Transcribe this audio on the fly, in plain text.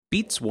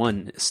Beats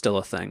One is still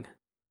a thing.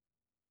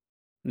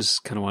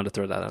 Just kind of wanted to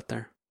throw that out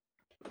there.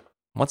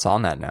 What's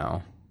on that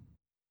now?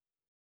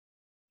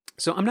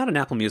 So I'm not an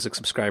Apple Music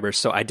subscriber,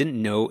 so I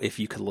didn't know if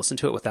you could listen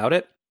to it without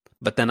it.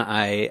 But then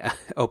I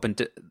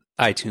opened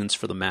iTunes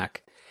for the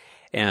Mac,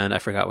 and I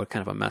forgot what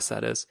kind of a mess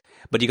that is.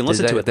 But you can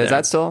listen to it there. Is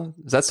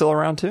that still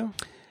around too?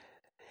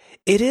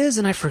 It is,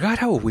 and I forgot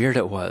how weird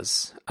it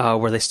was,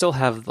 where they still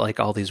have like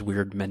all these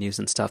weird menus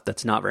and stuff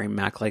that's not very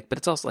Mac-like, but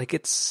it's also like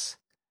it's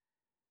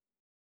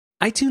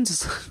iTunes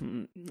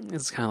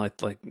is kind of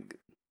like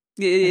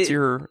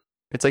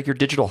it's like your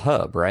digital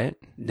hub, right?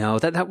 No,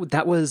 that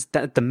was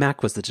the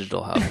Mac was the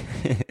digital hub.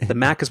 The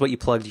Mac is what you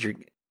plugged your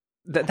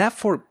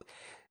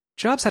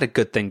Jobs had a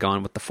good thing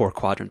going with the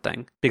 4-quadrant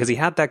thing, because he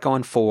had that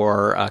going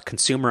for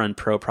consumer and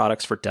pro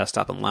products for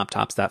desktop and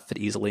laptops that fit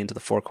easily into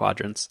the 4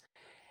 quadrants.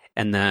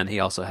 And then he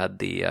also had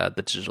the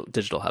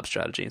digital hub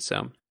strategy.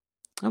 So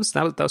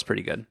that was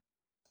pretty good.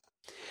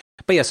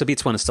 But yeah, so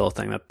Beats One is still a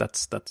thing.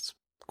 That's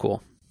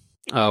cool.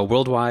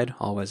 Worldwide,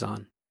 always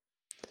on.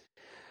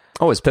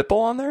 Oh, is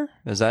Pitbull on there?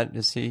 Is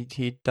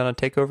he done a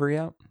takeover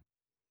yet?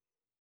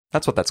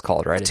 That's what that's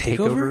called, right? A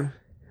takeover?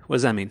 What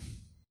does that mean?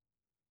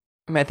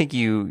 I mean, I think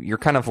you're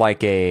kind of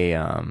like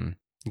a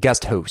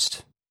guest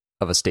host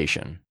of a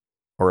station,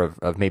 or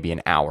of maybe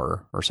an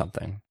hour or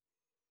something.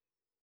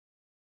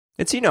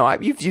 It's,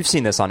 you've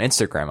seen this on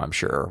Instagram, I'm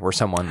sure, where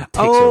someone takes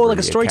over like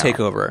a story account.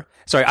 takeover.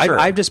 Sorry, sure.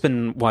 I've just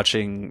been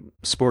watching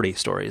Sporty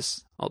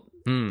stories.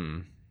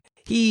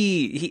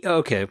 He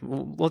okay.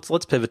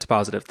 Let's pivot to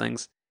positive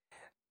things.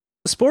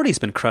 Sporty's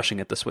been crushing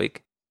it this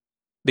week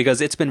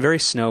because it's been very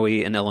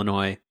snowy in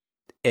Illinois,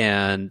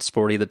 and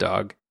Sporty the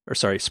dog,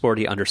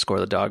 Sporty _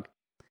 the dog.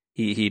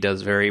 He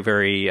does very,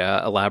 very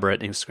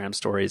elaborate Instagram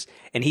stories,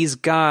 and he's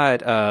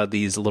got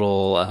these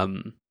little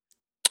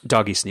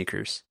doggy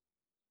sneakers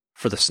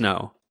for the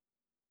snow,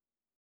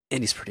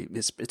 and it's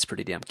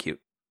pretty damn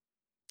cute.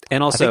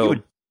 And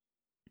also,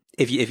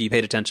 if you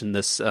paid attention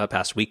this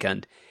past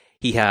weekend,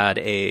 he had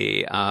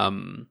a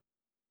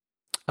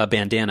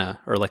bandana,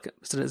 or like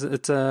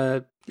it's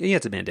a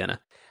bandana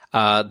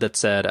that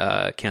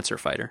said cancer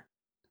fighter.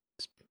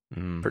 It's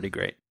pretty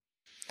great.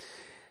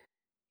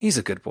 He's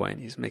a good boy,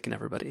 and he's making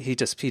everybody. He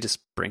just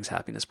brings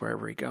happiness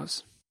wherever he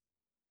goes.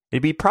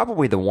 It'd be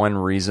probably the one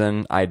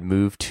reason I'd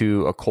move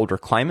to a colder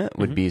climate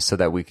would be so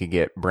that we could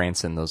get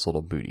Branson those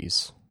little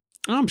booties.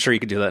 Oh, I'm sure you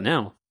could do that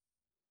now.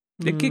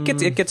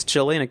 It gets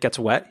chilly and it gets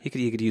wet. He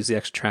could use the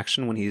extra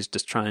traction when he's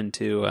just trying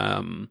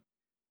to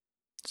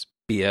just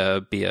be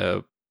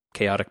a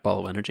chaotic ball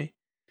of energy.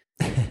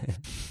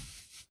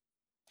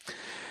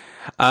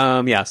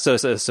 Yeah. So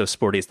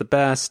Sporty's the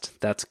best.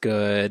 That's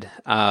good.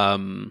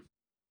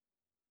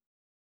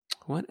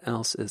 What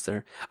else is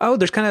there? Oh,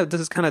 this kind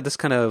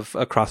of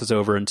crosses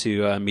over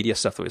into media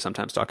stuff that we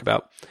sometimes talk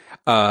about.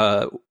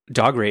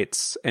 Dog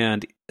rates,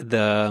 and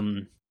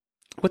the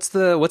what's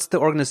the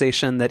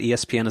organization that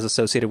ESPN is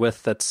associated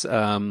with that's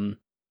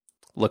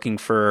looking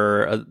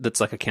for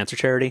that's like a cancer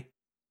charity?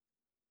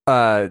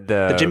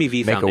 The Jimmy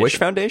V Foundation. Make-A-Wish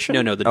Foundation?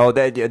 No.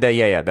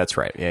 Yeah, that's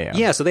right. Yeah.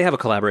 Yeah, so they have a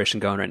collaboration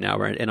going right now,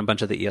 right? And a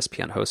bunch of the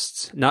ESPN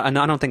hosts, I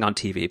don't think on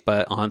TV,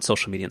 but on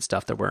social media and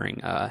stuff, they're wearing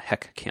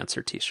Heck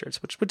Cancer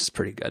t-shirts, which is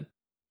pretty good.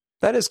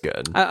 That is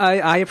good.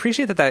 I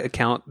appreciate that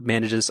account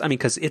manages. I mean,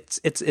 because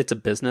it's a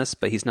business,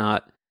 but he's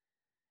not.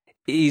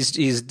 He's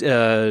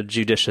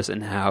judicious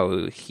in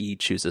how he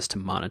chooses to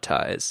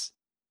monetize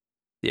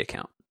the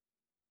account.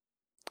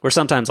 Where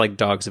sometimes, like,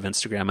 dogs of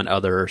Instagram and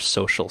other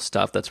social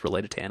stuff that's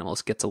related to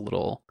animals gets a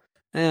little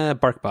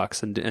bark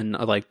box and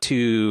like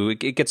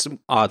it gets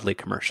oddly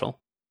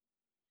commercial.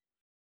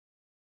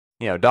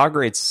 Dog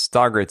rates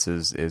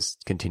is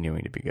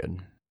continuing to be good.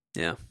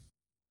 Yeah.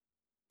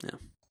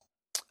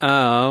 Do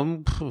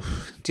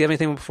you have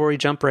anything before we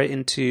jump right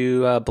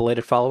into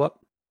belated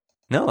follow-up?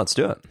 No, let's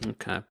do it.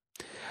 Okay.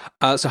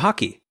 So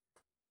hockey.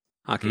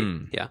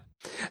 Yeah.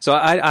 So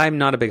I'm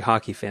not a big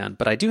hockey fan,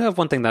 but I do have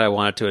one thing that I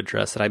wanted to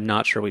address that I'm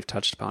not sure we've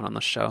touched upon on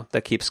the show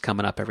that keeps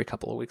coming up every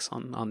couple of weeks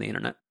on the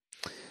internet.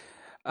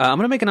 I'm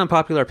going to make an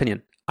unpopular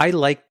opinion. I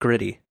like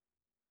Gritty.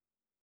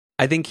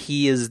 I think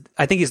he's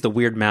the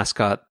weird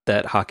mascot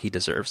that hockey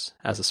deserves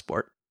as a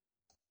sport.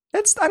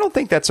 I don't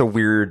think that's a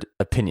weird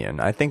opinion.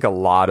 I think a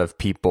lot of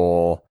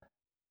people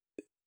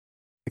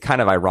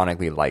kind of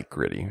ironically like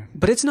Gritty.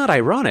 But it's not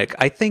ironic.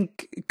 I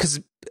think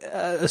because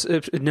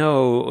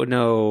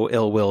no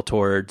ill will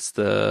towards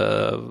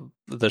the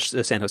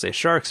San Jose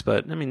Sharks,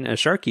 but I mean,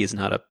 Sharky is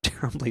not a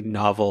terribly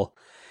novel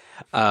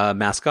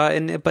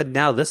mascot. But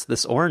now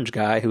this orange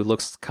guy who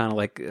looks kind of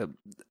like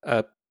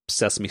a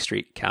Sesame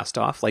Street cast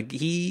off, like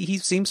he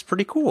seems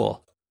pretty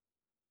cool.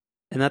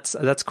 And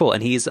that's cool.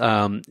 And he's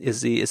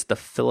is the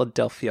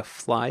Philadelphia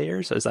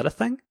Flyers? Is that a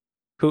thing?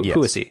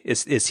 Who is he?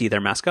 Is he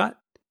their mascot?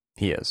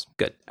 He is.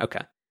 Good.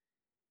 Okay.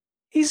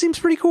 He seems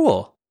pretty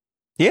cool.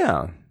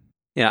 Yeah.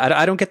 Yeah.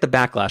 I don't get the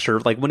backlash, or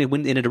like when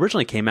it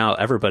originally came out,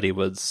 everybody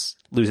was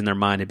losing their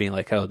mind and being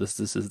like, "Oh, this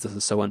is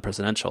so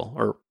unpresidential,"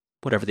 or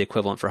whatever the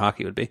equivalent for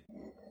hockey would be.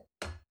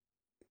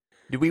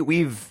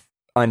 We've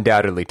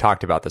undoubtedly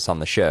talked about this on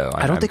the show.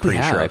 I don't think we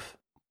have. Sure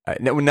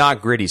No,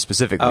 not Gritty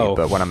specifically, Oh.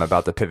 but what I'm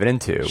about to pivot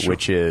into, Sure.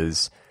 which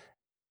is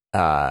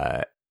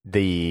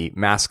the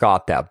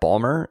mascot that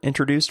Ballmer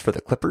introduced for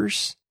the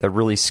Clippers, the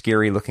really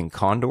scary looking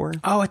condor.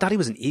 Oh, I thought he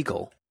was an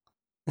eagle.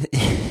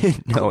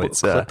 No,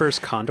 it's Clippers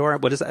condor.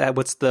 What is that?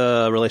 What's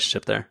the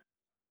relationship there?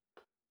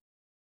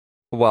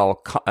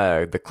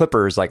 the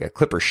Clipper is like a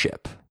clipper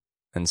ship,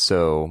 and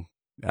so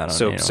I don't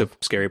know. So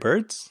scary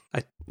birds.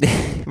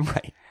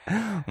 Right.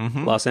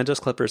 Mhm. Los Angeles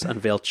Clippers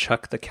unveil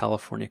Chuck the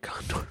California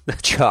Condor.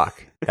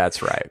 Chuck,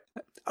 that's right.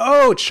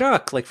 Oh,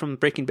 Chuck, like from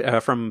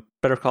from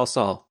Better Call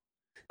Saul.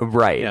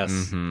 Right. Yes.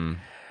 Mhm.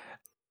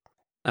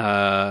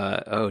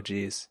 Oh,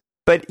 geez.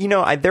 But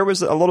there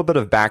was a little bit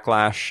of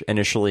backlash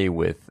initially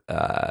with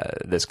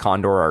this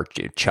condor, or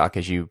Chuck,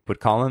 as you would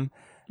call him.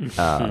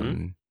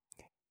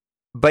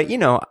 But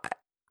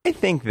I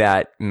think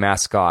that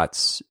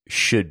mascots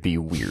should be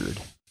weird.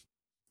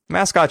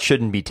 Mascots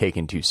shouldn't be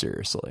taken too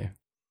seriously.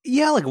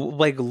 Yeah,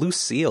 like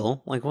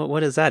Lucille. Like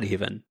what is that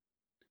even?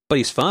 But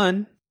he's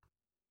fun.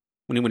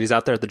 When he's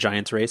out there at the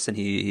Giants race and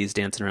he's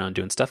dancing around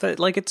doing stuff,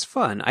 it's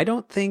fun. I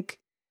don't think.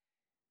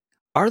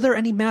 Are there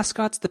any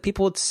mascots that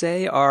people would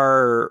say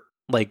are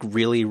like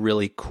really,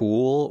 really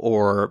cool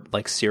or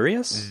like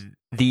serious?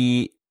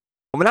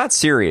 Not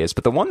serious,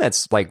 but the one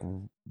that's like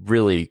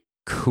really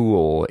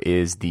cool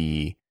is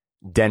the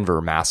Denver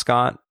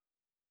mascot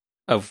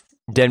Of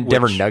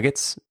Denver which-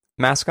 Nuggets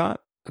mascot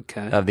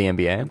Okay, of the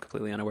NBA. I'm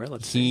completely unaware.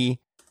 Let's see.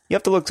 You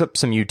have to look up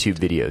some YouTube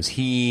videos.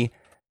 He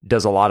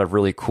does a lot of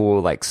really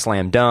cool like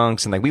slam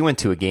dunks, and like we went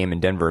to a game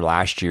in Denver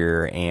last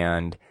year,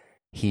 and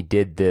he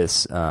did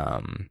this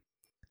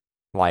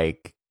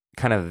like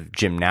kind of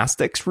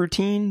gymnastics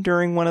routine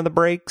during one of the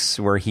breaks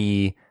where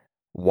he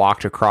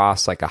walked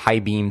across like a high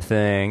beam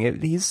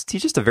thing. He's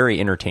just a very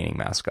entertaining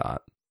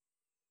mascot.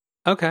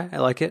 Okay, I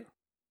like it.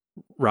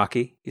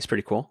 Rocky, he's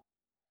pretty cool.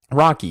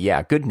 Rocky,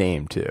 yeah, good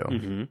name too,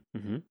 Mm-hmm.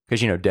 Mm-hmm.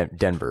 because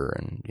Denver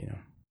and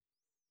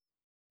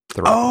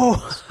the Oh,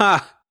 Rocky.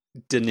 ha!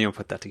 Didn't even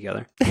put that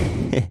together.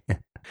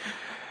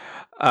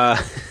 A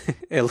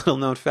little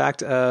known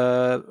fact: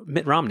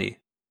 Mitt Romney,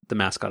 the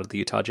mascot of the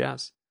Utah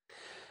Jazz.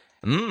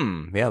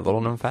 Yeah,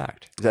 little known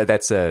fact.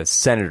 That's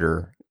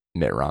Senator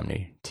Mitt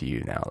Romney to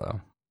you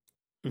now,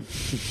 though.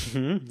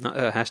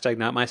 Hashtag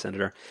not my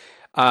senator.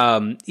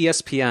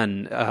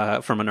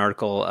 ESPN from an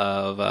article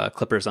of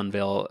Clippers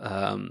unveil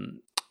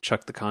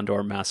Chuck the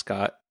Condor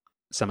mascot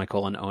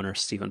owner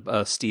Steve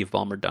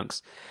Ballmer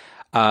dunks.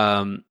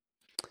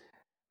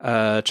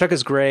 Chuck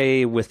is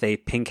gray with a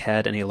pink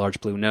head and a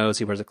large blue nose.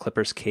 He wears a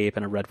Clippers cape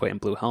and a red, white,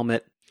 and blue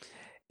helmet.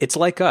 It's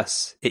like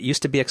us. It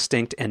used to be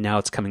extinct, and now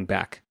it's coming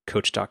back,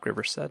 Coach Doc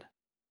Rivers said.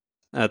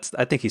 I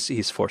think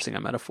he's forcing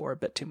a metaphor a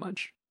bit too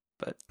much.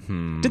 But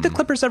did the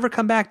Clippers ever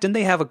come back? Didn't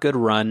they have a good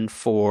run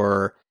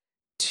for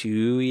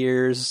 2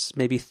 years,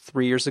 maybe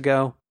 3 years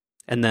ago?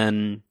 And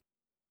then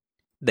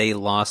they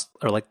lost,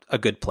 or like a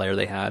good player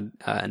they had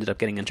ended up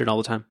getting injured all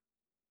the time.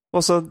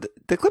 Well, so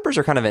the Clippers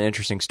are kind of an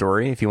interesting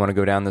story if you want to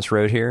go down this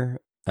road here.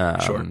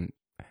 Sure.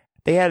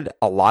 They had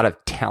a lot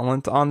of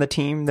talent on the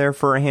team there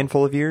for a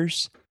handful of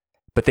years,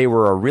 but they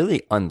were a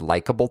really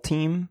unlikable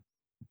team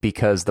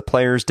because the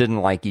players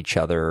didn't like each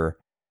other.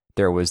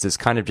 There was this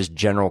kind of just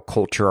general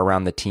culture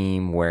around the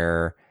team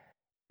where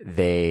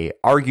they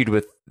argued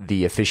with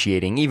the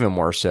officiating even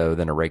more so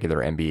than a regular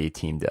NBA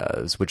team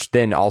does, which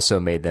then also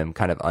made them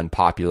kind of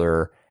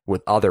unpopular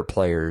with other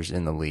players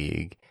in the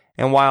league.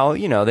 And while,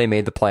 they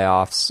made the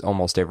playoffs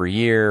almost every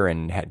year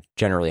and had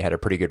generally had a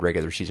pretty good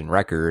regular season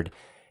record,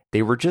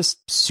 they were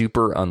just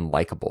super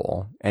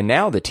unlikable. And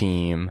now the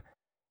team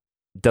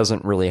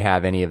doesn't really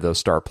have any of those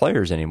star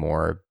players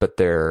anymore, but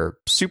they're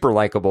super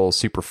likable,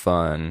 super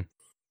fun.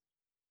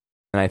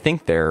 And I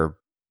think they're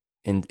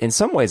in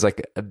some ways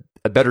like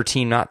a better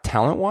team, not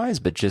talent-wise,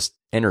 but just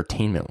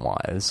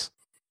entertainment-wise.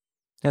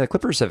 Yeah, the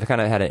Clippers have kind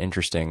of had an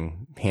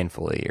interesting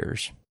handful of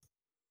years.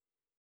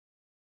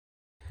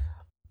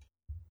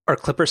 Are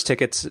Clippers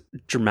tickets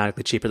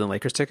dramatically cheaper than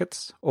Lakers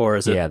tickets, or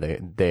is it? Yeah,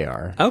 they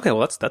are. Okay,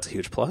 well that's a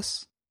huge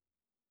plus.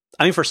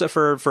 I mean,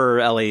 for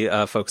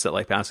LA folks that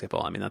like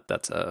basketball, I mean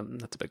that's a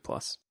big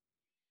plus.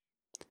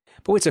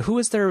 But wait, so who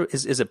is there?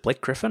 Is it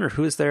Blake Griffin, or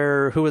who is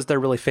their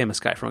really famous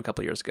guy from a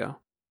couple years ago?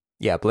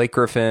 Yeah, Blake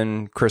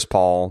Griffin, Chris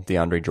Paul,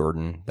 DeAndre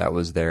Jordan. That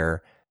was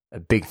their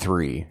big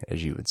three,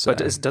 as you would say.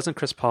 But doesn't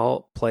Chris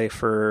Paul play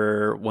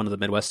for one of the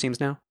Midwest teams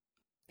now?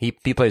 He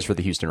plays for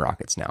the Houston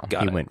Rockets now.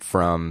 Got he it. went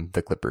from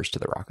the Clippers to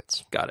the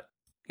Rockets. Got it.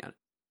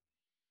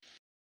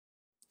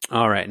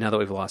 All right, now that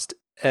we've lost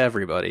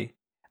everybody,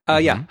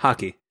 yeah,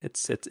 hockey.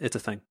 It's a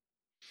thing.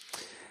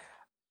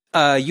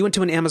 You went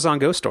to an Amazon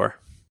Go store.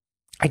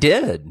 I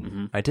did.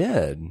 Mm-hmm. I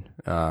did.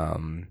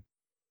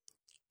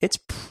 It's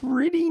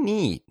pretty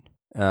neat.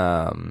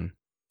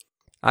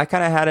 I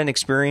kind of had an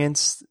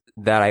experience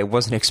that I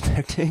wasn't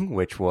expecting,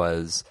 which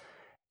was,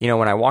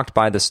 when I walked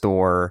by the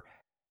store,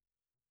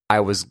 I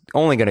was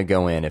only going to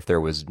go in if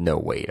there was no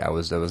wait. I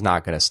was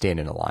not going to stand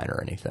in a line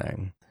or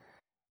anything.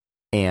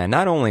 And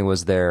not only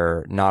was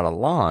there not a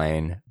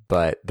line,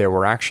 but there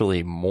were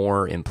actually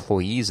more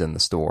employees in the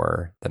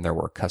store than there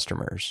were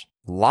customers.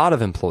 A lot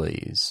of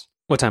employees.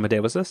 What time of day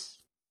was this?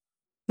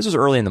 This was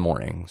early in the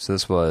morning, so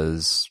this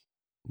was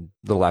a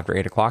little after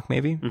 8 o'clock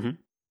maybe. Mm-hmm. And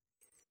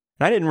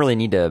I didn't really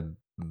need to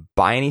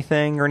buy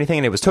anything or anything,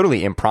 and it was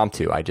totally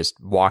impromptu. I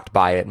just walked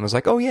by it and was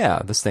like, oh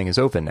yeah, this thing is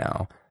open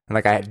now. And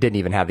like I didn't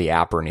even have the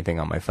app or anything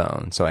on my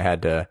phone, so I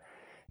had to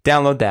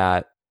download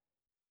that.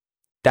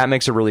 That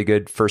makes a really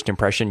good first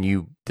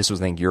impression. This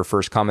was, I think, your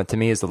first comment to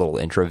me is the little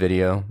intro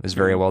video is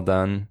very well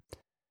done.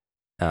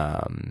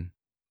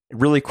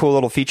 Really cool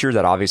little feature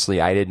that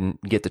obviously I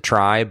didn't get to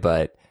try,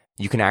 but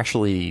you can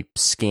actually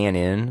scan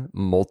in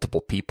multiple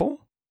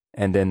people,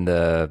 and then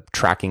the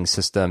tracking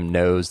system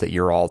knows that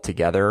you're all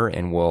together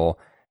and will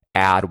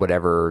add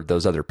whatever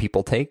those other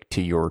people take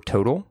to your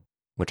total,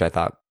 which I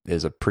thought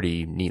is a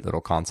pretty neat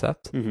little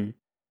concept. Mm-hmm.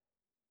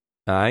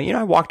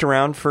 I walked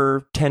around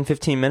for 10,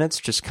 15 minutes,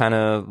 just kind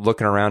of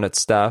looking around at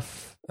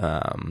stuff.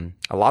 A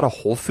lot of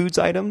Whole Foods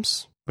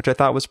items, which I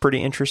thought was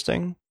pretty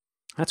interesting.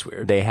 That's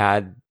weird. They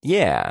had,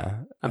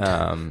 yeah.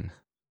 I'm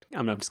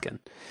just kidding.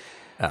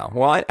 Oh,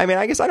 well, I mean,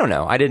 I guess I don't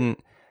know. I didn't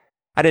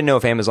know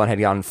if Amazon had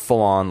gone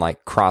full on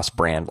like cross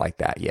brand like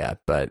that yet,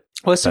 but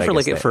well, it's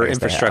but for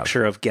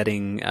infrastructure of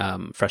getting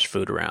fresh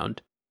food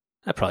around.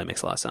 That probably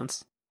makes a lot of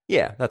sense.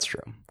 Yeah, that's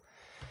true.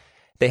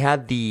 They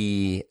had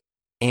the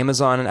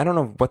Amazon, and I don't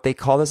know what they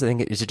call this. I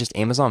think is it just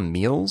Amazon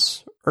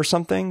Meals or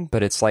something,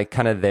 but it's like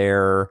kind of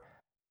their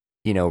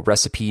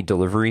recipe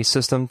delivery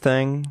system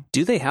thing.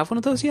 Do they have one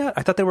of those yet?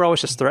 I thought they were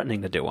always just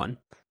threatening to do one.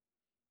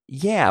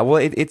 Yeah, well,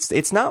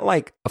 it's not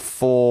like a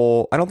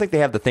full. I don't think they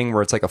have the thing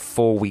where it's like a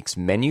full week's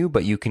menu,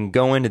 but you can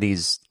go into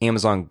these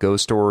Amazon Go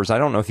stores. I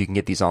don't know if you can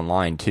get these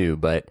online too,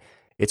 but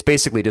it's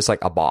basically just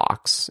like a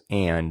box,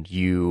 and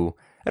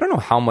I don't know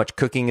how much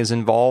cooking is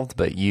involved,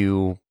 but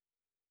you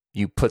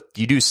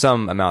do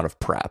some amount of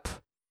prep,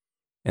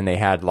 and they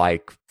had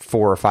like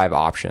 4 or 5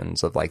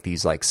 options of like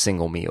these like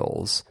single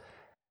meals.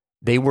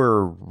 They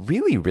were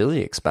really,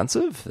 really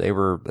expensive. They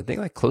were, I think,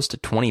 like close to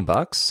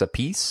 $20 a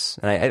piece.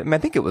 And I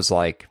think it was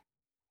like,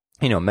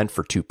 meant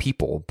for 2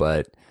 people,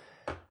 but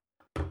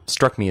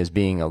struck me as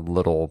being a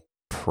little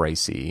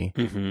pricey.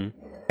 Mm-hmm.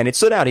 And it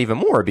stood out even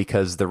more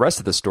because the rest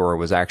of the store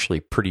was actually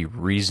pretty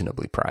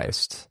reasonably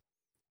priced.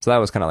 So that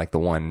was kind of like the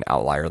one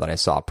outlier that I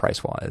saw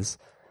price-wise.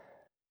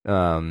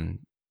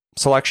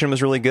 Selection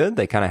was really good.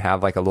 They kind of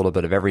have like a little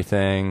bit of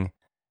everything.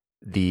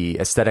 The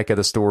aesthetic of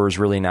the store is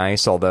really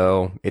nice,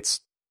 although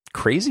it's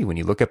crazy when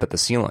you look up at the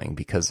ceiling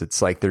because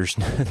it's like there's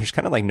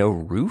kind of like no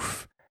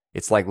roof.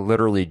 It's like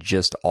literally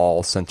just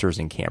all sensors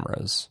and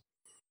cameras.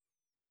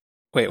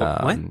 Wait,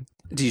 what?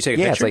 Did you take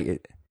a picture? It's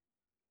like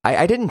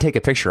I didn't take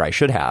a picture. I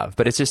should have,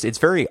 but it's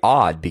very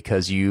odd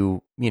because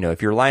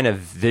if your line of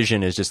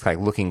vision is just like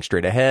looking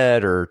straight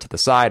ahead or to the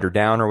side or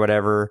down or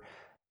whatever,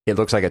 it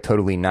looks like a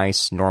totally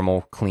nice,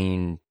 normal,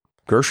 clean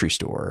grocery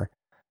store.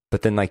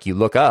 But then like you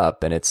look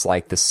up and it's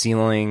like the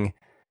ceiling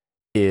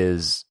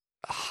is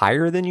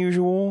higher than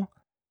usual,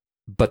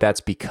 but that's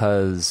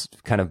because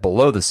kind of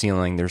below the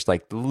ceiling there's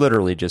like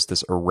literally just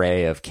this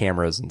array of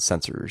cameras and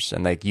sensors,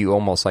 and like you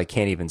almost like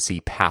can't even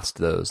see past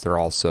those. They're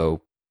all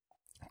so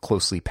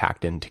closely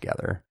packed in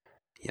together.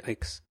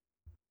 Yikes.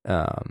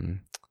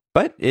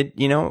 But it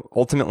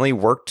ultimately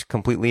worked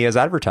completely as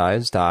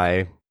advertised.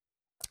 I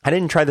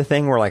didn't try the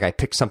thing where like I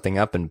picked something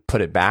up and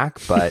put it back,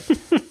 but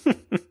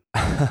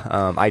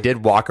I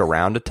did walk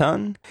around a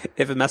ton.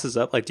 If it messes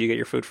up, like, do you get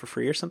your food for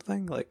free or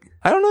something? Like,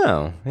 I don't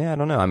know. Yeah, I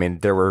don't know. I mean,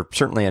 there were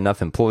certainly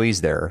enough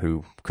employees there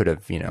who could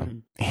have,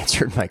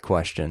 answered my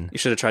question. You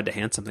should have tried to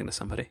hand something to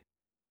somebody.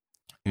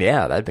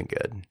 Yeah, that'd been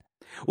good.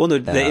 Well, no,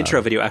 the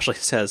intro video actually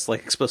says,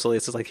 like, explicitly,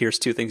 it says, like, here's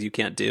 2 things you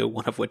can't do,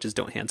 one of which is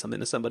don't hand something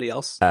to somebody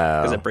else.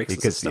 Because it breaks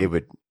the system. It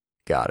would,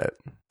 got it.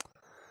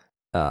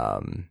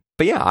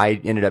 But yeah,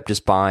 I ended up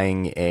just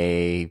buying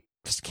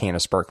just a can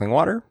of sparkling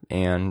water,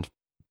 and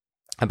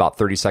about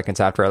 30 seconds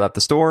after I left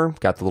the store,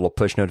 got the little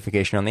push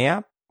notification on the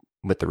app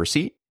with the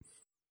receipt.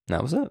 And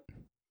that was it.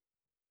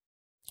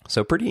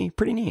 So pretty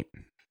neat.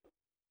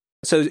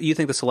 So you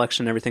think the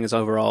selection and everything is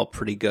overall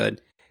pretty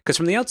good? Because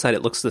from the outside,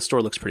 the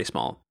store looks pretty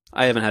small.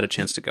 I haven't had a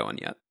chance to go in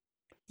yet.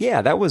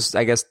 Yeah, that was,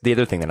 I guess, the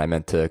other thing that I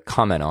meant to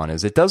comment on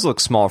is it does look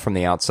small from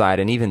the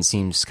outside and even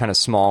seems kind of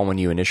small when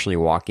you initially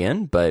walk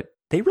in, but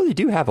they really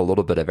do have a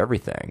little bit of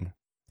everything.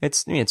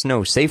 It's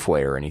no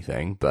Safeway or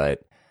anything,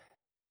 but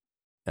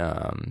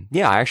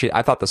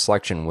I thought the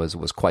selection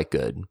was quite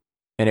good,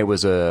 and it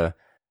was a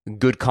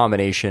good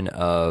combination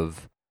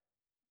of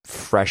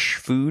fresh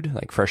food,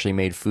 like freshly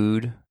made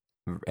food,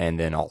 and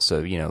then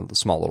also the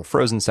small little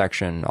frozen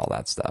section, all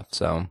that stuff.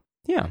 So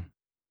yeah.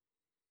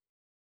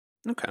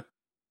 Okay.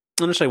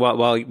 Initially,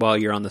 while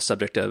you're on the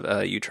subject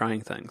of you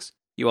trying things,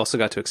 you also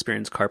got to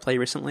experience CarPlay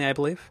recently, I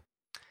believe.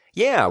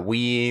 Yeah,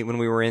 when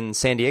we were in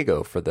San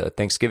Diego for the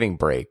Thanksgiving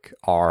break,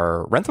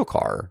 our rental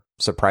car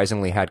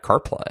surprisingly had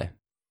CarPlay.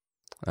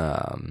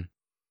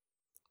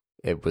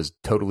 It was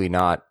totally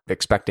not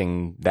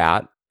expecting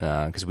that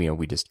because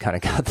we just kind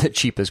of got the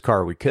cheapest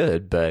car we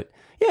could, but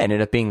yeah, it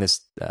ended up being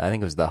this. I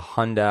think it was the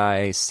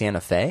Hyundai Santa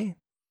Fe.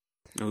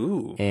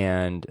 Ooh,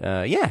 and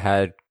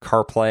had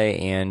CarPlay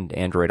and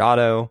Android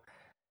Auto.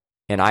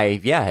 And I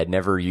had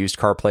never used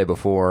CarPlay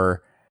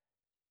before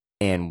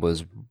and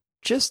was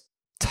just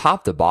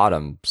top to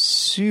bottom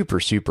super,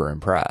 super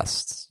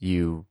impressed.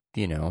 You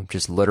know,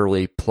 just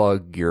literally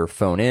plug your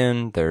phone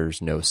in.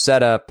 There's no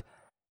setup.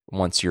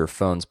 Once your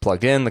phone's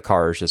plugged in, the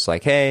car is just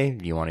like, hey,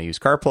 you want to use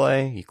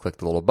CarPlay? You click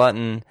the little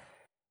button.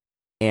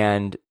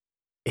 And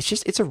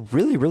it's a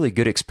really, really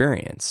good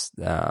experience.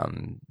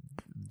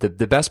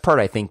 The best part,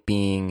 I think,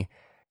 being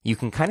you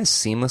can kind of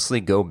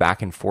seamlessly go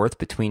back and forth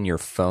between your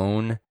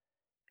phone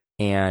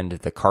and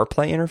the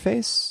CarPlay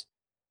interface,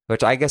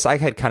 which I guess I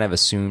had kind of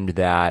assumed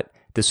that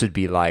this would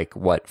be like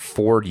what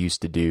Ford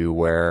used to do,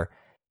 where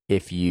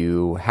if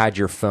you had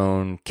your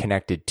phone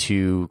connected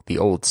to the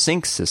old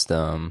sync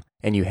system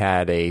and you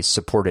had a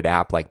supported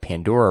app like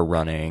Pandora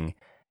running,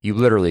 you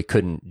literally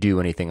couldn't do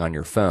anything on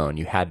your phone.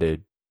 You had to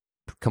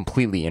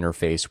completely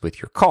interface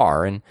with your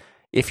car. And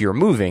if you're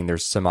moving,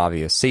 there's some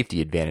obvious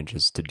safety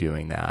advantages to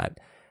doing that.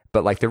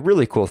 But like the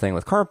really cool thing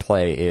with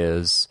CarPlay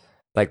is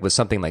like with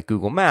something like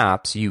Google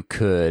Maps, you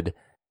could,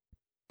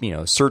 you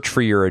know, search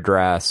for your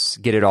address,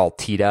 get it all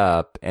teed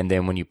up, and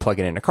then when you plug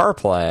it into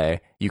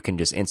CarPlay, you can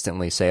just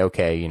instantly say,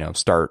 okay, you know,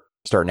 start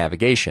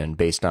navigation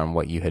based on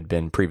what you had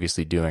been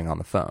previously doing on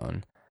the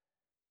phone.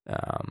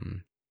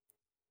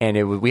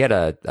 And we had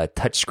a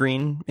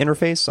touchscreen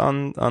interface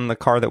on the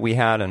car that we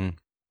had, and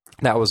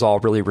that was all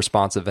really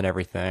responsive and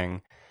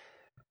everything.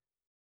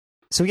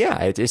 So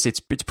yeah, it's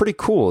pretty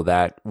cool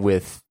that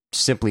with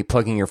simply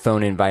plugging your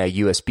phone in via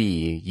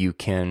USB, you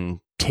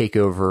can take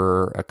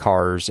over a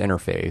car's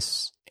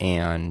interface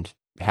and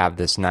have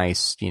this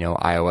nice, you know,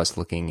 iOS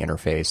looking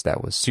interface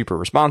that was super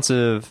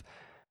responsive.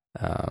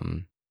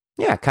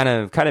 Yeah, kind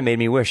of made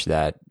me wish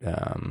that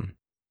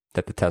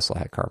that the Tesla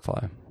had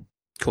CarPlay.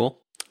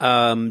 Cool.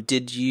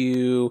 Did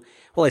you?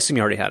 Well, I assume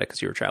you already had it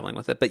because you were traveling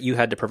with it, but you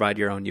had to provide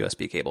your own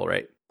USB cable,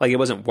 right? Like it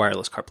wasn't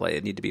wireless CarPlay;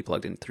 it needed to be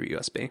plugged in through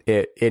USB.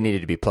 It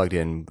needed to be plugged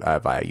in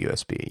via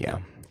USB.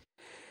 Yeah.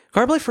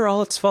 CarPlay, for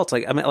all its faults,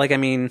 well,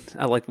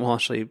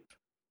 actually,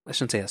 I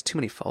shouldn't say it has too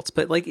many faults,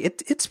 but like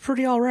it's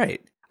pretty all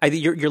right.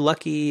 You're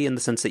lucky in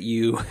the sense that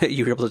you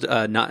were able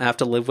to not have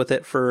to live with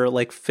it for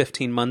like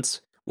 15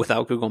 months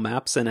without Google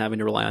Maps and having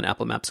to rely on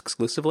Apple Maps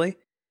exclusively.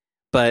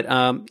 But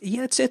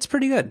yeah, it's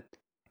pretty good.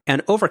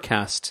 And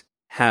Overcast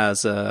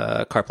has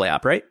a CarPlay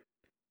app, right?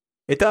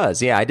 It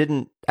does. Yeah, I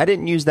didn't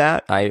use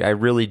that. I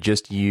really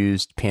just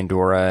used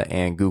Pandora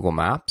and Google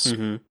Maps.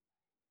 Mm-hmm.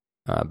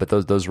 But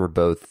those were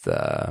both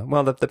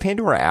the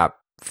Pandora app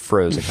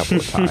froze a couple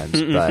of times,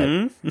 but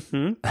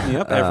mm-hmm.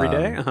 Yep, every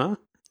day. Uh-huh.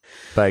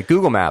 But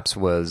Google Maps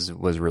was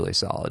really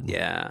solid.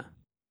 Yeah.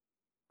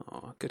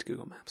 Oh, good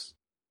Google Maps.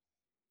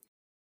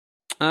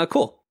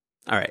 Cool.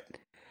 All right.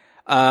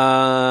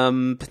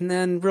 And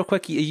then real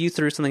quick, you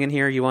threw something in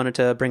here. You wanted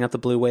to bring up the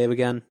Blue Wave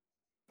again.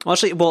 Well,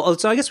 actually,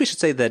 so I guess we should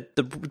say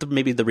that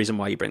maybe the reason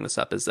why you bring this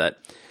up is that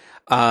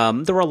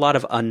there were a lot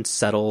of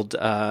unsettled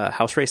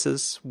house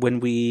races when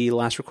we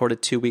last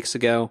recorded 2 weeks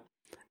ago.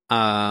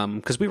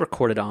 Because we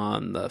recorded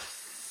on the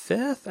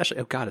 5th.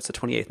 Actually, oh god, it's the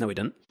 28th. No, we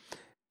didn't.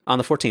 On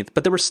the 14th.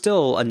 But there were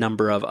still a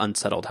number of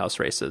unsettled house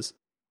races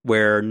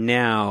where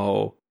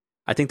now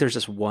I think there's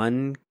just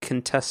one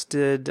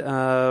contested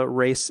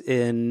race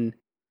in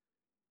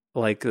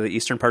like the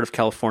eastern part of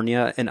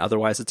California, and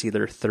otherwise it's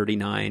either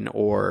 39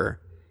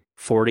 or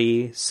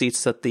 40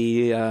 seats that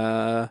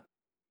the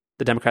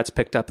Democrats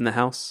picked up in the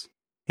House.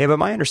 Yeah, but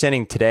my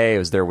understanding today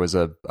was there was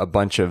a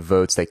bunch of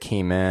votes that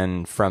came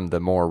in from the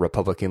more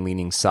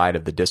Republican-leaning side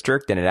of the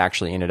district, and it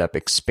actually ended up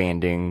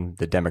expanding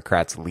the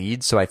Democrats'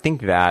 lead. So I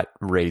think that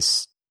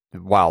race,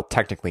 while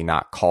technically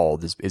not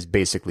called, is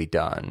basically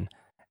done,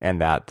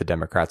 and that the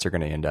Democrats are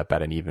going to end up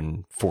at an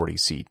even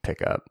 40-seat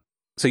pickup.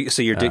 So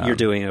you're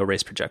doing a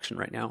race projection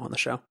right now on the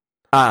show?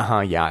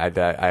 Yeah.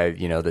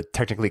 The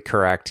technically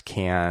correct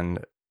can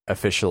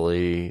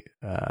officially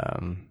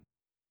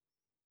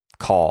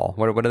call.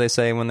 What do they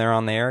say when they're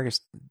on the air?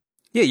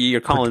 Yeah,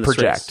 you're calling this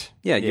project. Race.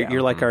 Yeah,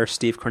 you're like our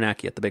Steve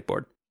Kornacki at the big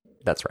board.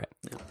 That's right.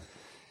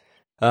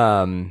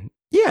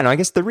 Yeah. I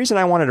guess the reason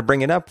I wanted to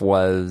bring it up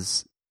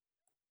was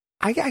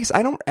I guess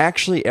I don't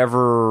actually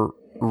ever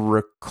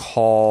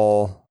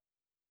recall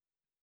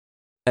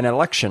an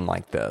election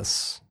like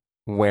this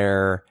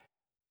where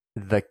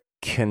the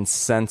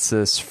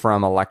consensus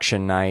from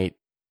election night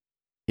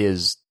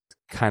is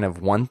kind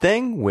of one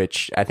thing,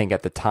 which I think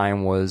at the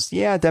time was,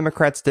 yeah,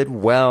 Democrats did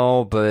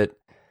well, but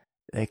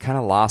they kind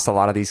of lost a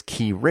lot of these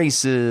key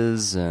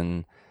races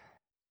and,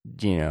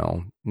 you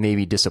know,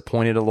 maybe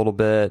disappointed a little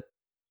bit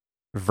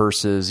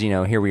versus, you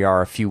know, here we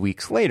are a few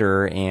weeks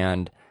later,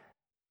 and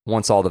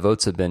once all the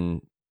votes have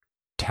been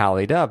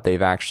tallied up,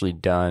 they've actually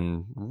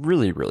done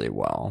really, really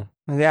well.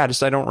 Yeah,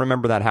 I don't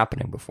remember that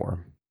happening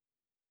before.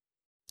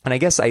 And I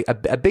guess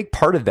a big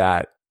part of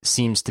that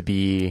seems to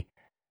be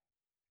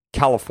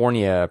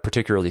California,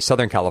 particularly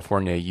Southern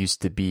California,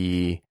 used to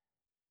be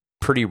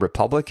pretty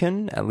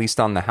Republican, at least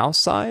on the House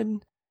side.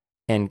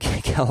 And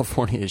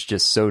California is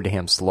just so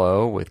damn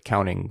slow with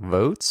counting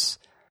votes.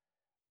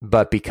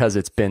 But because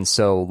it's been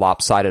so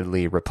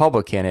lopsidedly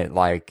Republican, it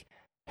like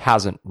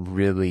hasn't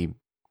really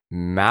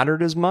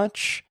mattered as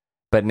much.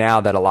 But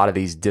now that a lot of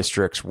these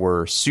districts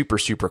were super,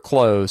 super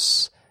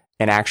close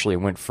and actually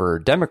went for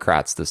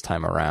Democrats this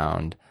time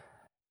around,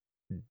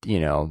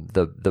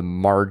 the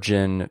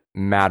margin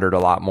mattered a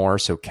lot more.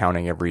 So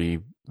counting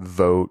every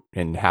vote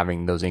and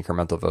having those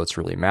incremental votes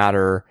really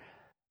matter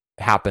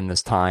happened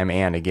this time.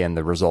 And again,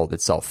 the result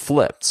itself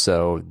flipped.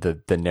 So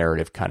the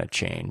narrative kind of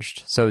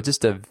changed. So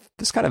just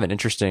kind of an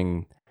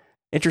interesting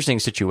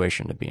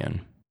situation to be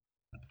in.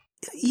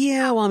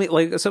 Yeah, well, I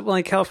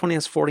mean, California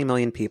has 40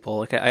 million people.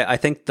 Like, I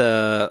think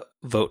the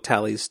vote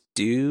tallies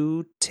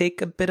do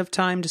take a bit of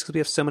time just because we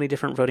have so many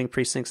different voting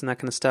precincts and that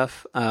kind of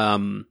stuff.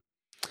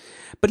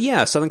 But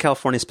yeah, Southern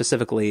California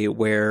specifically,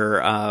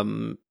 where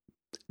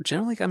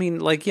generally, I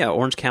mean,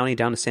 Orange County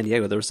down to San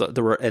Diego,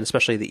 there were, and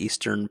especially the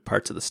eastern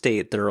parts of the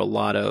state, there are a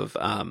lot of.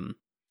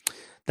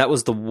 That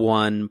was the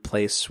one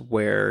place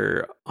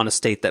where, on a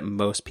state that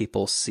most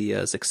people see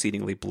as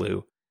exceedingly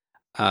blue.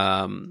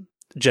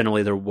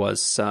 Generally, there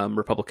was some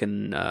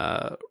Republican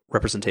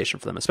representation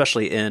for them,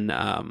 especially in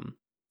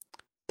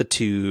the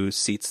two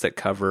seats that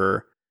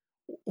cover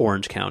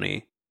Orange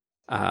County.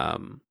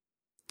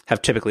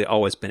 Have typically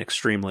always been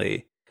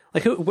extremely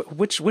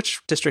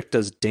which district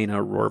does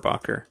Dana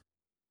Rohrabacher?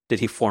 Did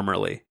he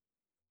formerly?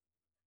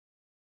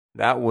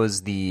 That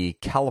was the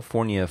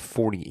California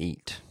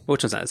 48.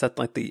 Which was that? Is that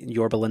like the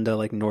Yorba Linda,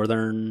 like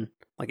northern,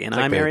 like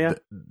Anaheim area?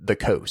 The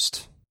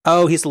coast.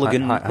 Oh, he's the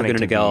Laguna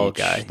Niguel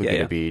guy.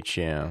 Laguna Beach,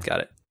 yeah.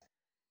 Got it.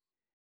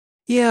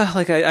 Yeah,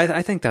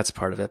 I think that's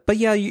part of it. But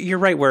yeah, you're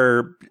right,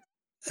 where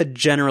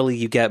generally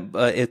you get,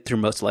 it through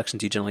most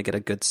elections, you generally get a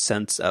good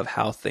sense of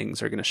how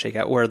things are going to shake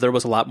out, where there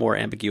was a lot more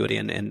ambiguity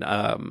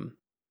and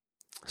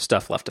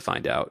stuff left to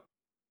find out,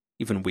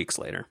 even weeks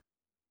later.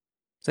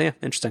 So yeah,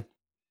 interesting.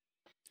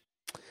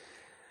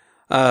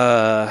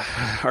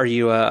 Are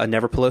you a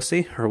Never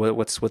Pelosi, or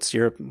what's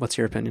your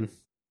opinion?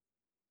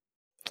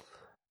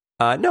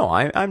 No,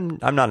 I'm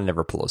not a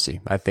Never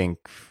Pelosi. I think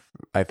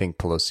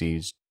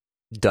Pelosi's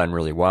done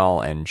really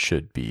well and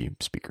should be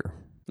speaker.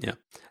 Yeah.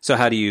 So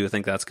how do you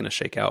think that's going to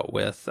shake out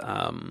with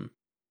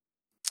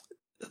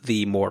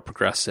the more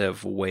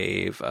progressive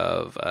wave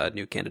of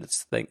new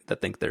candidates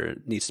that think there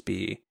needs to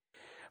be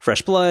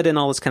fresh blood and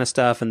all this kind of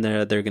stuff, and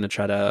they're going to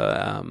try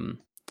to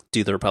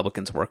do the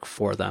Republicans' work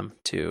for them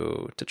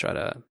to try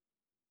to.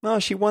 Well,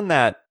 she won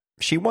that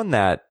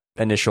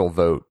initial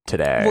vote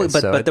today. Well,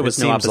 but there was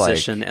no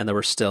opposition, and there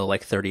were still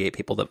like 38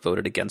 people that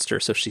voted against her,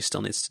 so she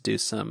still needs to do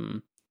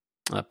some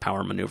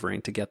power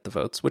maneuvering to get the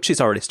votes, which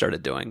she's already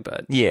started doing.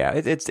 But yeah,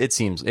 it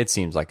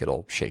seems like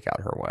it'll shake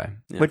out her way,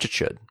 which it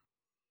should.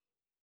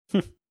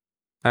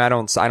 I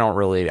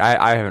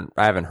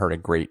haven't heard a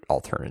great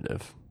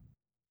alternative.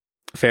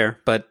 Fair,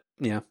 but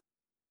yeah.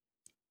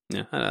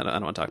 I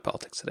don't want to talk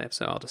politics today,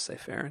 so I'll just say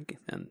fair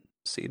and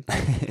cede.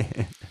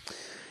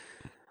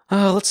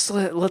 Let's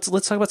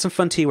talk about some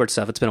fun T-word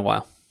stuff. It's been a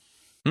while.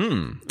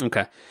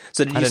 Okay.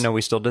 So I didn't know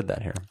we still did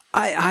that here.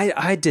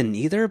 I didn't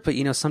either, but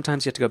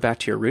sometimes you have to go back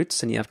to your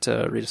roots and you have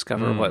to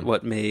rediscover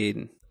what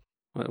makes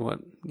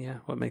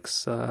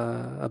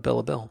a bill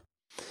a bill.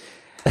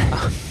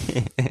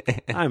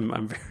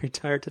 I'm very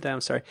tired today.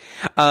 I'm sorry.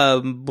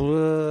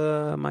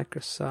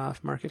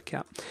 Microsoft market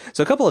cap.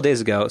 So a couple of days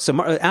ago,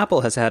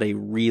 Apple has had a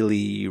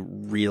really,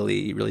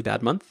 really, really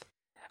bad month.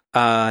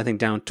 I think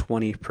down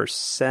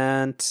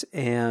 20%,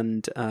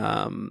 and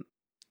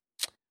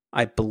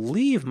I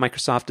believe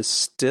Microsoft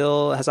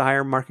has a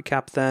higher market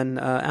cap than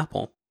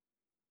Apple.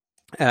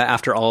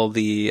 After all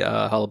the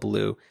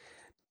hullabaloo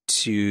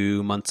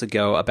 2 months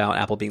ago about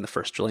Apple being the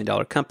first $1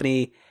 trillion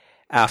company,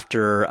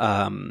 after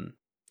a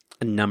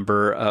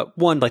number,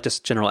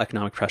 just general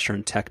economic pressure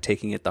in tech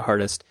taking it the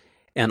hardest,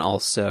 and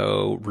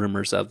also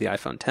rumors of the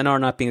iPhone XR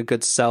not being a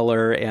good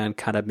seller, and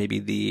kind of maybe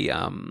the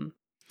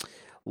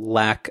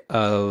lack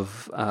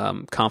of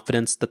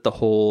confidence that the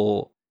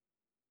whole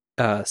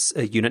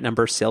unit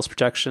number sales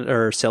projection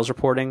or sales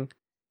reporting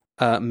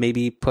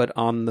maybe put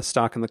on the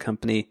stock in the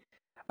company.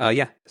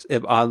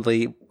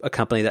 Oddly, a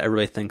company that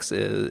everybody thinks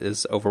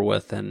is over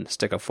with and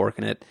stick a fork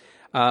in it.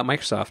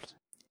 Microsoft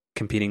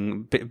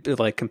competing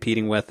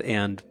with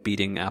and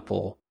beating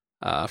Apple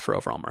for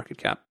overall market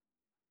cap.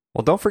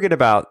 Well, don't forget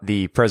about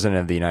the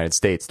president of the United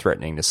States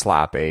threatening to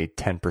slap a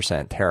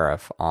 10%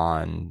 tariff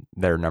on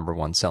their number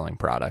one selling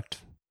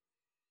product.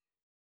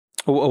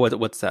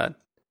 What's that?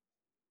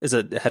 Is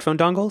it headphone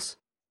dongles?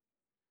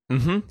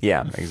 Mm-hmm.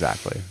 Yeah,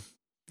 exactly.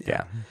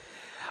 Yeah.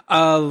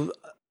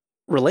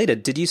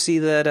 Related, did you see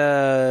that?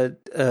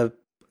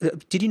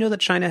 Did you know that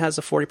China has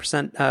a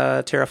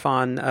 40% tariff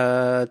on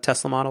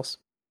Tesla models?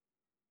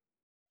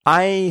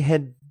 I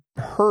had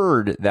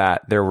heard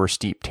that there were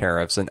steep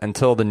tariffs, and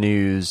until the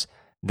news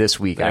this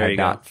week, I had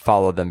not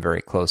followed them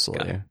very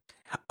closely.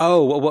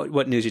 Oh,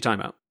 what news are you talking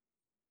about?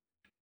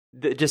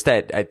 Just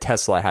that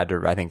Tesla had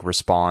to, I think,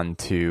 respond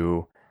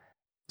to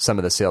some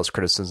of the sales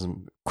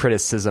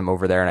criticism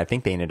over there, and I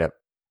think they ended up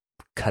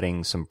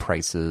cutting some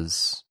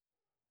prices.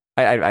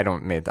 I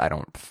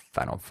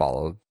don't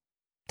follow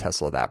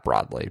Tesla that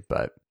broadly,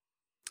 but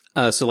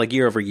so like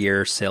year over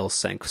year, sales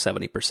sank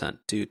 70%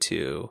 due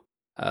to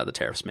the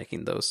tariffs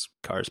making those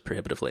cars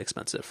prohibitively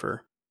expensive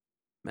for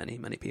many,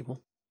 many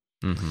people.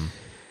 Mm-hmm.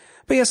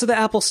 But yeah, so the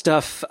Apple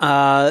stuff,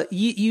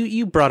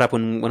 you brought up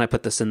when I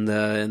put this in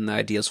the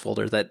ideas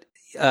folder that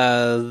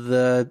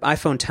the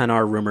iPhone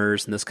XR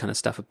rumors and this kind of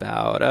stuff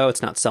about,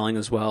 it's not selling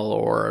as well,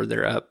 or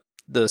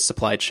the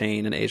supply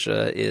chain in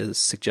Asia is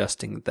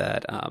suggesting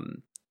that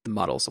the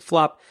model's a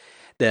flop,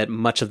 that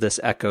much of this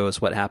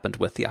echoes what happened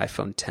with the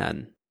iPhone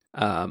X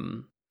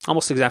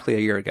almost exactly a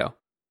year ago.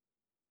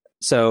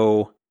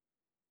 So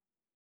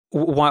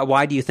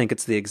why do you think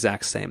it's the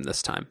exact same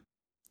this time?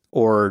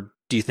 Or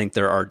do you think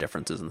there are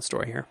differences in the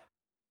story here?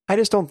 I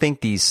just don't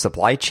think these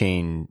supply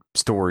chain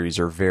stories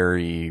are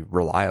very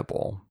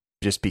reliable,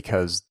 just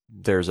because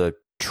there's a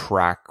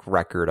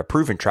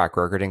proven track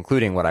record,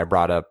 including what I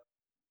brought up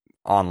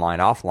online,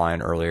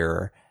 offline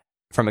earlier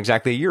from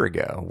exactly a year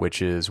ago,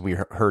 which is we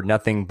heard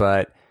nothing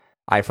but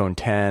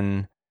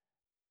iPhone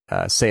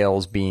X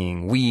sales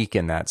being weak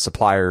and that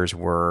suppliers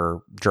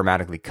were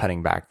dramatically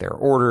cutting back their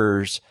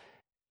orders,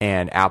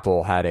 and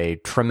Apple had a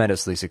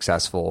tremendously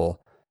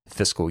successful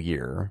fiscal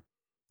year.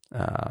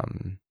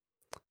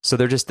 So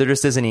there just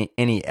isn't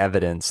any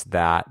evidence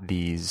that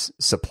these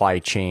supply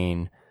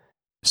chain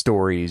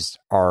stories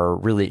are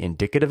really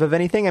indicative of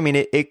anything. I mean,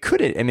 it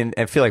could. I mean,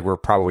 I feel like we're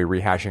probably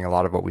rehashing a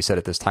lot of what we said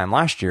at this time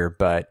last year,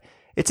 but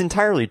it's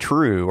entirely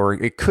true, or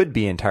it could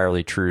be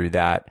entirely true,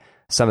 that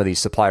some of these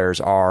suppliers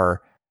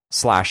are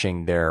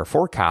slashing their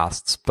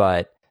forecasts,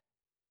 but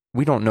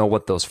we don't know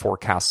what those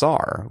forecasts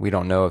are. We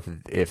don't know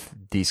if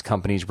these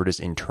companies were just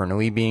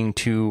internally being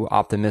too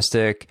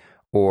optimistic,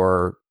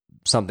 or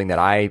something that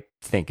I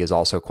think is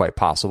also quite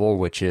possible,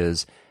 which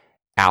is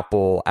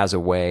Apple, as a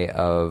way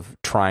of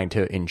trying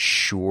to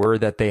ensure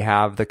that they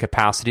have the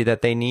capacity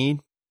that they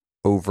need,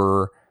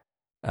 over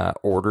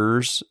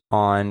orders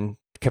on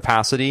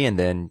capacity, and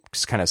then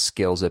just kind of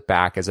scales it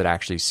back as it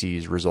actually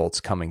sees results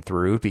coming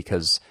through,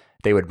 because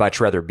they would much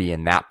rather be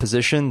in that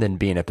position than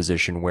be in a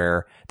position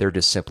where they're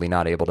just simply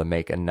not able to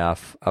make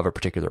enough of a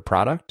particular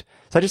product.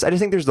 So I just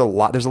think there's a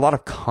lot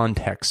of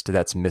context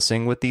that's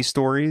missing with these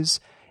stories.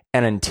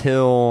 And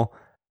until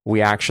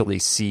we actually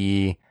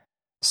see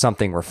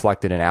something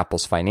reflected in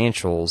Apple's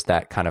financials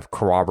that kind of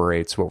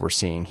corroborates what we're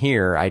seeing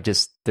here,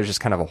 there's just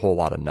kind of a whole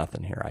lot of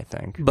nothing here, I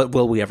think. But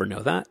will we ever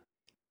know that?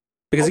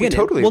 Because again,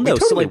 we no. Totally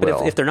so like, will.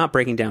 But if they're not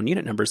breaking down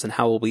unit numbers, then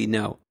how will we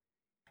know?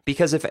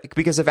 Because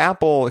if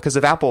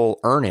Apple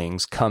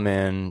earnings come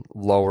in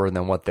lower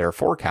than what they're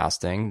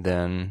forecasting,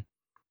 then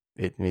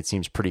it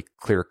seems pretty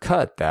clear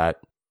cut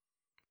that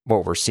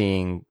what we're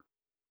seeing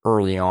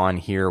early on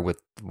here with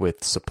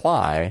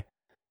supply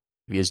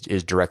is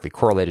directly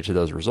correlated to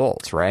those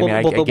results, right?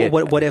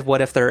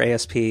 What if their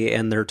ASP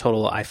and their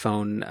total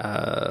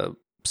iPhone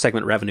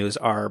segment revenues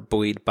are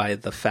buoyed by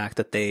the fact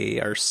that they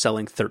are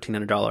selling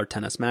 $1,300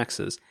 XS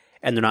Maxes,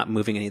 and they're not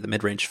moving any of the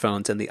mid-range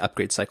phones, and the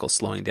upgrade cycle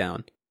slowing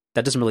down?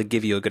 That doesn't really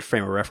give you a good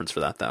frame of reference for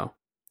that, though.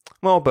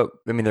 Well, but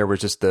I mean, there was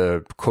just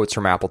the quotes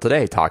from Apple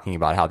today talking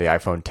about how the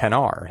iPhone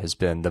XR has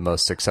been the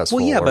most successful.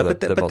 Well, yeah,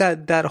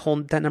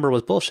 that number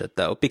was bullshit,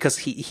 though, because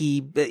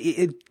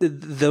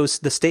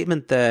the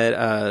statement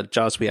that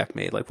Josh Wieck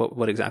made, like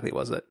what exactly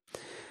was it?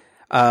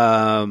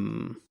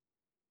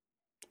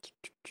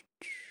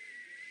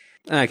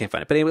 I can't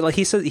find it, but anyway, like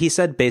he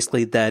said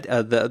basically that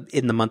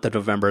in the month of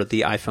November,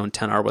 the iPhone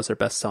XR was their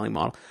best selling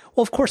model.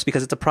 Well, of course,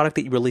 because it's a product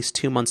that you released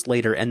 2 months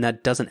later, and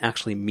that doesn't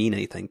actually mean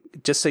anything.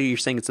 Just so you're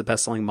saying it's the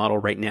best selling model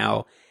right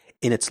now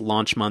in its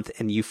launch month,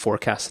 and you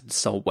forecasted to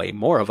sell way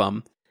more of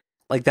them,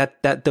 like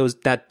that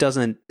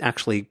doesn't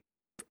actually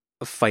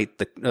fight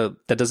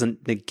that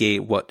doesn't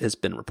negate what has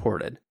been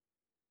reported.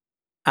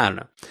 I don't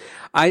know.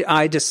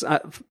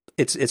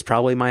 It's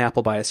probably my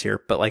Apple bias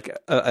here, but like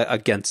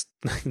against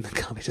the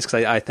company, just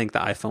because I think the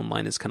iPhone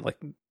line is kind of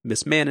like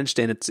mismanaged,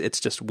 and it's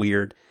just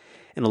weird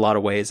in a lot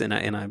of ways, and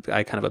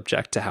I kind of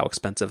object to how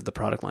expensive the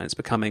product line is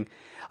becoming.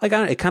 Like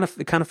it kind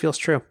of feels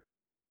true.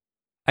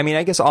 I mean,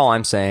 I guess all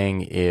I'm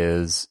saying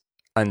is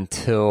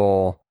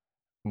until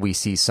we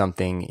see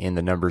something in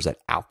the numbers that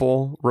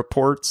Apple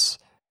reports,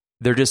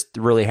 there just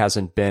really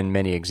hasn't been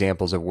many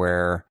examples of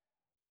where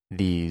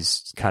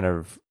these kind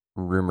of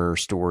rumor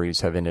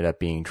stories have ended up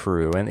being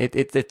true. And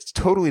it's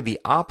totally the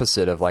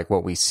opposite of like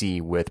what we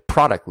see with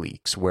product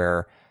leaks,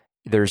 where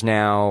there's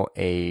now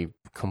a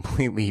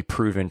completely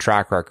proven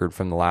track record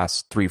from the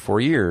last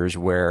 3-4 years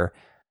where,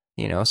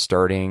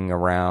 starting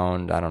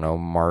around, I don't know,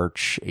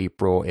 March,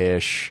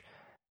 April-ish,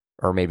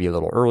 or maybe a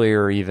little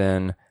earlier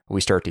even,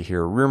 we start to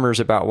hear rumors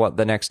about what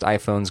the next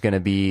iPhone's going to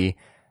be.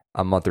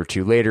 A month or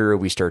two later,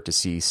 we start to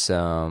see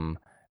some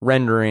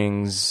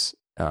renderings,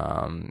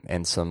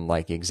 and some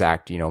like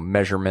exact,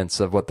 measurements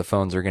of what the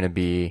phones are going to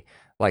be.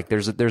 Like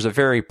there's a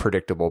very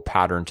predictable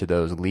pattern to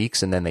those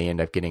leaks, and then they end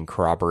up getting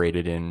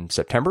corroborated in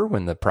September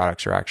when the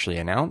products are actually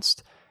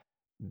announced.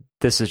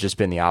 This has just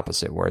been the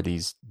opposite, where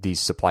these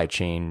supply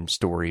chain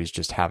stories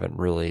just haven't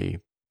really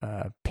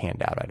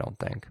panned out, I don't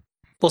think.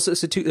 Well, so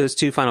there's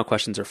two final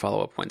questions or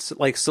follow-up points.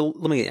 So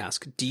let me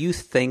ask, do you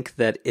think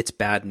that it's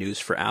bad news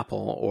for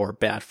Apple or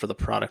bad for the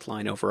product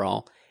line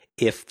overall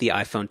if the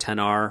iPhone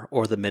XR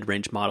or the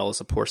mid-range model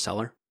is a poor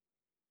seller?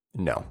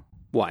 No.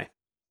 Why?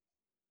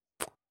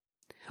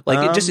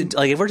 Like,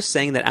 if we're just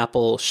saying that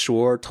Apple,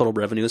 sure, total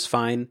revenue is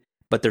fine,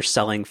 but they're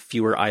selling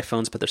fewer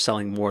iPhones, but they're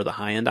selling more of the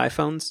high-end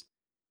iPhones.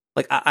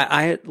 Like,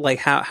 I like,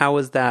 how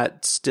is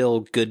that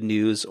still good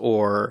news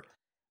or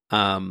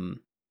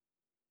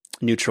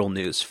neutral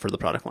news for the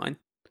product line?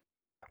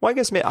 Well, I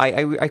guess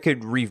I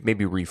could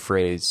maybe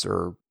rephrase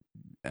or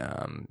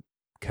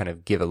kind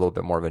of give a little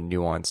bit more of a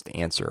nuanced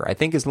answer. I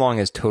think as long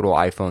as total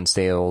iPhone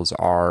sales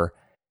are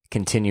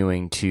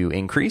continuing to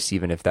increase,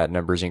 even if that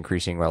number is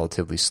increasing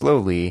relatively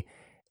slowly,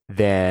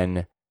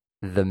 then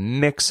the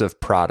mix of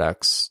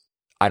products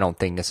I don't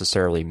think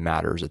necessarily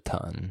matters a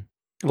ton.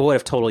 Well, what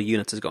if total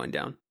units is going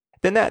down?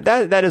 Then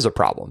that is a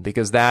problem,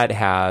 because that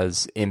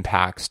has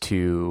impacts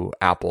to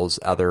Apple's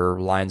other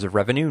lines of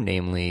revenue,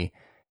 namely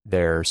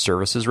their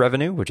services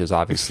revenue, which has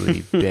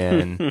obviously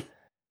been,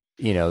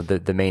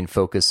 the main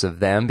focus of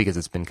them, because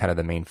it's been kind of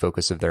the main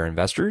focus of their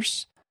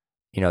investors.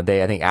 I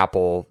think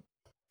Apple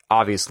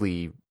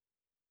obviously,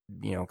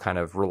 kind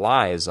of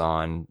relies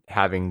on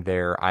having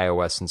their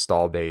iOS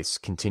install base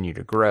continue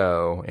to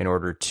grow in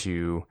order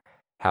to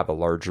have a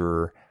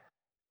larger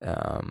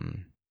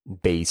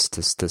base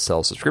to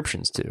sell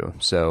subscriptions to.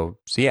 So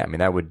yeah, I mean,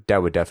 that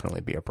would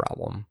definitely be a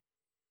problem.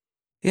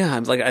 Yeah,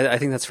 I'm like, I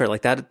think that's fair.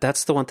 Like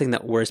that's the one thing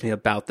that worries me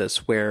about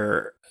this,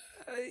 where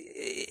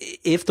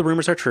if the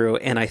rumors are true,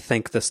 and I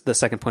think the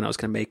second point I was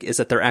going to make is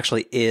that there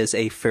actually is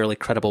a fairly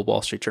credible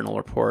Wall Street Journal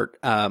report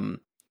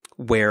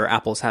where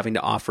Apple is having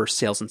to offer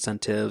sales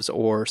incentives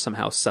or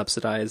somehow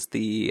subsidize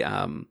the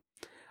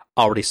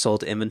already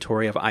sold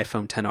inventory of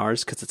iPhone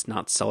XRs because it's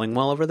not selling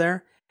well over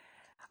there.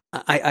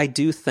 I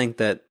do think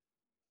that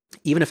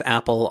even if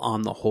Apple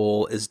on the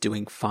whole is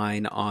doing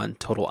fine on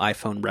total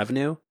iPhone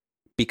revenue,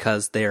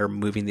 because they're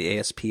moving the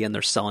ASP and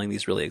they're selling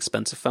these really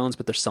expensive phones,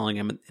 but they're selling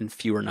them in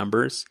fewer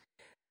numbers,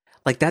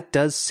 like that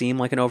does seem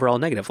like an overall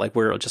negative. Like,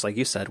 where, just like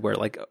you said, where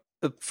like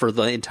for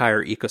the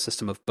entire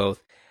ecosystem of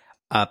both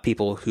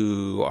people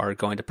who are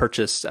going to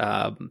purchase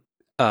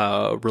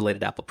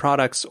related Apple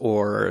products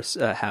or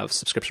have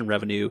subscription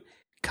revenue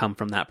come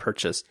from that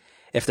purchase,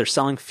 if they're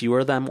selling fewer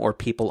of them, or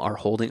people are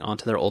holding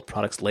onto their old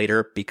products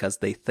later because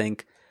they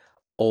think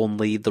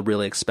only the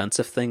really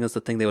expensive thing is the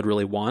thing they would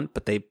really want,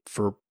 but they,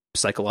 for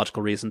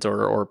psychological reasons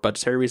or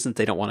budgetary reasons,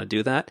 they don't want to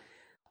do that.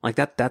 Like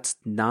that's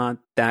not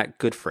that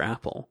good for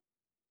Apple.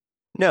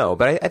 No,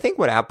 but I think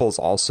what Apple's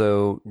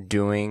also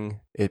doing,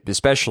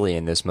 especially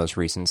in this most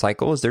recent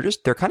cycle, is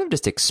they're kind of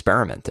just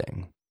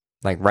experimenting.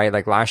 Like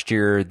last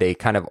year, they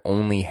kind of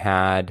only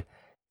had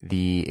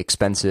the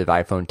expensive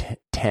iPhone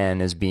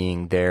 10 as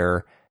being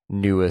their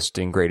newest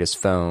and greatest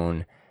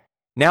phone.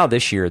 Now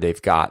this year,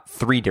 they've got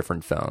 3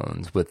 different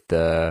phones with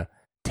the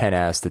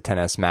 10s, the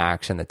 10s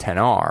Max, and the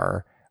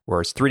 10R,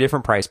 where it's 3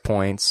 different price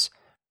points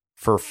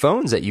for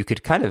phones that you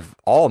could kind of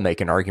all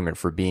make an argument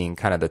for being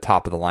kind of the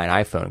top of the line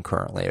iPhone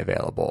currently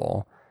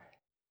available.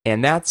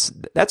 And that's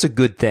a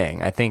good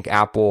thing. I think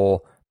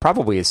Apple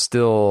probably is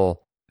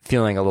still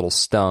feeling a little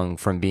stung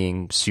from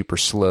being super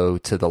slow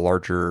to the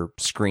larger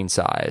screen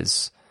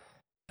size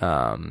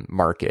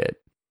market.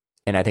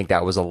 And I think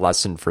that was a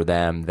lesson for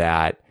them,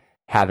 that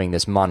having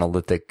this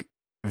monolithic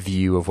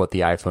view of what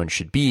the iPhone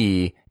should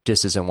be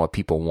just isn't what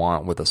people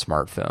want with a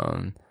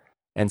smartphone.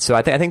 And so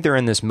I think they're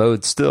in this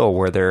mode still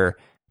where they're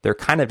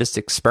kind of just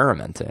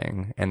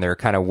experimenting, and they're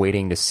kind of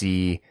waiting to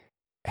see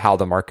how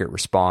the market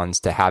responds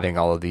to having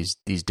all of these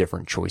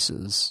different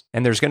choices.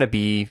 And there's going to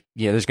be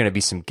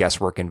some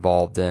guesswork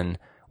involved in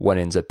what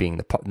ends up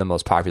being the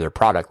most popular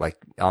product. Like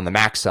on the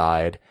Mac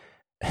side,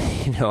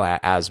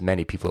 as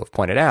many people have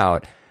pointed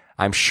out,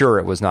 I'm sure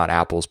it was not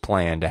Apple's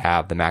plan to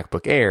have the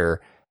MacBook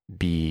Air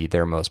be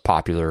their most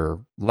popular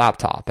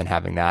laptop and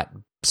having that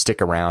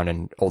stick around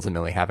and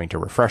ultimately having to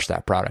refresh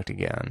that product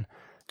again.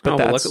 But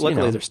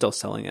luckily they're still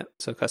selling it,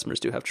 so customers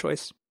do have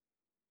choice.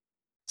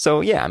 So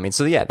yeah, I mean,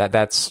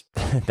 that's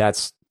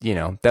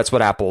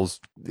what Apple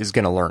is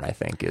going to learn, I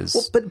think.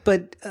 Is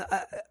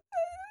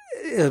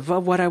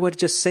what I would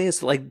just say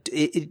is, like,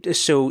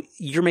 so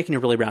you're making a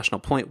really rational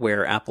point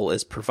where Apple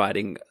is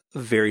providing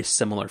very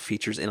similar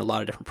features in a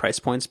lot of different price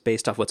points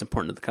based off what's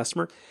important to the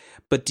customer.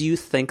 But do you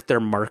think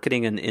their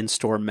marketing and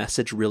in-store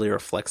message really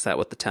reflects that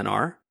with the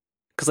 10R?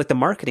 Because like the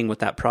marketing with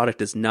that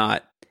product is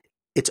not,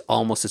 it's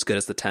almost as good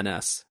as the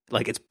 10S.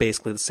 Like it's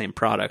basically the same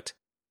product.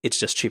 It's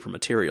just cheaper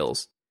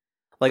materials.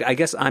 Like, I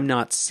guess I'm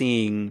not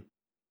seeing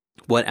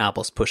what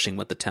Apple's pushing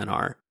with the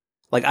 10R.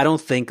 Like, I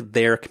don't think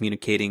they're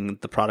communicating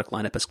the product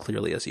lineup as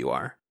clearly as you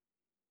are.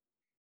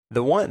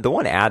 The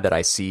one ad that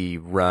I see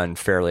run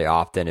fairly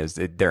often is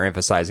they're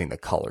emphasizing the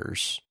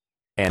colors.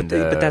 But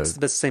that's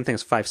the same thing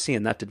as 5C,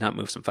 and that did not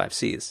move some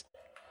 5Cs.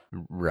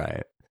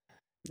 Right.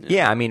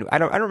 Yeah, I mean, I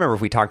don't remember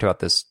if we talked about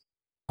this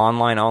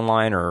online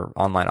or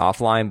online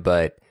offline,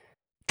 but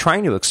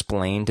trying to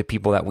explain to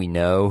people that we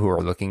know who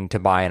are looking to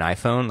buy an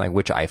iPhone, like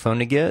which iPhone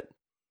to get,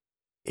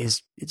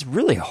 it's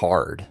really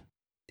hard,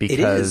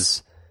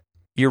 because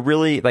you're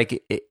really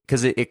like,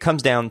 because it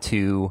comes down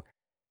to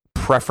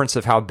preference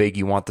of how big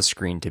you want the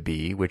screen to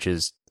be, which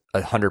is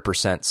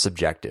 100%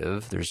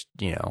 subjective. There's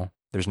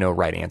no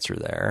right answer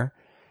there.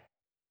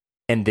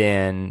 And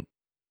then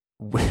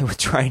with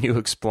trying to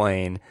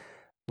explain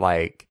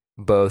like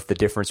both the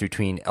difference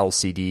between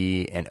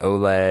LCD and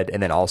OLED,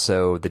 and then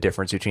also the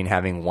difference between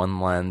having one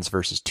lens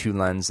versus two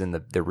lenses in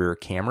the rear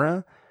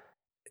camera,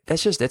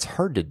 it's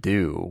hard to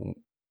do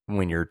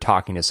when you're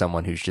talking to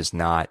someone who's just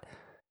not,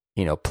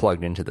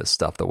 plugged into this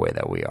stuff the way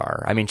that we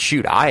are. I mean,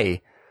 shoot,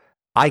 I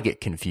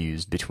get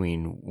confused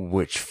between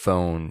which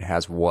phone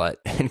has what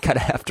and kind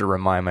of have to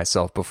remind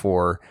myself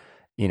before,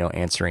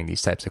 answering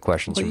these types of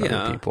questions from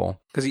other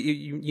people. Because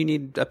you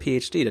need a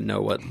PhD to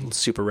know what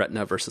Super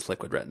Retina versus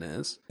Liquid Retina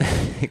is.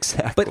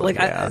 Exactly.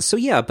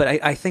 But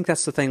I think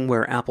that's the thing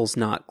where Apple's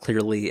not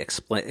clearly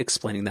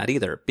explaining that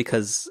either,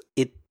 because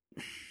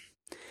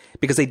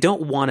they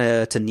don't want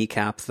to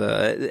kneecap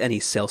any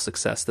sales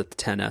success that the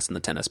XS and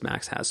the XS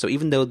Max has. So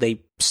even though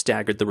they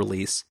staggered the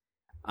release,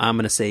 I'm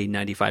going to say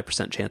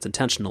 95% chance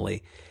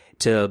intentionally,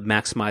 to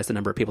maximize the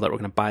number of people that were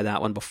going to buy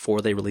that one before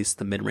they released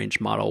the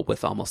mid-range model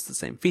with almost the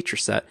same feature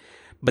set.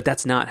 But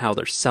that's not how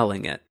they're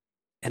selling it.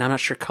 And I'm not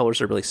sure colors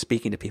are really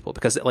speaking to people,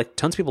 because like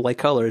tons of people like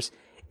colors.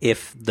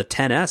 If the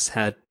XS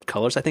had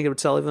colors, I think it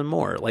would sell even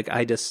more. Like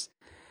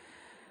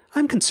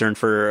I'm concerned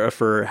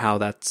for how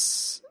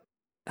that's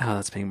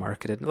being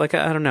marketed. Like,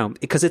 I don't know,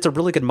 because it's a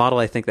really good model.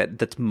 I think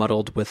that's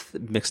muddled with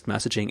mixed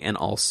messaging, and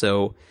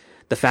also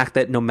the fact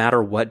that no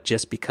matter what,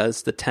 just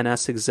because the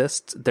XS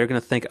exists, they're going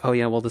to think, oh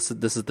yeah, well, this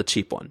is the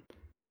cheap one.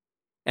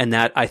 And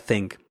that, I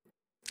think,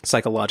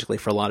 psychologically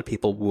for a lot of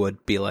people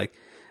would be like,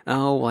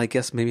 oh, well, I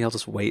guess maybe I'll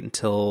just wait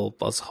until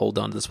I'll just hold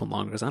on to this one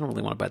longer, because I don't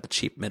really want to buy the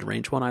cheap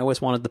mid-range one. I always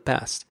wanted the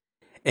best.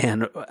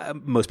 And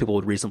most people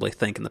would reasonably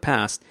think in the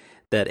past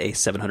that a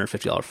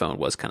 $750 phone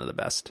was kind of the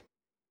best.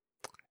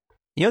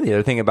 The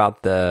other thing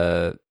about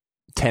the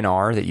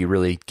XR that you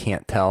really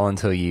can't tell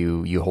until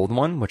you hold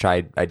one, which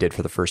I did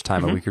for the first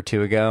time a week or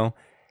two ago.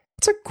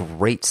 It's a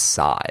great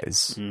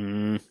size.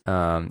 I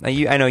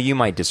know you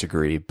might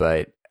disagree,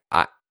 but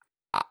I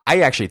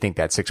actually think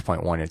that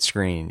 6.1 inch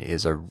screen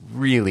is a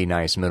really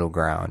nice middle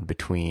ground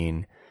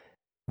between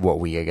what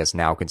we, I guess,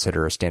 now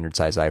consider a standard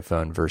size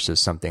iPhone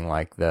versus something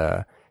like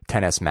the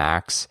XS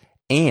Max.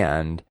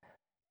 And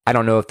I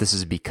don't know if this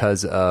is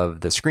because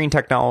of the screen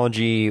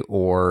technology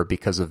or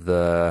because of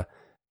the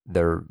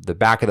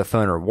back of the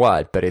phone or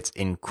what, but it's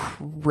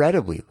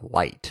incredibly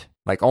light.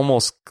 Like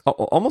almost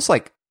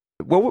like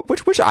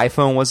which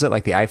iPhone was it?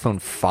 Like the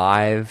iPhone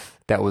 5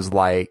 that was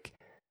like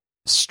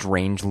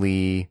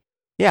strangely,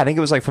 I think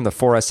it was like from the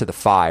 4S to the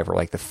 5, or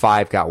like the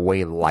 5 got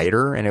way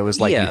lighter, and it was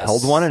like you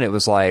held one and it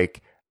was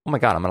like, oh my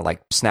God, I'm gonna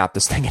like snap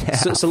this thing in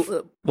half.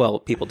 Well,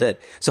 people did.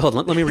 So hold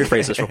on, let me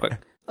rephrase this real quick.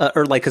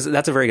 Because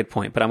that's a very good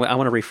point, but I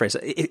want to rephrase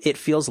it. It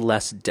feels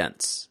less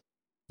dense.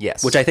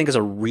 Yes. Which I think is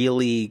a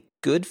really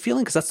good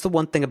feeling, because that's the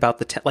one thing about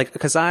the 10, like,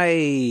 because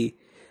I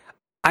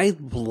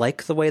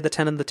like the way the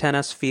 10 and the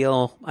XS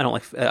feel. I don't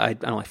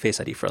like Face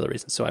ID for other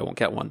reasons, so I won't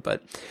get one,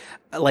 but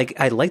like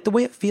I like the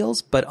way it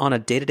feels, but on a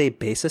day-to-day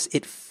basis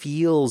it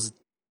feels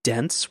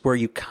dense, where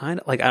you kind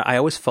of like I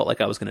always felt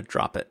like I was going to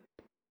drop it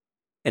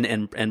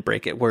and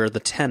break it, where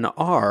the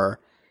 10R,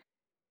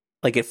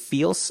 like, it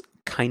feels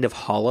kind of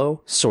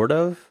hollow, sort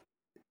of,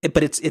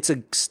 but it's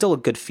still a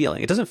good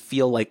feeling. It doesn't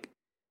feel like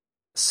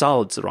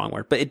solid's the wrong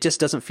word, but it just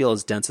doesn't feel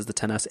as dense as the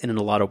XS, and in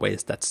a lot of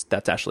ways that's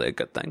actually a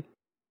good thing.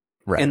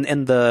 Right.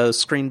 And the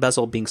screen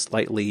bezel being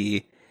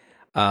slightly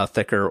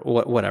thicker,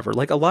 whatever.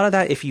 Like, a lot of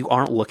that, if you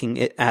aren't looking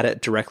at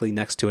it directly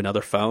next to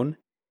another phone,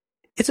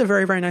 it's a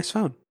very, very nice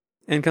phone,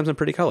 and it comes in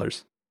pretty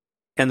colors.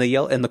 And the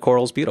yellow and the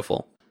coral's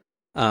beautiful.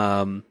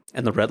 And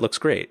the red looks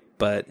great,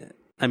 but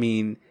I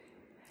mean,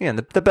 and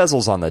the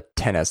bezels on the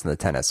XS and the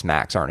XS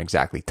Max aren't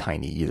exactly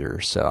tiny either.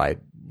 So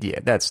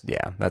that's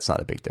not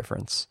a big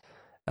difference.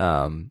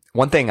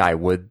 One thing I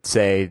would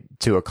say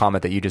to a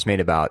comment that you just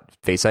made about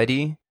Face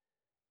ID,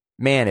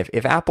 man,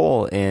 if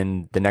Apple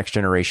in the next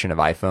generation of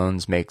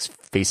iPhones makes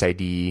Face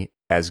ID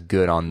as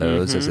good on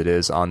those as it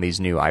is on these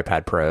new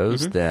iPad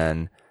Pros,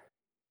 then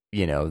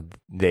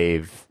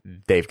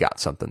they've got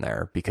something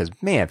there, because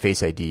man,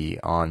 Face ID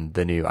on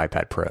the new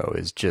iPad Pro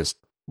is just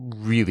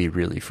really,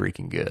 really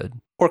freaking good.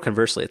 Or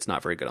conversely, it's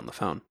not very good on the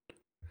phone.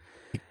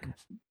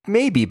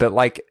 Maybe, but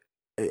like,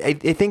 I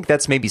think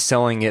that's maybe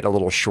selling it a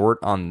little short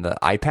on the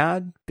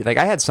iPad. Like,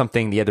 I had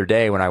something the other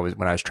day when I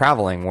was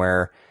traveling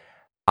where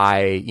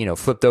I,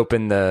 flipped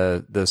open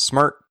the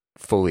Smart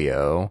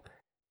Folio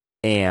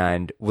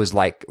and was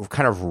like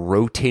kind of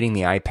rotating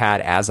the iPad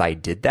as I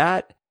did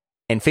that.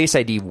 And Face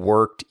ID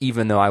worked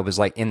even though I was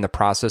like in the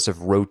process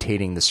of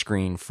rotating the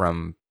screen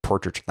from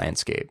portrait to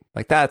landscape.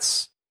 Like,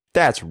 that's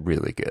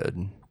really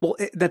good. Well,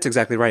 that's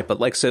exactly right. But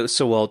like, so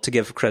well, to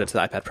give credit to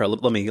the iPad Pro,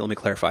 let me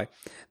clarify.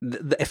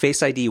 The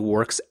Face ID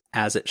works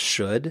as it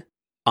should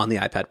on the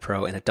iPad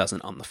Pro, and it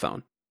doesn't on the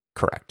phone.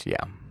 Correct.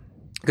 Yeah.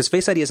 Because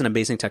Face ID is an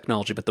amazing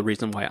technology, but the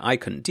reason why I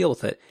couldn't deal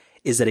with it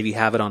is that if you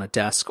have it on a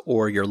desk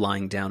or you're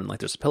lying down and like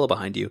there's a pillow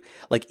behind you,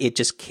 like, it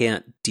just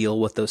can't deal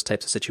with those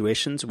types of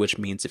situations, which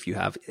means if you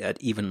have an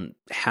even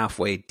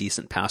halfway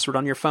decent password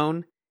on your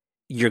phone,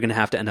 you're going to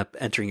have to end up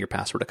entering your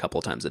password a couple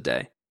of times a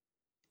day.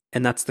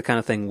 And that's the kind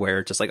of thing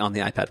where just like on the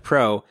iPad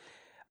Pro,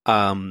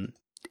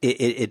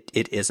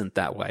 it isn't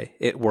that way.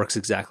 It works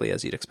exactly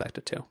as you'd expect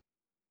it to.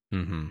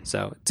 Mm-hmm.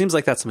 So it seems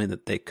like that's something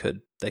that they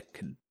could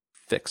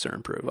fix or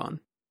improve on.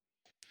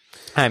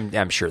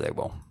 I'm sure they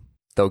will.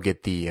 They'll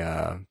get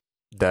the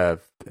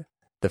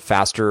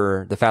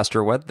faster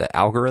what, the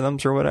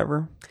algorithms or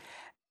whatever.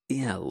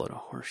 Yeah, a load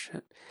of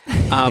horseshit.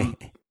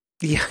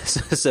 Yeah.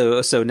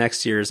 So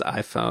next year's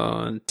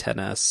iPhone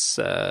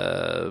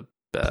XS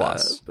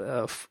Plus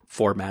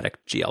 4matic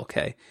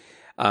GLK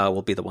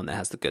will be the one that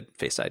has the good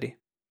Face ID.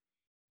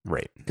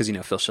 Right. Because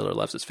Phil Schiller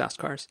loves his fast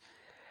cars.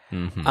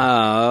 Mm-hmm.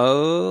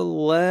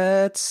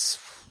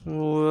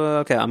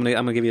 Okay, I'm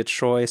gonna give you a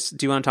choice.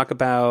 Do you want to talk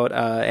about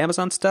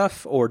Amazon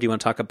stuff, or do you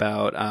want to talk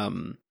about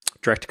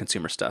direct to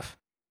consumer stuff?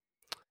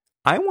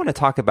 I want to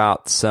talk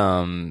about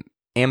some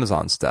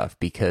Amazon stuff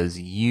because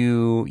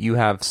you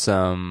have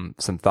some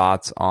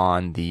thoughts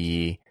on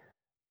the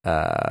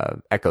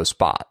Echo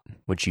Spot,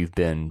 which you've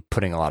been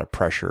putting a lot of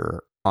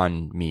pressure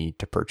on me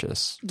to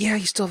purchase. Yeah,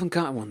 you still haven't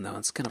got one though.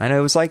 It's kind of. I know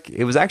it was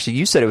actually,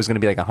 you said it was going to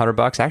be like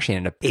 $100. Actually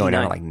ended up going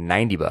down to like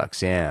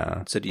 $90.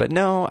 Yeah. So but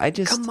no, I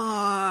just come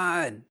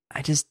on.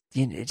 I just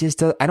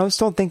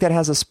don't think that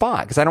has a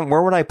spot because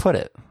where would I put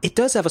it? It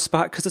does have a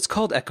spot because it's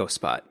called Echo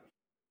Spot.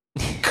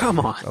 Come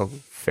on. Oh,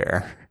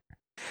 fair.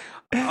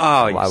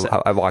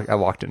 Oh, I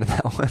walked into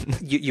that one.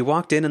 You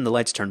walked in and the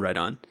lights turned right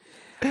on.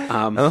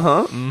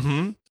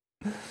 Mm-hmm.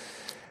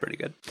 Pretty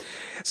good.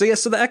 So yeah,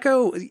 so the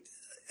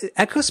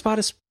Echo Spot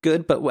is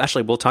good, but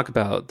actually we'll talk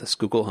about this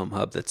Google Home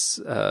Hub that's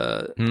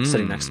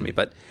sitting next to me.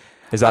 But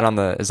is that on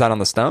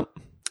the stump?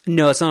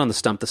 No, it's not on the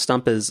stump. The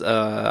stump is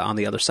on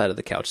the other side of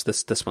the couch.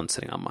 This one's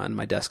sitting on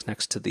my desk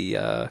next to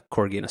the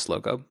Corginus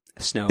logo,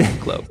 snow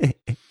globe.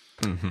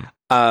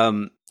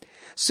 Mm-hmm.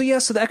 So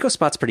the Echo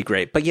Spot's pretty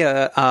great. But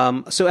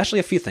yeah, so actually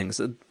a few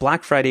things.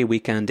 Black Friday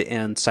weekend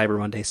and Cyber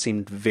Monday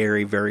seemed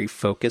very, very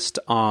focused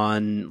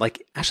on,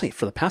 like, actually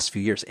for the past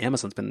few years,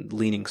 Amazon's been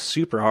leaning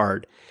super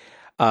hard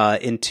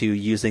into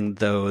using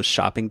those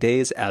shopping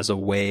days as a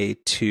way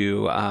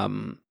to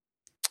kind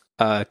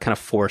of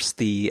force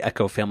the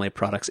Echo family of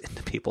products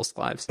into people's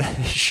lives.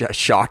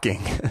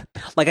 Shocking.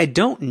 Like, I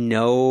don't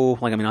know,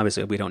 like, I mean,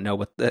 obviously we don't know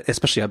what,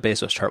 especially a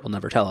Bezos chart will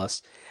never tell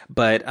us,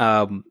 but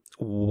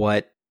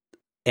what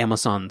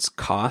Amazon's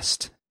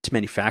cost to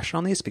manufacture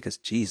on these, because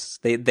geez,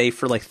 they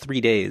for like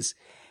 3 days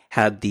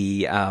had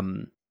the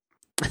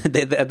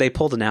they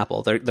pulled an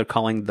Apple. They're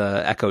calling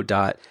the Echo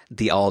Dot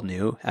the all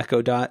new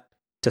Echo Dot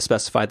to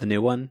specify the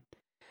new one.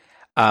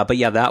 But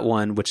yeah, that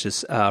one, which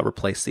is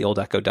replaced the old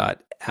Echo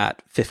Dot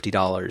at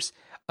 $50,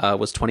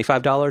 was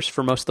 $25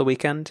 for most of the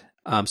weekend.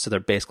 So they're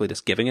basically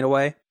just giving it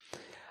away.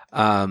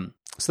 So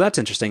that's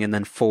interesting. And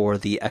then for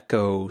the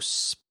Echo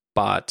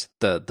Spot,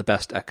 the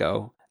best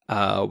Echo,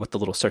 with the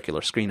little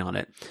circular screen on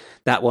it,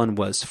 that one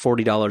was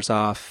 $40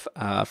 off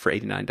for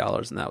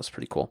 $89, and that was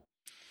pretty cool.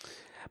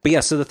 But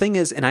yeah, so the thing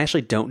is, and I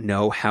actually don't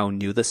know how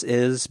new this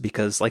is,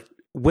 because like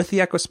with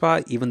the Echo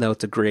Spot, even though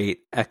it's a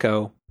great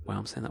Echo, wow,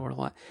 I'm saying that word a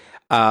lot,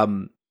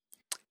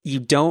 you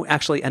don't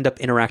actually end up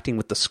interacting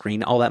with the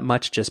screen all that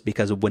much, just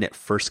because when it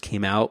first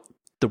came out,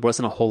 there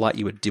wasn't a whole lot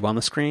you would do on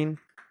the screen.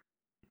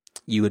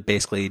 You would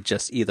basically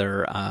just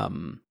either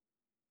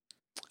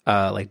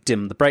like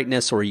dim the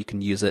brightness, or you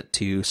can use it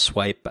to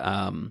swipe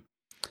from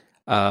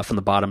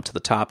the bottom to the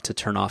top to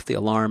turn off the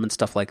alarm and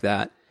stuff like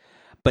that.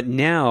 But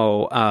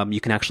now you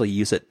can actually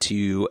use it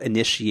to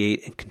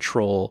initiate and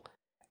control.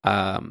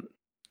 Are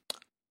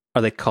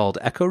they called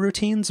Echo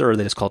routines, or are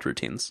they just called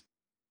routines?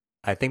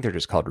 I think they're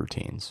just called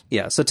routines.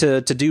 Yeah, so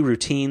to do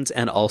routines,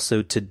 and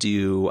also to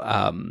do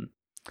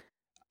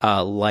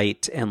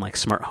light and like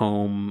smart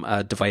home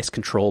device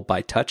control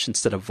by touch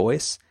instead of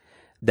voice,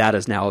 that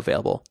is now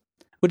available,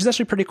 which is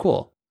actually pretty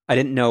cool. I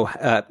didn't know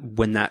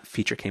when that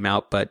feature came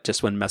out, but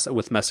just when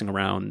messing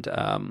around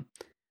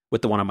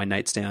with the one on my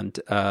nightstand,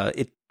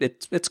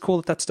 it's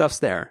cool that stuff's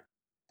there.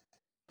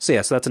 So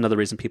yeah, so that's another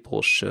reason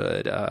people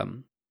should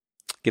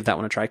give that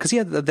one a try. Because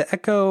yeah, the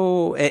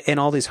Echo and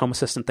all these Home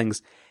Assistant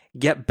things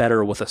get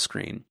better with a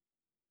screen,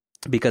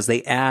 because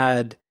they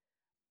add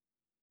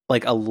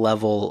like a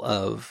level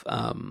of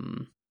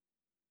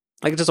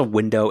like just a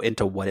window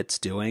into what it's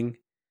doing,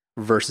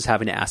 versus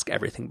having to ask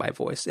everything by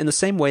voice. In the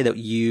same way that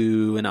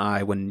you and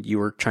I, when you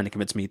were trying to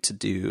convince me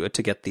to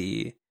get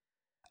the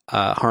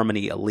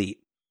Harmony Elite,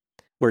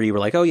 where you were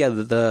like, oh yeah,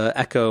 the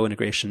Echo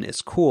integration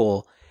is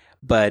cool,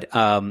 but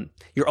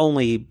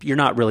you're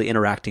not really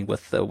interacting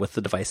with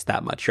the device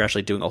that much. You're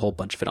actually doing a whole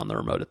bunch of it on the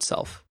remote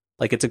itself.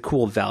 Like, it's a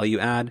cool value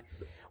add,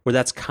 where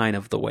that's kind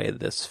of the way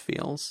this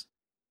feels.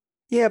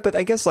 Yeah, but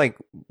I guess like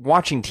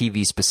watching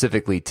TV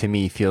specifically, to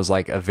me, feels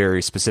like a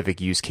very specific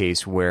use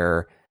case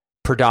where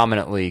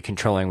predominantly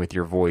controlling with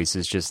your voice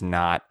is just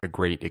not a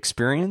great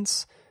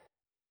experience.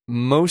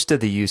 Most of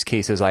the use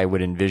cases I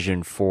would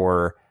envision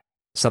for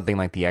something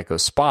like the Echo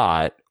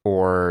Spot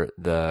or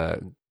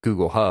the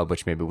Google Hub,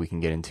 which maybe we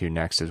can get into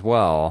next as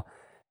well,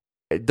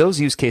 those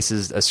use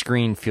cases, a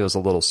screen feels a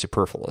little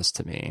superfluous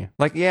to me.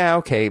 Like, yeah,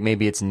 okay,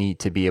 maybe it's neat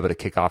to be able to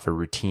kick off a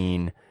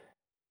routine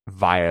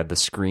via the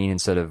screen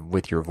instead of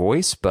with your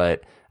voice,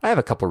 but I have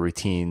a couple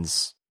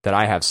routines that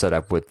I have set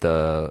up with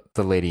the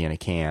lady in a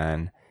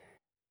can,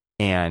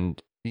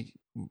 and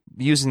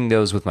using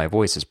those with my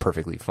voice is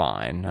perfectly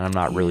fine. And I'm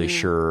not really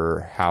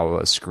sure how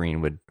a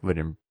screen would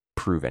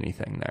improve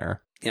anything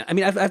there. Yeah, I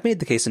mean, I've made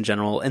the case in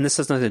general, and this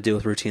has nothing to do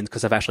with routines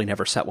because I've actually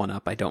never set one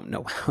up. I don't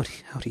know how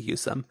to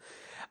use them.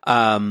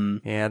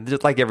 Yeah,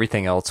 just like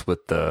everything else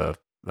with the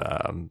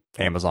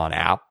Amazon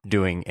app,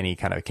 doing any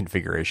kind of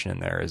configuration in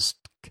there is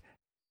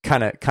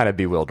kind of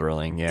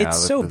bewildering. Yeah, it's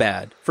so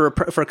bad for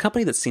a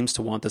company that seems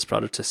to want this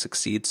product to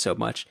succeed so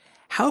much.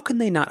 How can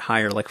they not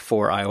hire like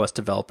 4 iOS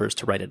developers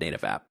to write a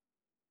native app?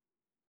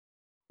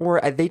 Or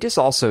they just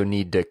also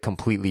need to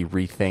completely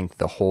rethink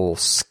the whole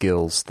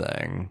skills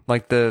thing.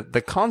 Like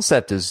the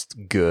concept is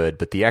good,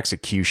 but the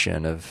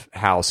execution of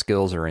how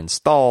skills are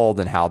installed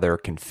and how they're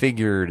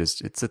configured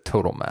it's a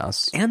total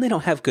mess. And they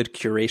don't have good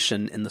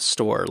curation in the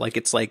store. Like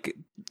it's like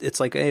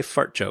hey,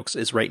 fart jokes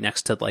is right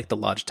next to like the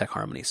Logitech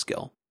Harmony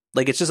skill.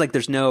 Like it's just like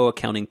there's no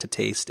accounting to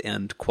taste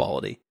and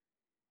quality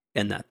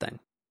in that thing.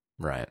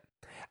 Right.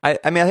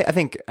 I mean, I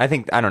think,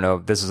 I don't know,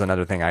 this is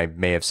another thing I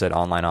may have said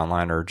online,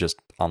 or just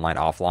online,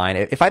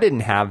 offline. If I didn't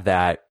have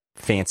that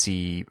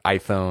fancy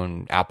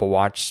iPhone, Apple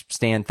Watch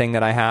stand thing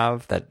that I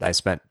have, that I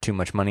spent too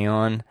much money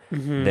on,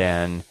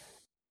 then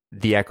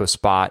the Echo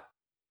Spot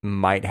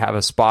might have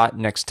a spot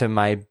next to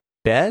my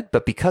bed.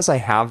 But because I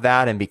have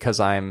that, and because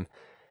I'm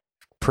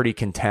pretty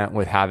content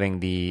with having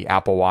the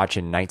Apple Watch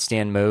in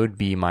nightstand mode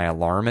be my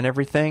alarm and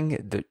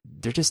everything,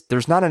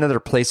 there's not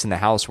another place in the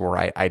house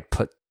where I'd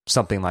put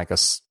something like a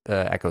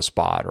Echo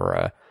Spot or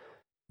a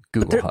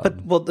Google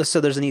Hub. So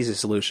there's an easy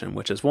solution,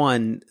 which is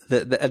one,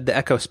 the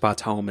Echo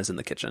Spot's home is in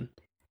the kitchen,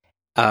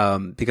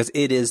 because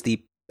it is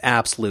the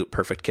absolute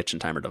perfect kitchen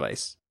timer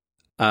device,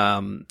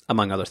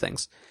 among other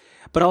things.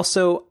 But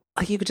also,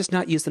 you could just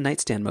not use the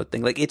nightstand mode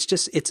thing. Like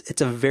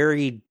it's a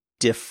very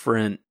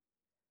different.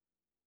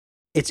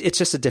 It's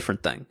just a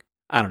different thing.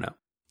 I don't know.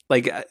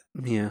 Like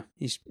yeah.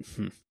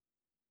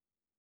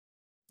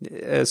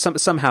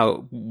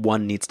 Somehow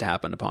one needs to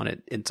happen upon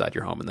it inside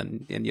your home,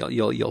 and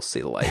you'll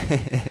see the light.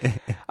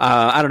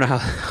 I don't know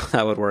how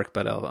that would work,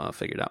 but I'll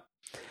figure it out.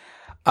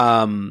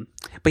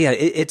 But yeah,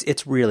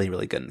 it's really,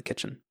 really good in the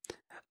kitchen.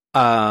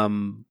 But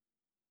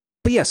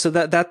yeah, so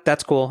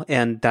that's cool,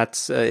 and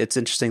that's it's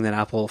interesting that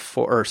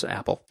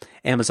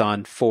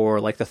Amazon for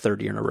like the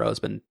third year in a row has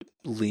been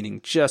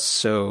leaning just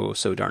so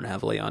darn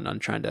heavily on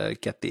trying to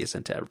get these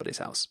into everybody's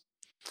house.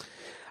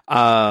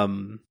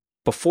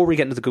 Before we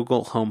get into the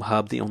Google Home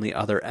Hub, the only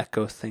other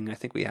Echo thing I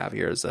think we have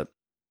here is that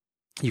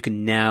you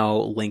can now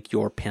link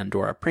your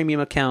Pandora Premium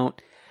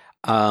account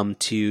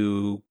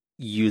to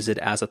use it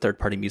as a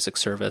third-party music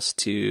service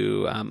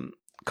to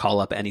call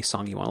up any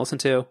song you want to listen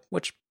to,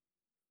 which,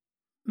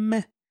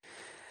 meh.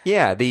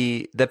 Yeah,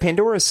 the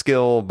Pandora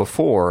skill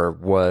before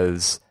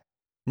was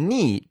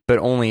neat, but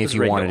only if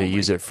you wanted to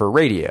use it for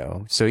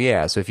radio. So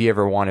yeah, so if you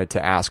ever wanted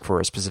to ask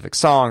for a specific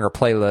song or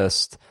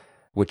playlist,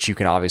 which you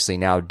can obviously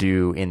now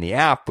do in the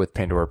app with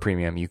Pandora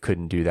Premium, you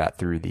couldn't do that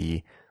through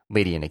the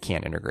Lady in a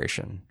Can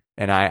integration.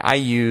 And I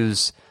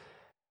use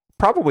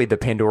probably the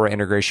Pandora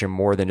integration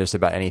more than just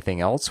about anything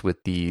else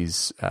with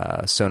these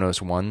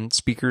Sonos One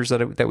speakers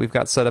that we've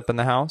got set up in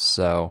the house.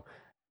 So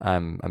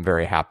I'm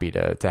very happy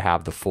to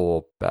have the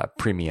full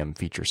premium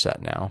feature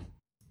set now.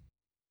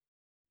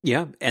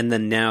 Yeah, and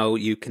then now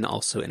you can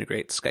also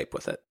integrate Skype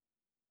with it.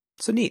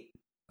 So neat.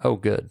 Oh,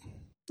 good.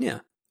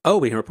 Yeah. Oh,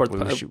 we can report the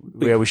pod.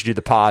 We should do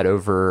the pod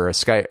over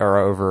Skype or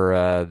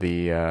over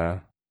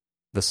the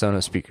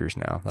Sonos speakers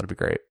now. That'd be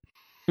great.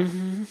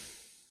 Mm-hmm.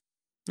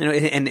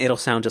 And it'll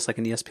sound just like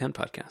an ESPN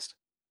podcast.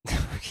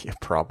 Yeah,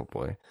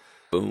 probably.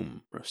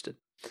 Boom, roasted.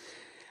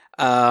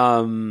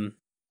 All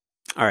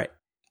right.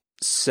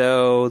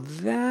 So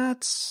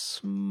that's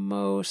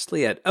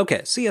mostly it.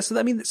 Okay. So yeah. So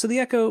the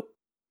Echo,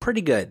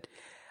 pretty good.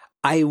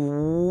 I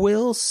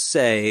will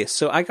say,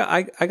 so I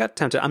got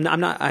tempted.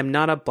 I'm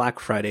not a Black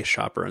Friday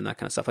shopper and that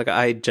kind of stuff. Like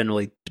I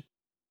generally,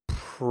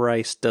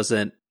 price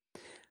doesn't,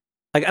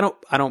 like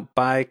I don't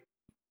buy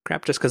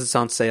crap just because it's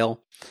on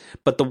sale.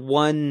 But the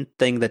one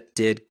thing that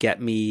did get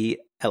me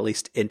at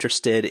least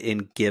interested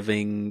in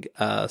giving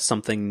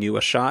something new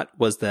a shot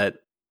was that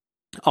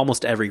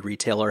almost every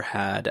retailer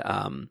had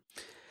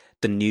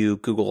the new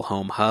Google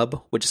Home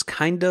Hub, which is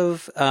kind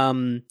of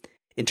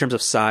in terms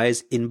of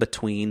size, in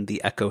between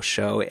the Echo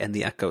Show and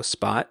the Echo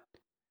Spot,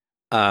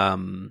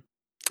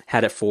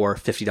 had it for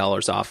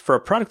 $50 off for a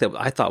product that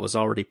I thought was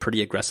already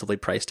pretty aggressively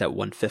priced at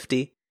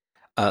 $150.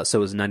 So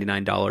it was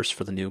 $99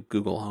 for the new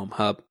Google Home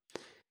Hub.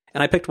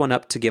 And I picked one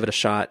up to give it a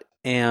shot,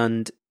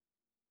 and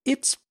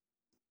it's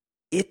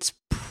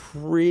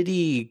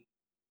pretty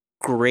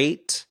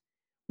great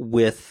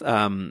with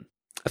a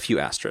few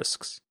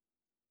asterisks.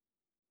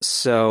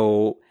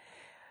 So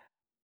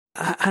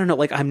I don't know,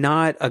 like I'm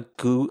not a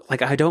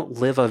I don't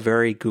live a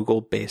very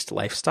Google based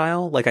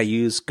lifestyle. Like I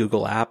use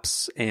Google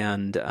Apps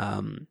and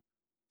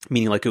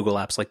meaning like Google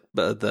Apps, like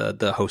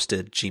the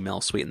hosted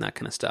Gmail suite and that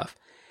kind of stuff.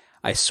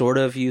 I sort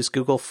of use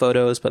Google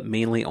Photos, but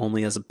mainly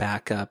only as a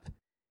backup.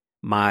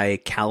 My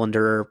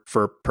calendar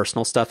for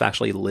personal stuff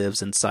actually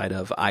lives inside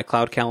of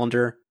iCloud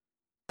Calendar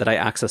that I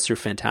access through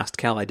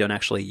Fantastical. I don't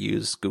actually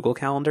use Google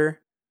Calendar.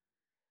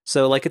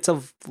 So like it's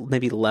of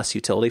maybe less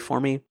utility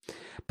for me.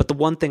 But the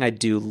one thing I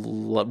do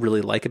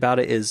really like about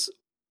it is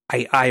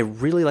I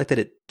really like that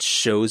it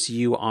shows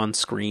you on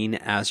screen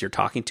as you're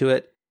talking to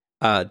it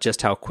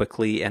just how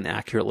quickly and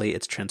accurately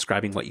it's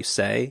transcribing what you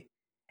say.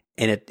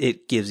 And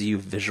it gives you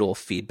visual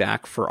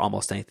feedback for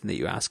almost anything that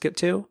you ask it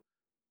to,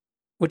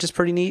 which is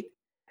pretty neat.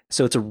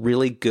 So it's a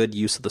really good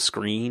use of the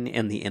screen,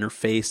 and the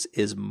interface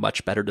is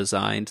much better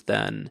designed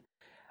than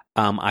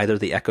either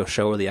the Echo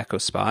Show or the Echo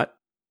Spot.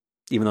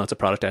 Even though it's a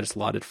product I just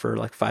lauded for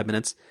like 5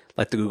 minutes,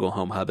 like the Google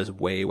Home Hub is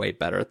way, way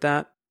better at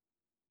that.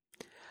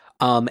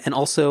 And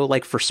also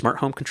like for smart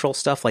home control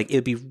stuff, like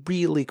it'd be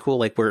really cool,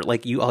 like where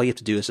like all you have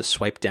to do is just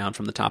swipe down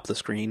from the top of the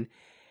screen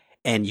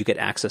and you get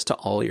access to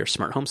all your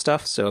smart home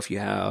stuff. So if you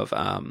have,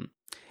 and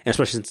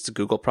especially since it's a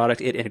Google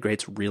product, it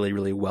integrates really,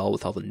 really well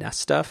with all the Nest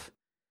stuff.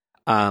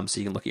 So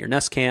you can look at your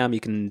Nest Cam, you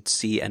can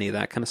see any of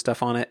that kind of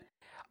stuff on it.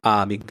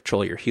 You can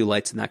control your hue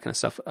lights and that kind of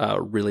stuff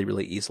really,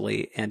 really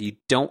easily. And you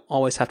don't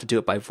always have to do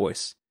it by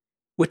voice,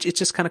 which it's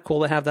just kind of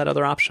cool to have that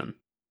other option.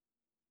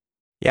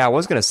 Yeah, I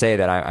was going to say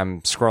that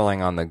I'm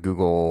scrolling on the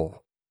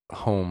Google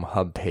Home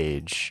Hub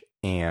page,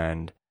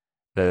 and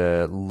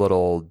the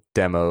little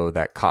demo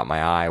that caught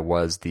my eye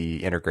was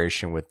the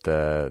integration with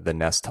the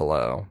Nest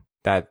Hello.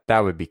 That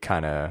would be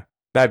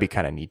that'd be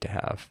kind of neat to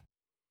have.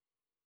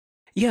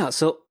 Yeah,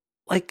 so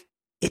like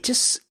it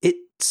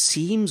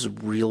seems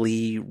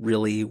really,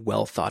 really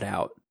well thought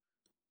out.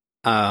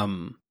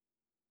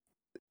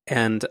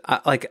 And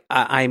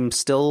I'm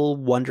still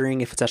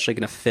wondering if it's actually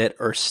going to fit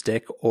or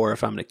stick, or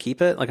if I'm going to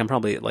keep it. Like I'm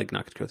probably like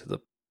not going to go through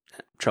the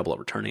trouble of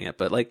returning it,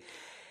 but like,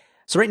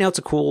 so right now it's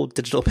a cool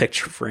digital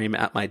picture frame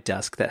at my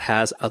desk that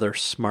has other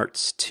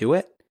smarts to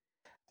it.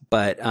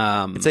 But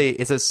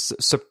it's a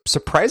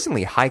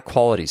surprisingly high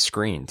quality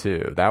screen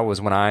too. That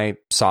was when I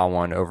saw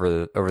one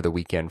over the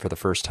weekend for the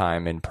first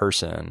time in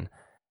person.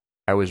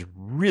 I was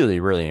really,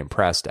 really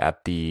impressed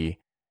at the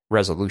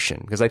resolution,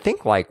 because I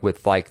think like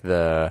with like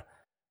the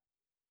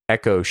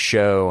Echo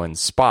Show and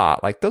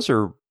Spot, like those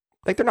are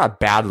like, they're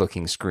not bad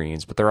looking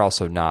screens, but they're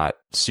also not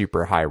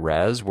super high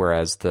res.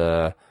 Whereas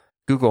the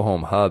Google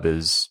Home Hub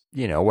is,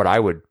 you know, what I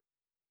would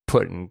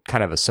put in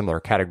kind of a similar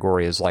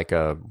category as like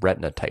a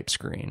Retina type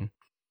screen.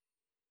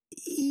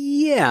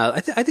 Yeah,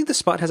 I think the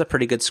Spot has a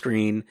pretty good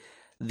screen.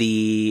 And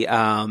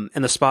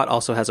the Spot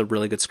also has a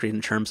really good screen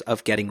in terms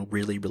of getting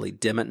really, really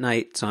dim at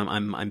night. So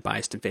I'm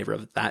biased in favor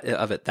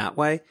of it that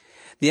way.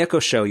 The Echo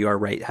Show, you are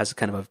right, has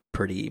kind of a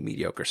pretty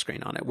mediocre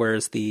screen on it,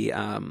 whereas the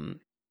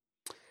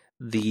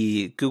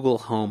Google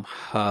Home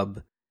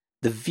Hub,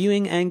 the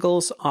viewing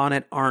angles on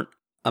it aren't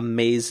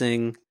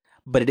amazing,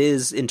 but it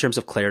is, in terms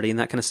of clarity and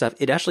that kind of stuff,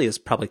 it actually is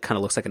probably kind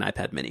of looks like an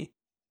iPad Mini,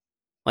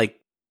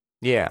 like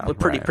yeah,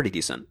 pretty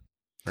decent.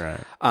 Right.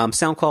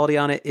 Sound quality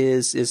on it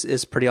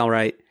is pretty all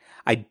right.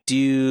 I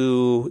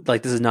do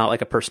like, this is not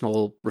like a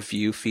personal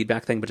review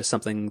feedback thing, but just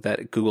something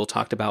that Google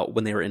talked about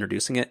when they were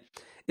introducing it,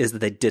 is that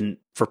they didn't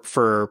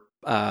for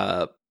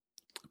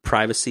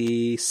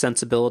privacy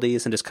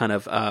sensibilities and just kind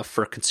of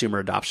for consumer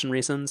adoption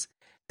reasons,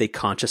 they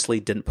consciously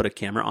didn't put a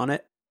camera on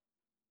it,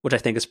 which I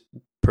think is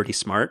pretty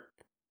smart.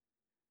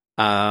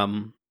 I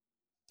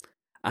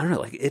don't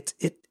know, like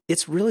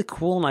it's really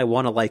cool and I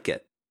want to like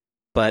it,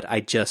 but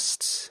I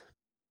don't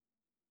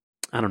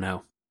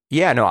know.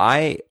 Yeah, no,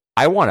 I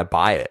want to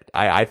buy it.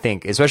 I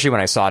think, especially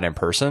when I saw it in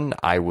person,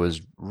 I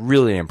was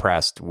really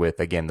impressed with,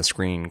 again, the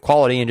screen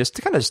quality and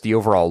just kind of the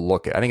overall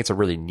look. I think it's a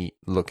really neat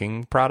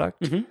looking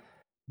product. Mm-hmm.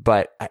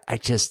 But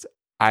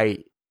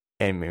I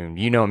mean,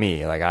 you know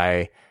me, like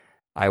I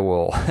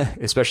will,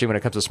 especially when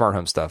it comes to smart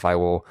home stuff, I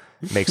will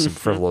make some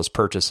frivolous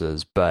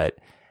purchases. But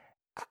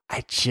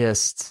I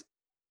just,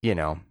 you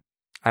know,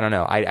 I don't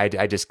know.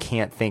 I just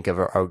can't think of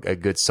a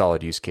good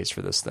solid use case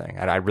for this thing.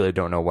 And I really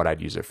don't know what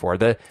I'd use it for.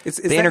 The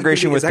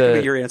integration with gonna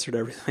be your answer to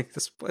everything?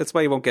 That's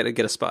why you won't get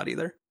a Spot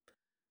either.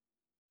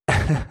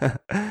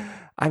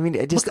 I mean,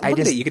 look at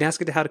it. You can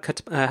ask it how to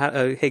cut.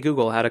 Hey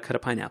Google, how to cut a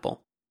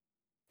pineapple.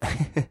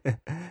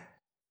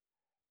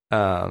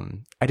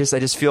 I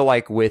just feel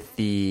like with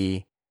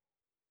the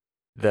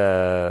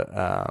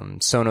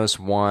Sonos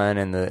One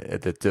and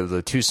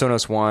the two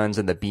Sonos Ones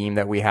and the Beam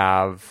that we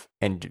have,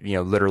 and you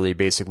know, literally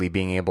basically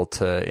being able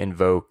to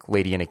invoke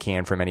Lady in a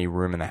Can from any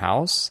room in the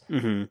house.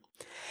 Mm-hmm.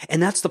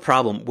 And that's the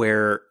problem,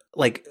 where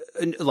like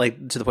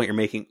to the point you're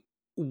making,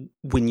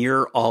 when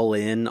you're all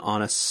in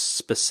on a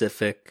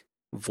specific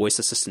voice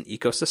assistant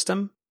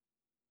ecosystem,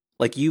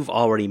 like you've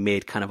already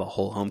made kind of a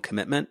whole home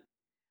commitment,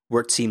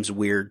 where it seems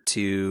weird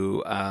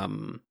to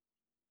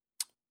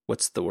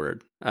what's the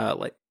word, to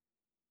like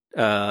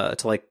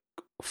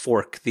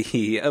fork the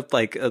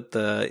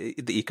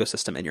the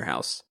ecosystem in your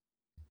house.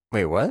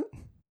 Wait, what?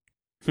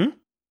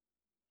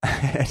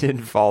 I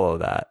didn't follow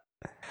that.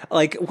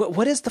 Like,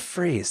 what is the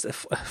phrase?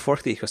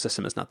 Fork the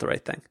ecosystem is not the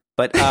right thing,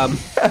 but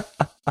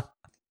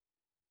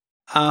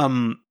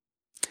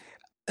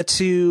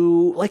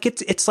to like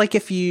it's like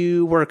if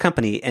you were a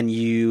company and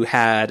you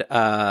had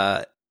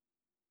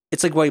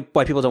it's like why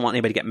people don't want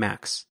anybody to get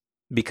Macs,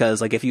 because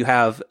like if you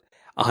have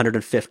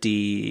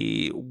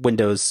 150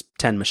 Windows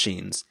 10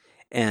 machines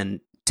and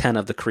 10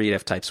 of the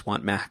creative types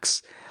want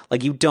Macs,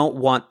 like you don't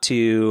want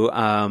to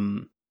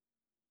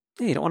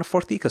you don't want to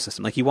fork the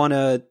ecosystem. Like you want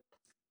to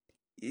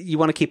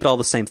keep it all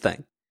the same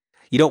thing.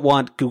 You don't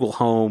want Google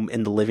Home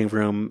in the living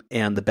room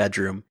and the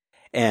bedroom,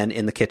 and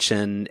in the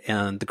kitchen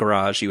and the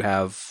garage you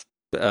have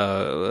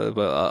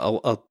Echo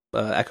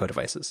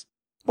devices.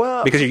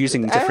 Well, because you're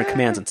using different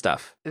commands and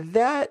stuff.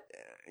 I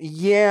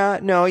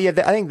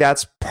think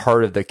that's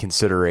part of the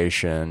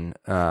consideration.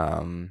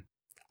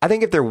 I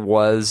think if there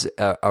was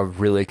a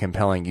really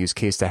compelling use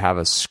case to have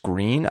a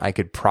screen, I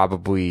could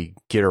probably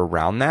get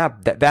around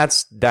that.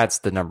 That's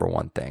the number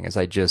one thing. Is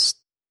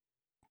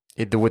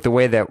with the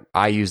way that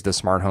I use the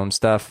smart home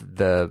stuff,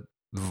 the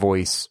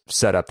voice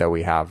setup that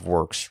we have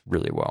works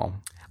really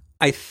well.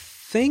 I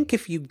think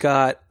if you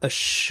got a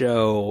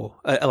show,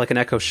 like an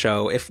Echo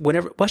show,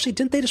 actually,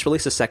 didn't they just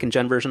release a second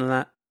gen version of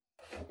that?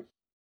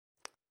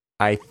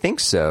 I think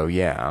so,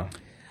 yeah.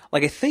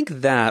 Like, I think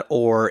that,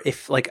 or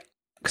if, like,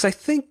 because I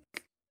think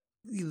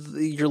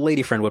your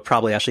lady friend would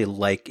probably actually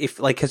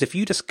because if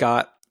you just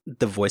got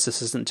the voice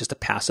assistant just to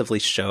passively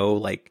show,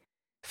 like,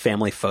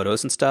 family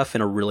photos and stuff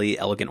in a really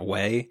elegant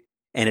way,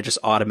 and it just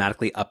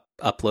automatically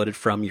uploaded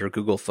from your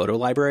Google photo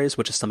libraries,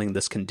 which is something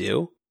this can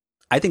do,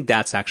 I think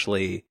that's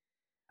actually,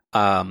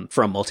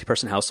 for a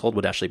multi-person household,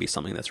 would actually be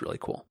something that's really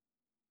cool.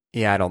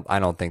 Yeah, I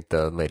don't think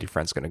the lady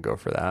friend's going to go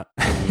for that.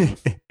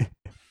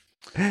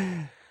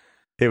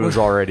 It was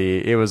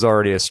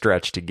already a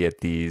stretch to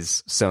get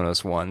these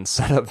Sonos ones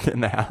set up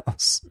in the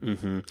house.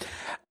 Mm-hmm.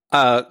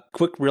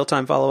 Quick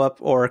real-time follow-up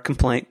or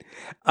complaint.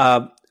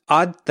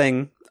 Odd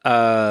thing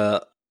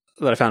that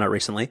I found out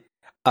recently.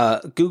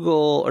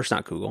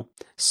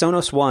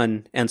 Sonos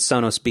One and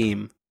Sonos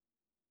Beam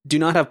do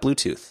not have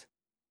Bluetooth.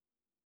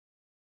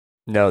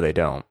 No, they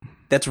don't.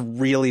 That's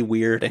really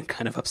weird and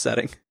kind of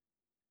upsetting.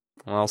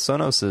 Well,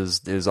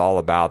 Sonos is all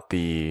about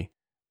the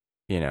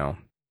kind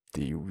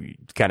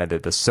of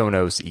the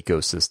Sonos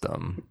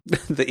ecosystem.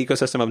 The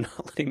ecosystem of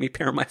not letting me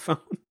pair my phone.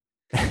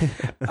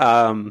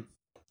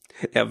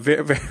 Yeah,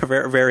 very,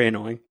 very, very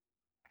annoying.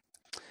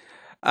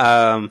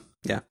 Yeah.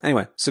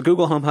 Anyway, so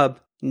Google Home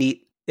Hub,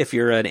 neat. If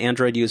you're an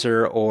Android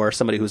user or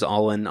somebody who's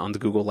all in on the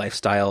Google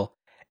lifestyle,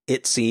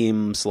 it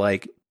seems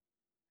like,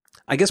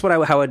 I guess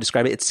how I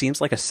describe it, it seems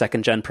like a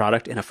second gen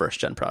product and a first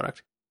gen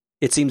product.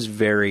 It seems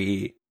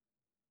very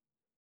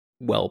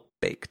well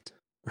baked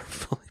or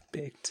fully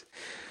baked.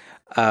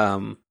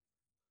 Yeah.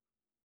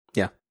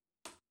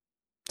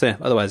 So yeah,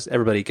 otherwise,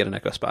 everybody get an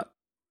Echo Spot.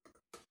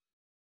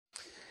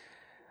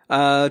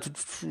 All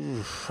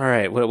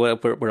right.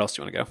 Where else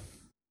do you want to go?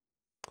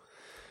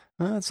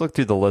 Let's look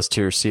through the list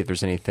here, see if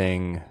there's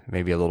anything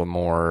maybe a little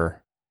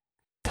more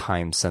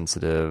time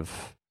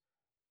sensitive.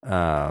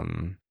 I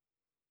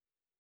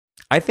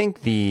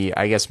think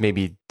I guess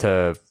maybe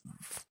to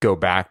go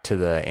back to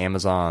the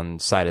Amazon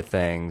side of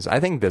things, I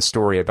think the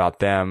story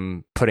about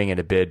them putting in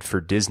a bid for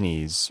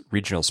Disney's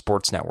regional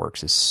sports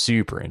networks is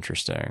super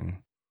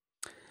interesting.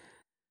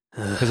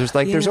 Because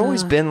there's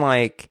always been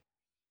like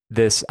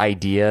this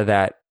idea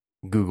that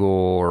Google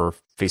or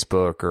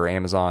Facebook or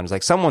Amazon is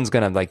like, someone's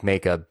going to like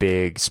make a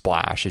big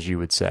splash, as you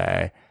would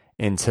say,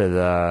 into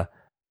the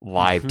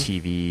live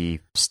TV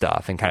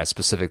stuff, and kind of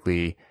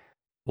specifically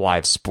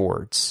live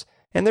sports.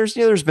 And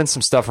there's been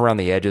some stuff around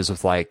the edges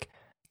with like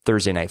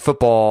Thursday Night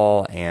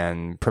Football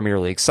and Premier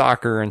League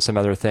Soccer and some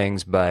other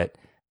things, but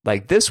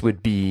like this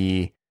would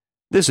be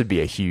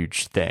a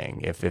huge thing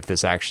if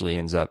this actually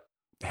ends up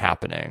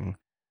happening.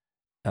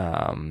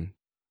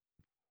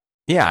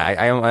 Yeah,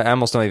 I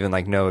almost don't even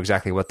like know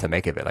exactly what to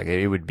make of it. Like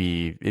it'd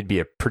be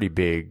a pretty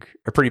big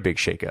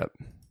shakeup.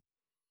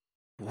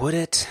 Would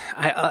it?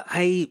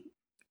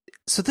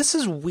 So this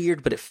is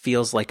weird, but it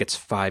feels like it's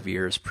 5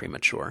 years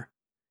premature.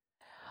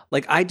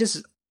 Like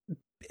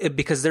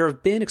because there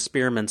have been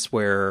experiments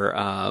where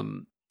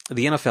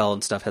the NFL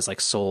and stuff has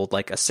like sold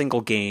like a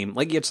single game,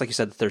 like just like you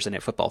said, the Thursday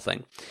Night Football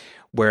thing,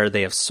 where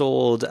they have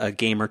sold a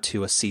game or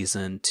two a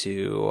season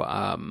to.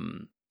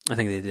 I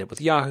think they did it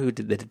with Yahoo.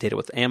 They did it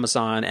with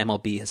Amazon.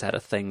 MLB has had a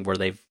thing where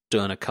they've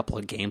done a couple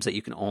of games that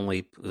you can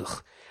only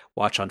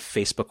watch on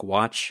Facebook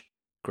Watch.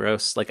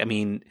 Gross. Like, I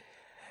mean,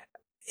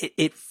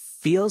 it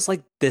feels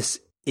like this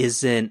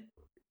isn't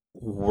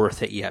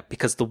worth it yet,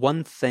 because the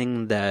one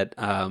thing that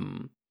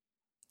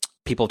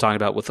people are talking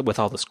about with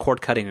all this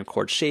cord cutting and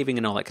cord shaving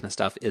and all that kind of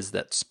stuff is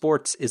that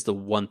sports is the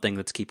one thing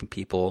that's keeping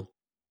people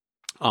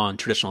on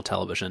traditional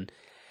television.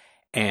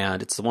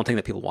 And it's the one thing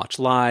that people watch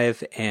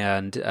live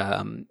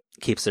and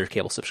keeps their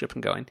cable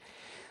subscription going.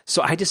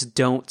 So I just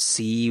don't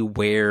see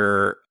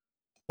where,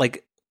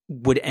 like,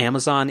 would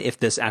Amazon, if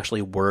this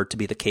actually were to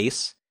be the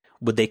case,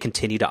 would they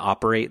continue to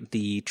operate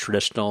the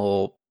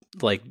traditional,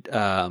 like,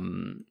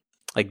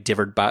 like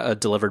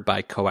delivered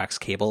by coax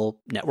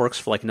cable networks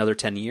for like another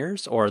 10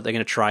 years, or are they going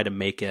to try to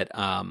make it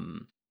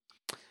online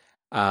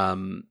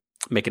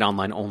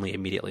only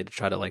immediately to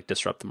try to like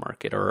disrupt the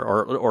market,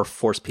 or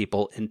force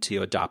people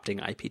into adopting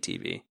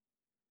IPTV?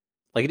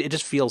 Like it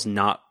just feels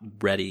not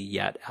ready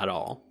yet at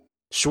all.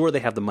 Sure, they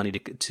have the money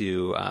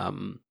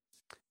to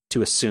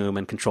assume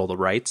and control the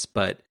rights,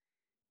 but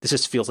this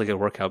just feels like it'll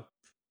work out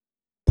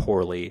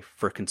poorly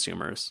for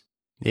consumers.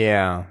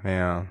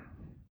 Yeah.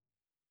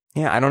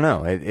 I don't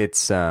know.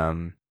 It's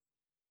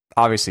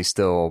obviously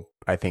still,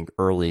 I think,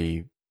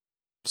 early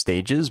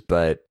stages,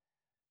 but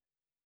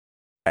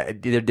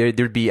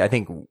there'd be, I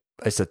think,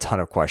 it's a ton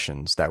of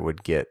questions that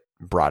would get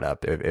brought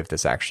up if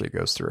this actually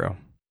goes through.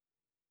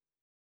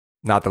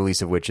 Not the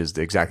least of which is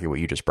exactly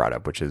what you just brought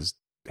up, which is,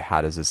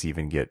 how does this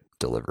even get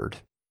delivered?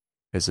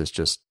 Is this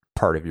just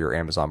part of your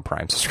Amazon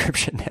Prime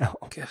subscription now?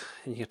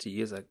 And you have to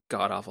use a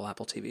god-awful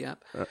Apple TV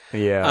app.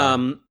 Yeah.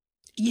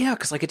 Yeah,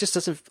 because like it just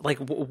doesn't like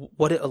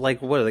what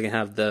are they gonna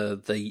have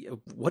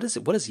what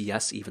does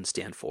Yes even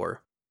stand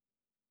for?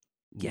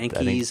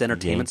 Yankees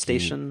Entertainment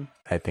Station.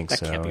 I think that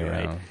so. Can't be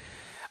yeah.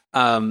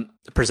 right.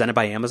 Presented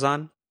by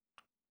Amazon,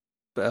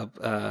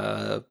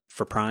 for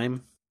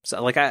Prime.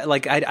 So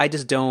I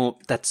just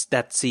don't.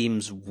 That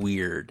seems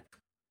weird.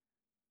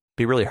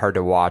 Be really hard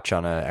to watch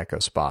on a Echo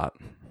Spot.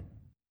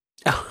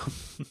 Yeah,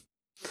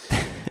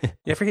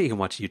 I forget you can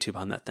watch YouTube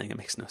on that thing. It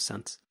makes no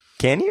sense.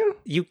 Can you?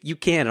 You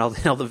can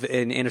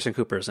in Anderson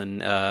Cooper's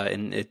and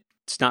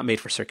it's not made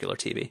for circular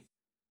TV.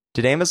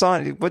 Didn't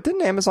Amazon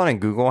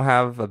and Google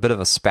have a bit of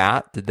a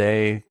spat? Did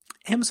they?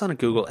 Amazon and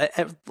Google,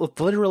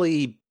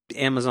 literally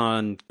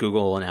Amazon,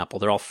 Google, and Apple,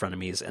 they're all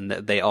frenemies, and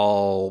they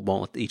all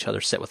won't let each other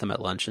sit with them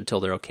at lunch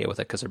until they're okay with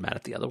it because they're mad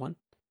at the other one.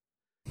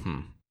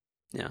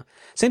 Yeah.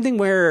 Same thing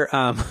where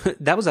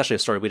that was actually a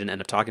story we didn't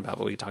end up talking about,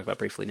 but we can talk about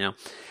briefly now.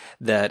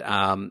 That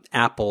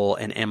Apple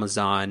and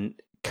Amazon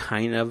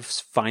kind of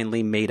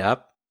finally made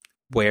up,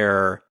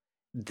 where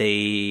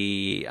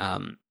they,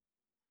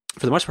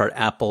 for the most part,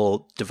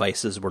 Apple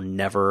devices were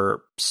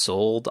never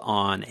sold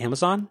on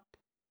Amazon.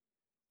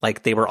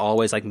 Like they were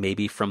always like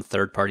maybe from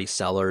third-party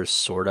sellers,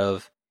 sort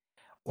of,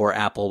 or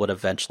Apple would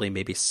eventually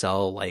maybe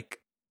sell like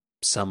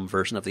some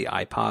version of the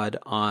iPod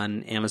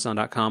on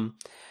Amazon.com.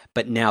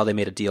 But now they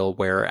made a deal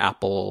where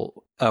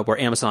where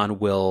Amazon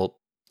will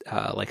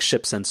like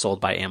ships and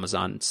sold by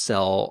Amazon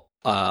sell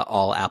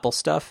all Apple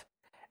stuff,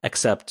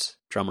 except,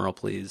 drumroll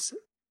please,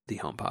 the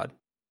HomePod.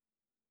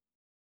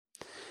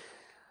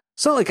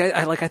 So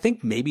I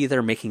think maybe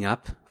they're making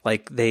up,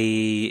 like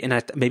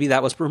maybe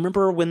that was,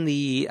 remember when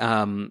the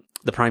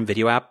Prime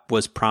Video app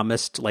was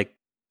promised like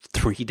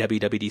 3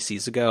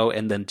 WWDCs ago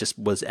and then just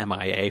was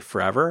MIA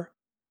forever?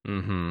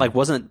 Mm-hmm. Like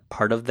wasn't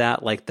part of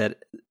that like that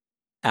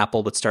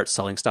Apple would start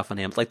selling stuff on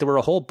Amazon? Like there were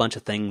a whole bunch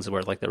of things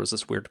where like there was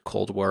this weird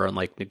Cold War and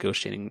like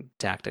negotiating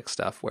tactic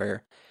stuff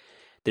where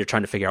they're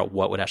trying to figure out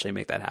what would actually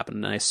make that happen.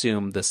 And I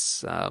assume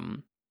this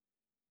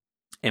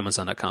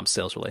Amazon.com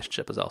sales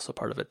relationship is also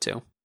part of it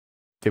too.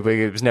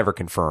 It was never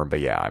confirmed, but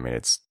yeah, I mean,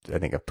 it's, I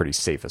think, a pretty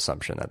safe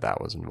assumption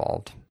that was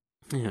involved.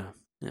 Yeah.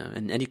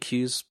 And Eddie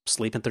Q's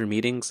sleeping through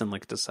meetings and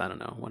like just, I don't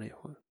know,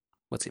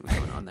 what's even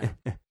going on there.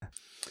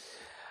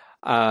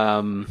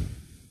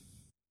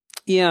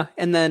 Yeah,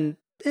 and then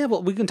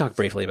well, we can talk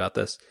briefly about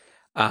this.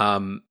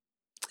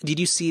 Did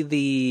you see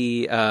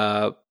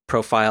the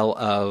profile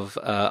of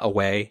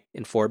Away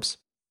in Forbes?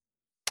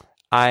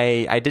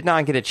 I did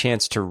not get a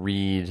chance to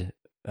read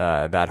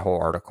that whole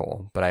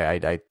article, but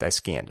I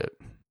scanned it.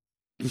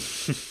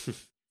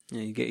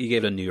 Yeah, you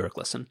gave it a New York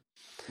listen.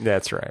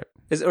 That's right.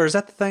 Is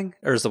that the thing?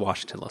 Or is the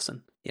Washington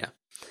listen? Yeah.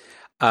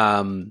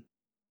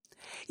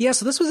 Yeah,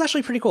 so this was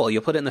actually pretty cool.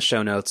 You'll put it in the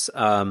show notes.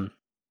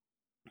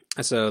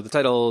 So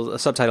the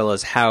subtitle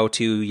is How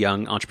Two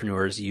Young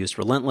Entrepreneurs Used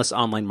Relentless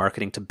Online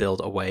Marketing to Build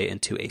a Way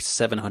into a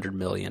 $700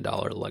 million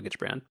Luggage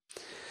Brand.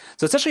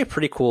 So it's actually a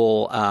pretty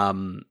cool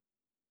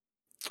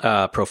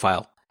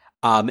profile.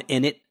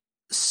 And it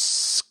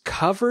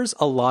covers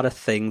a lot of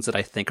things that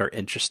I think are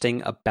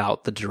interesting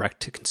about the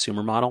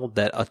direct-to-consumer model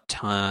that a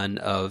ton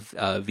of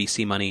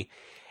VC money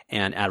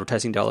and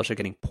advertising dollars are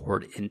getting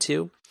poured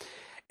into.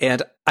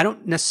 And I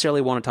don't necessarily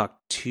want to talk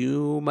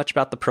too much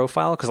about the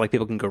profile because like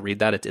people can go read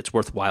that. It's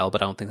worthwhile,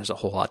 but I don't think there's a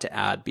whole lot to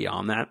add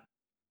beyond that,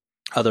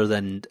 other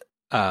than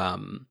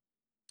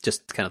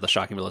just kind of the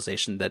shocking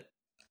realization that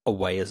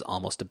Away is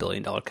almost $1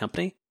 billion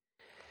company.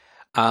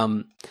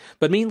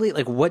 But mainly,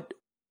 like, are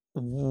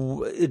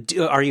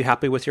you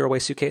happy with your Away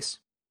suitcase?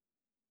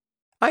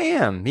 I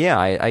am. Yeah,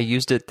 I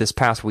used it this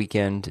past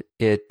weekend.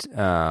 It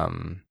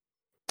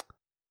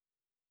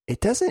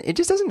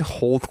just doesn't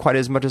hold quite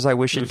as much as I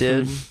wish it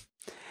did.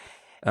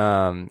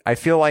 I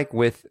feel like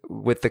with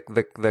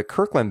the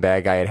Kirkland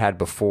bag I had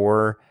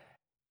before,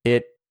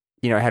 it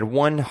had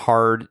one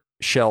hard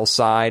shell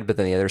side, but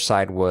then the other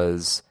side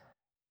was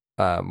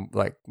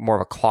like more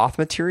of a cloth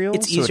material.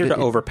 It's easier to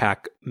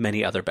overpack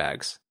many other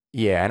bags.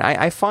 Yeah, and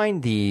I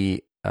find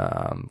the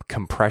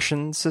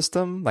compression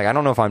system, like, I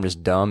don't know if I'm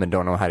just dumb and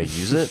don't know how to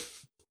use it,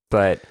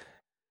 but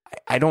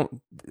I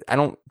don't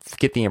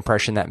get the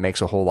impression that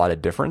makes a whole lot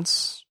of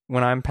difference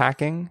when I'm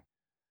packing.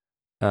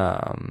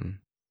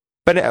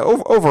 But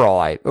overall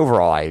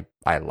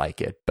I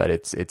like it, but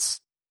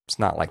it's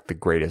not like the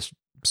greatest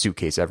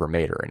suitcase ever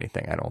made or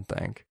anything, I don't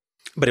think.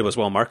 But it was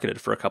well marketed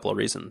for a couple of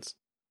reasons.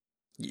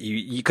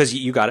 Because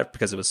you got it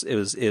because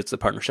it's a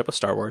partnership with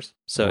Star Wars,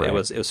 so right. it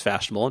was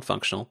fashionable and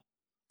functional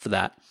for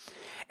that.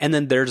 And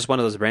then they're just one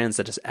of those brands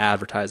that just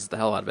advertises the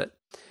hell out of it.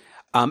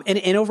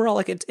 And overall,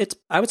 like it's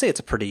I would say it's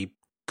a pretty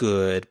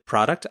good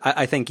product.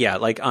 I think, yeah,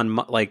 like on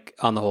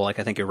the whole, like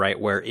I think you're right,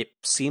 where it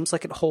seems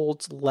like it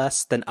holds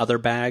less than other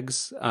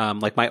bags.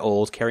 Like my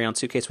old carry-on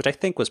suitcase, which I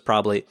think was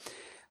probably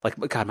like,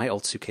 God, my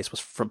old suitcase was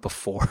from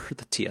before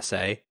the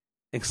TSA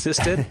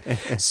existed.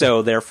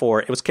 So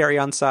therefore it was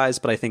carry-on size,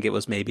 but I think it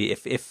was maybe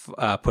if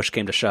push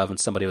came to shove and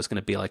somebody was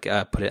going to be like,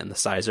 put it in the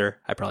sizer,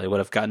 I probably would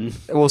have gotten.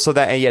 Well, so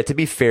that, yeah, to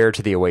be fair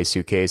to the Away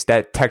suitcase,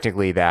 that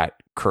technically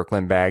that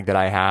Kirkland bag that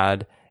I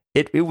had,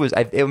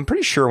 I'm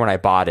pretty sure when I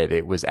bought it,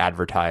 it was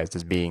advertised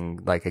as being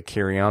like a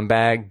carry-on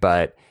bag,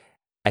 but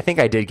I think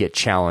I did get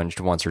challenged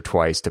once or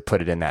twice to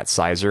put it in that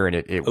sizer, and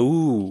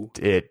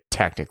it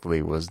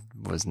technically was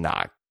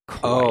not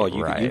quite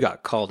right. You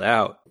got called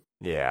out.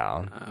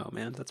 Yeah. Oh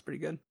man, that's pretty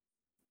good.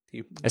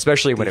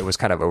 Especially when it was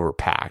kind of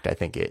overpacked. I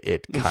think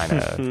it kind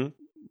of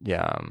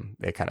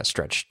it kind of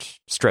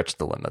stretched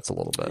the limits a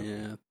little bit.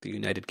 Yeah, the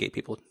United Gate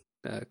people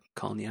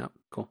calling you out.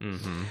 Cool.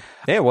 Mm-hmm.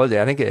 Yeah, it was.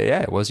 I think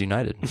it was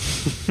United.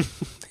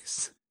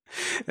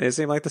 They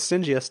seem like the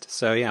stingiest.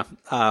 So yeah,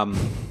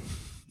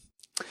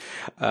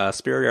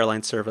 Spirit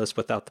Airlines service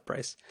without the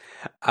price.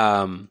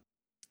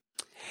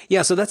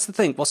 Yeah, so that's the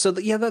thing. Well, so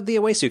the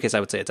Away suitcase, I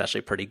would say it's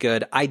actually pretty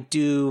good. I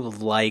do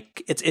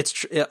like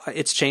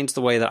it's changed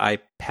the way that I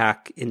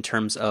pack in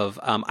terms of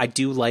I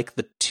do like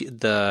the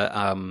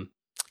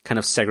kind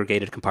of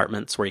segregated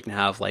compartments where you can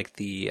have like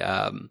the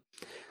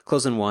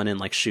clothes in one and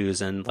like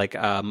shoes and like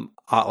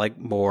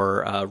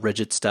more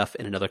rigid stuff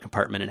in another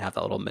compartment and have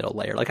that little middle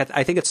layer. Like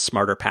I think it's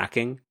smarter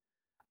packing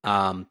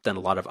than a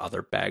lot of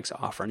other bags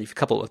offer, and if you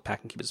couple it with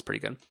packing cubes, it's pretty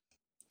good.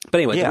 But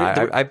anyway,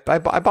 yeah, I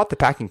bought the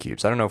packing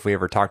cubes. I don't know if we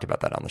ever talked about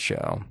that on the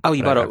show. Oh,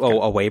 you bought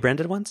Away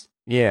branded ones?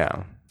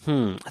 Yeah.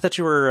 I thought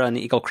you were an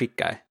Eagle Creek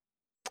guy.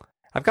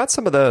 I've got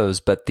some of those,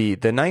 but the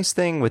nice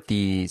thing with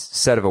the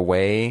set of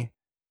Away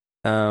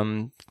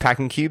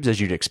packing cubes, as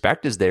you'd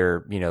expect, is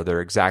they're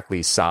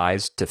exactly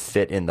sized to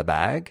fit in the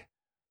bag.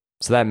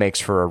 So that makes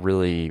for a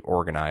really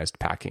organized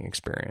packing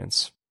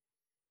experience.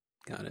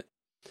 Got it.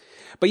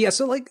 But yeah,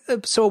 so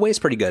Away's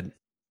pretty good.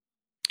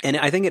 And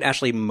I think it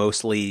actually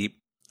mostly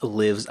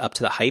lives up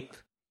to the hype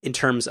in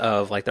terms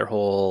of like their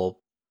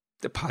whole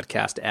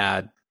podcast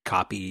ad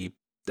copy,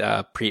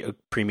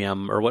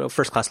 premium or what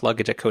first class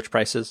luggage at coach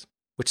prices,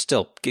 which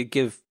still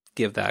give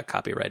that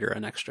copywriter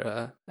an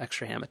extra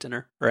ham at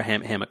dinner or a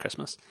ham at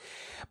Christmas.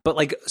 But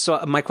like,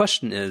 so my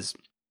question is,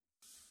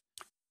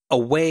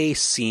 Away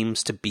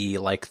seems to be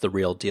like the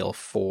real deal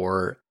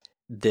for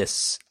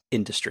this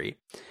industry.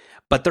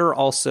 But there are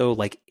also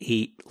like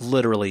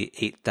literally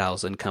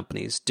 8,000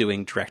 companies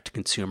doing direct to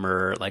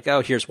consumer. Like,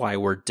 oh, here's why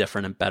we're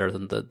different and better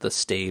than the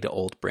staid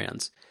old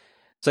brands.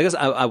 So I guess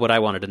what I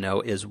wanted to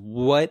know is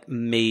what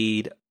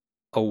makes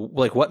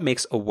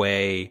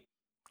Away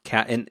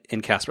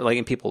in Casper, like,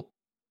 and people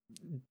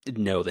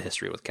know the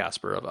history with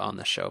Casper on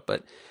this show,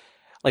 but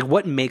like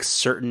what makes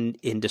certain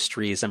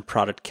industries and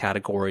product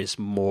categories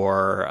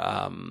more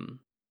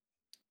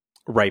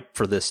ripe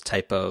for this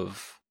type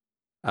of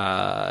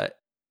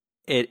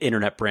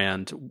internet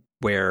brand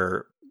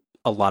where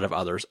a lot of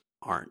others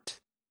aren't?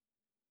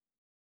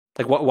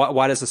 Like,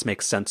 why does this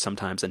make sense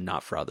sometimes and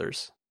not for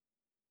others?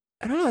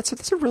 I don't know.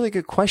 That's a really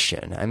good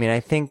question. I mean, I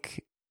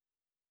think,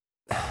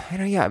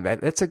 yeah,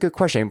 that's a good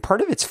question.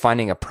 Part of it's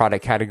finding a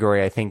product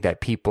category I think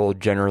that people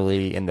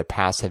generally in the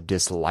past have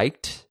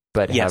disliked,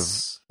 but have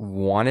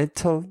wanted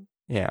to.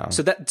 Yeah.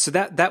 So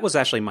that was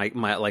actually my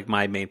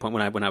main point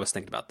when I was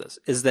thinking about this,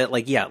 is that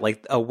like, yeah,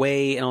 like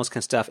Away and all this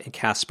kind of stuff, and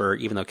Casper,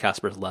 even though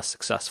Casper is less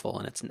successful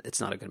and it's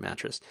not a good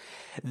mattress,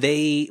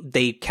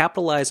 they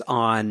capitalize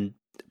on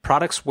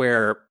products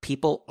where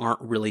people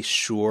aren't really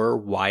sure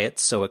why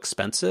it's so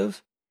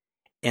expensive,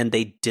 and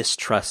they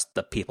distrust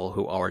the people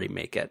who already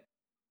make it.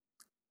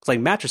 It's like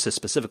mattresses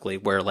specifically,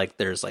 where like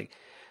there's like,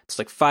 it's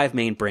like 5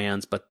 main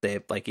brands, but they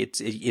like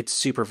it's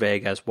super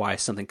vague as why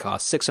something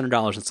costs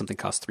 $600 and something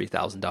costs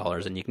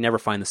 $3,000, and you can never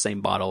find the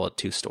same bottle at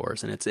 2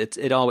 stores, and it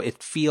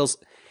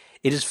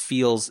just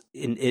feels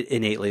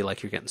innately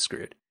like you're getting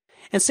screwed.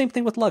 And same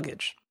thing with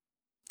luggage.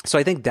 So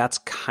I think that's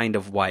kind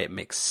of why it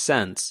makes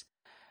sense.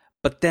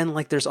 But then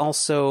like there's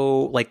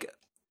also like,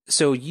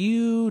 so were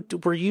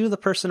you the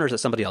person, or is it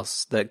somebody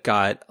else that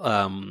got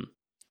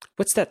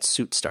what's that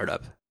suit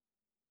startup?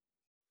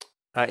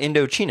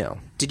 Indochino.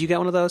 Did you get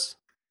one of those?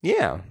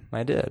 Yeah,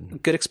 I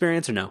did. Good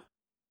experience or no?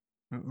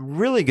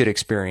 Really good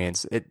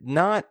experience.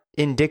 Not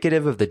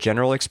indicative of the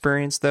general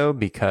experience, though,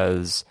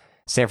 because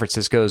San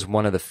Francisco is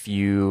one of the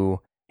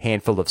few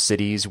handful of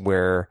cities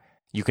where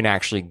you can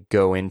actually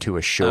go into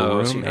a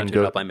showroom so you and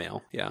go up by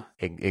mail. Yeah,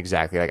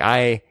 exactly. Like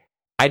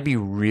I I'd be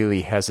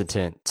really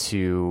hesitant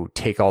to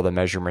take all the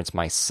measurements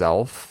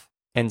myself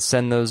and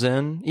send those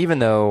in, even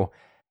though,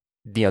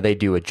 they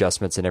do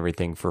adjustments and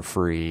everything for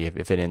free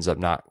if it ends up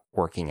not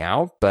working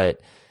out. But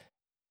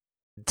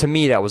to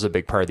me, that was a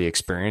big part of the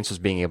experience, was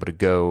being able to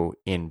go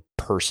in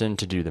person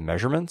to do the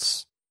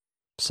measurements.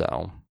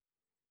 So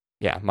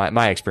yeah,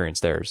 my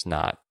experience there is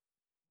not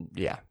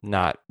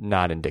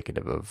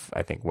indicative of,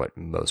 I think, what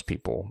most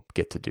people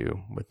get to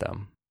do with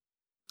them.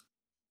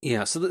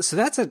 Yeah, so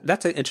that's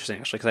interesting,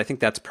 actually, because I think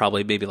that's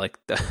probably maybe like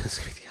the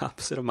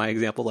opposite of my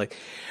example, like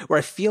where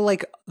I feel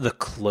like the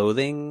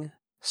clothing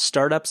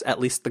startups,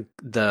 at least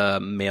the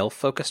male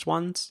focused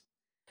ones,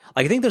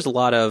 like I think there's a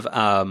lot of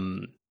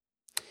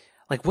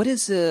like what are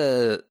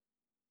the,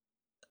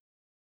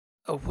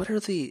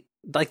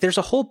 like there's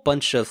a whole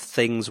bunch of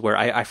things where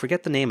I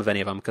forget the name of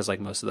any of them, because like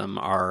most of them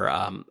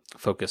are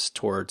focused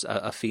towards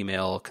a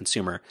female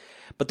consumer,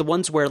 but the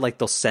ones where like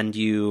they'll send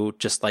you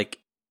just like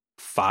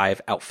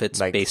 5 outfits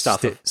like based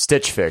off of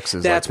Stitch Fix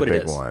is that's like the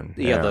what big it is. one.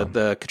 Yeah,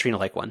 the Katrina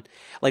Lake one.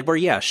 Like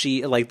where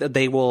she like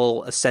they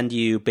will send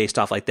you based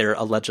off like their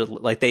alleged,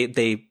 like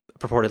they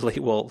purportedly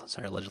will,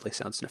 sorry, allegedly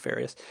sounds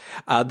nefarious.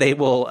 They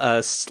will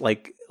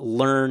like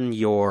learn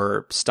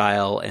your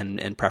style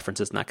and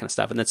preferences and that kind of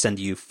stuff, and then send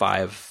you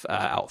 5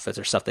 outfits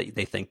or stuff that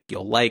they think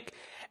you'll like,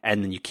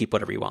 and then you keep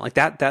whatever you want. Like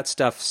that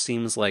stuff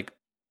seems like,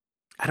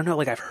 I don't know,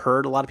 like I've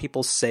heard a lot of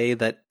people say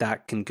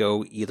that can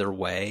go either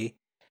way.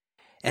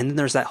 And then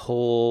there's that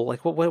whole,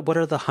 like, what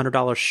are the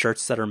 $100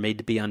 shirts that are made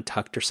to be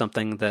untucked or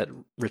something that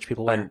rich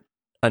people wear?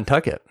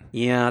 Untuck It.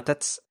 Yeah,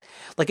 that's,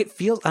 like, it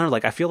feels, I don't know,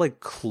 like, I feel like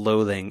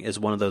clothing is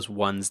one of those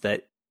ones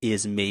that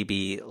is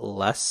maybe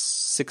less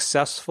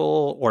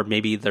successful, or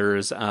maybe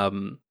there's,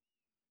 the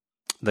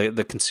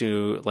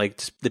consumer,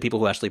 like, the people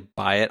who actually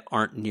buy it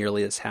aren't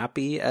nearly as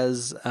happy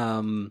as,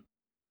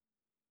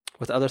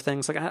 with other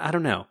things. Like, I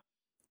don't know.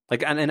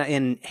 Like, and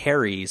in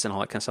Harry's and all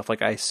that kind of stuff,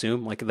 like I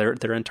assume, like they're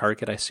in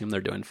Target, I assume they're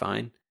doing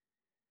fine.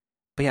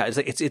 But yeah,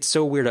 it's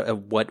so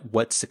weird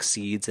what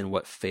succeeds and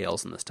what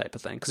fails in this type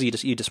of thing, because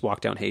you just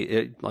walk down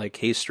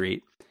Hayes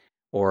Street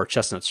or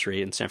Chestnut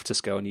Street in San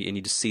Francisco, and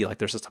you just see like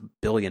there's just a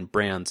billion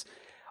brands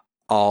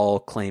all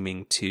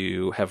claiming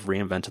to have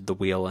reinvented the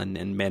wheel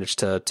and managed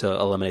to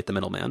eliminate the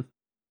middleman.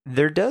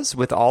 There does,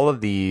 with all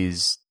of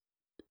these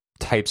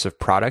types of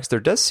products, there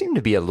does seem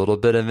to be a little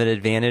bit of an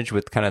advantage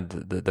with kind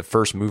of the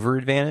first mover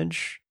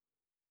advantage,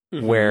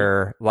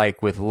 where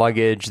like with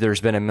luggage,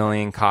 there's been a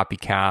million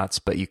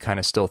copycats, but you kind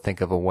of still think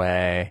of a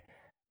way.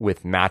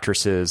 With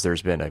mattresses,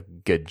 there's been a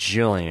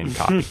gajillion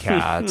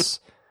copycats.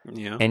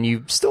 Yeah. And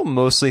you still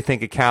mostly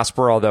think of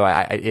Casper, although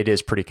it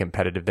is pretty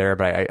competitive there,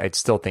 but I'd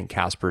still think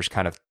Casper's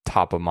kind of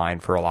top of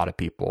mind for a lot of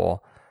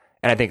people.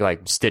 And I think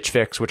like Stitch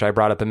Fix, which I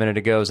brought up a minute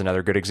ago, is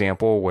another good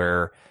example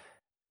where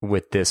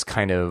with this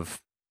kind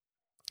of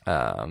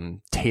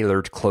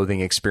tailored clothing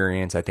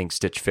experience, I think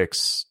Stitch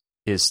Fix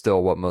is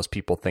still what most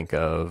people think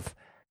of.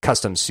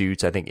 Custom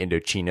suits, I think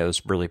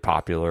Indochino's really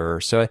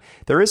popular. So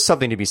there is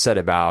something to be said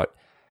about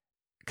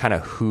kind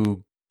of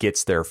who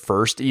gets there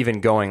first, even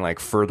going like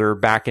further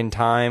back in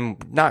time.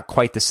 Not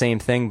quite the same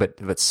thing,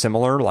 but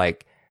similar,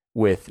 like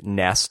with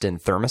Nest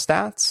and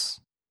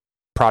thermostats.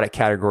 Product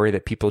category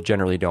that people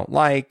generally don't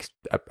like.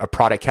 A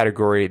product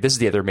category, this is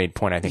the other main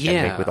point I think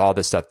I make with all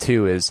this stuff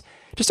too, is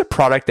just a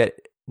product that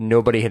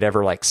nobody had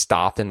ever like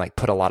stopped and like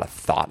put a lot of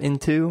thought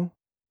into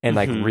and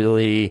like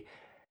really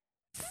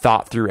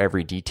thought through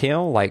every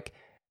detail. Like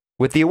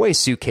with the Away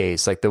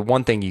suitcase, like the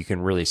one thing you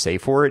can really say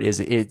for it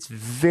is it's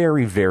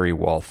very, very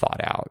well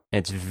thought out.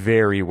 It's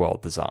very well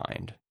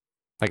designed.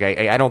 Like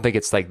I don't think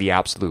it's like the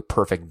absolute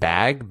perfect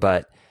bag,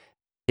 but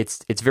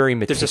it's very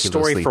meticulously thought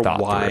through. There's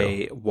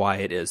a story for why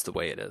it is the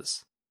way it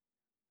is.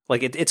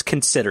 Like it's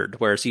considered,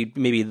 whereas you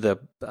maybe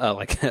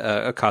like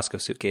a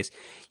Costco suitcase,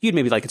 you'd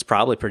maybe like it's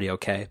probably pretty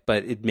okay,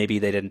 but maybe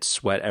they didn't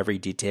sweat every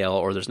detail,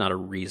 or there's not a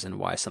reason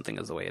why something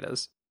is the way it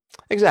is.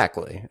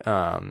 Exactly.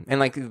 And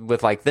like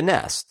with like the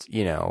Nest,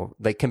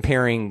 like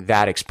comparing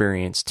that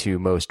experience to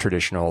most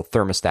traditional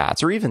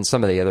thermostats, or even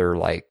some of the other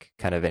like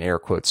kind of in air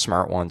quotes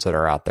smart ones that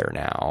are out there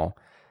now,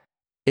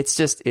 it's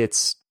just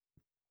it's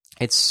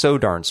so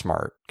darn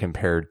smart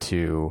compared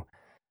to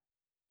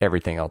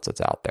everything else that's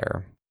out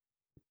there.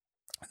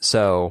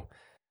 So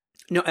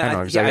no, I don't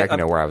know exactly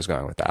know where I was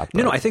going with that.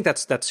 No, I think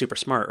that's super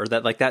smart, or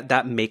that like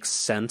that makes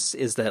sense.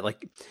 Is that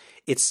like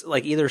it's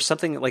like either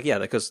something like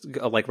that goes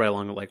like right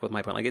along like with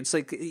my point. Like it's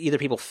like either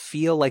people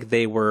feel like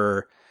they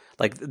were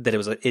like that it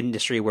was an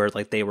industry where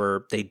like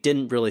they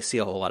didn't really see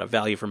a whole lot of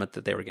value from it,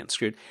 that they were getting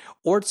screwed,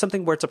 or it's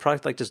something where it's a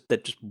product like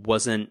that just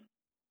wasn't,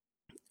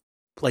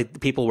 like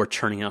people were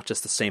churning out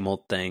just the same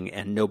old thing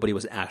and nobody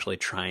was actually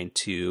trying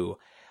to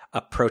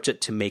approach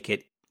it to make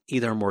it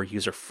either more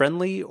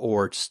user-friendly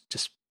or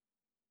just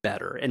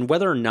better. And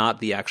whether or not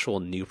the actual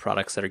new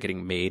products that are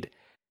getting made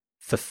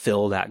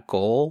fulfill that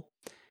goal,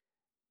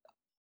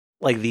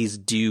 like these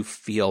do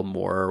feel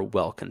more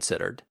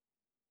well-considered.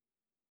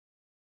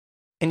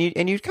 And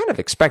you'd kind of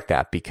expect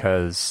that,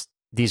 because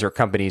these are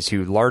companies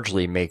who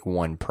largely make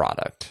one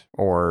product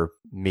or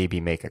maybe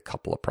make a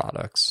couple of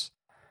products.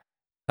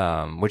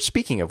 Which,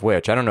 speaking of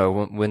which, I don't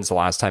know when's the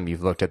last time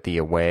you've looked at the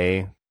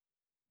Away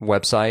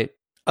website.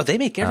 Oh, they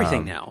make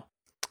everything now.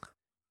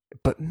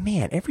 But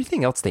man,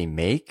 everything else they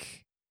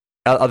make,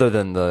 other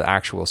than the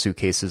actual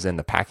suitcases and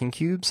the packing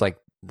cubes, like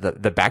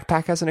the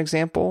backpack as an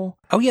example.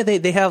 Oh yeah,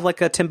 they have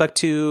like a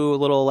Timbuktu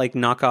little like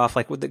knockoff,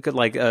 like with the good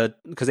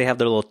because they have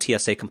their little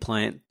TSA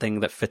compliant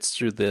thing that fits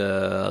through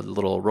the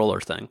little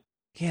roller thing.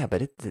 Yeah,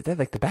 but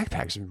like the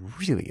backpack's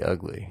really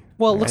ugly.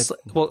 Well,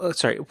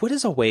 sorry. What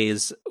is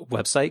Away's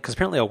website? Because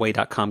apparently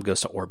Away.com goes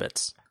to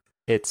orbits.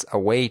 It's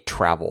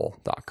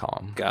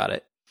awaytravel.com. Got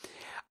it.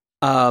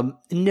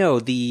 No,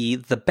 the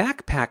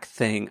backpack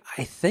thing,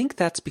 I think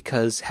that's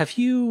because have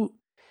you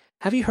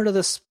heard of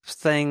this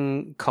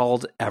thing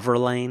called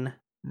Everlane?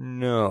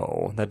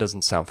 No, that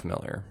doesn't sound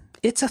familiar.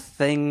 It's a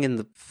thing in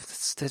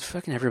that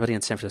fucking everybody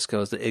in San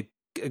Francisco is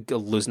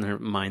losing their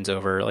minds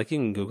over. Like, you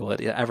can Google it,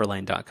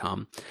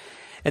 everlane.com.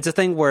 It's a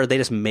thing where they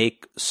just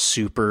make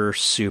super,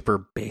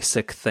 super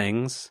basic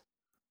things.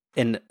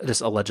 And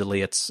just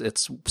allegedly it's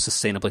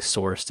sustainably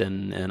sourced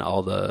and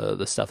all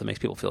the stuff that makes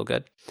people feel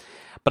good.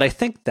 But I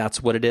think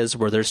that's what it is,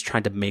 where they're just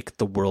trying to make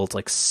the world's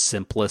like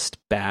simplest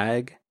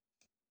bag.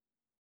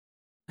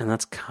 And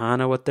that's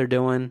kind of what they're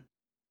doing.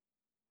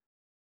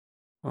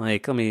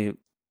 Like, actually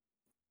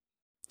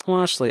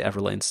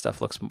Everlane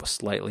stuff looks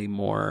slightly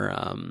more,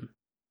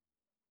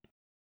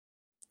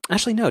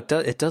 actually, no,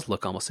 it does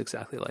look almost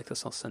exactly like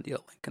this. I'll send you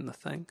a link in the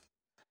thing.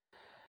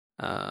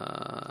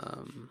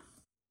 There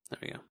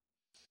we go.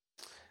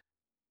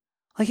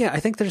 Like, yeah, I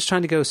think they're just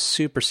trying to go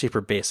super,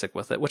 super basic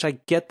with it, which I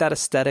get that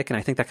aesthetic, and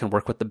I think that can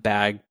work with the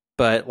bag.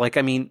 But, like,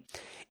 I mean,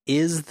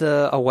 is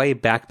the Away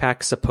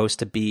backpack supposed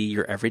to be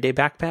your everyday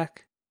backpack?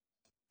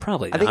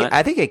 Probably not.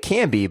 I think it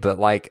can be, but,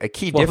 like, a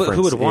key difference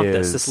who would want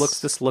is... this?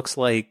 This looks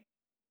like,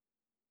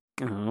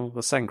 I don't know,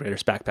 the second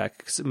grader's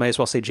backpack. It might as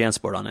well say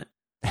JanSport on it.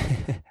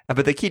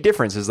 But the key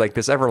difference is, like,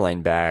 this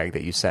Everlane bag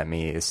that you sent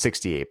me is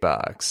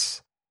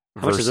 $68.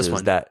 How much is this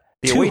one? That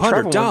the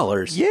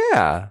 $200.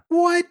 Yeah.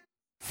 What?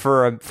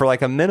 For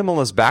like a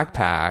minimalist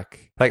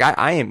backpack, like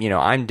I am,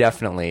 I'm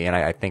definitely, and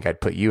I think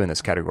I'd put you in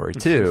this category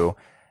too,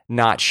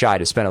 not shy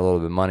to spend a little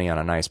bit of money on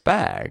a nice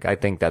bag. I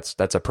think that's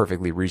a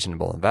perfectly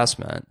reasonable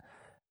investment.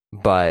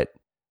 But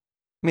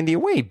I mean, the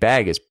Away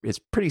bag is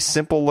pretty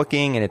simple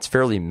looking and it's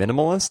fairly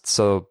minimalist.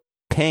 So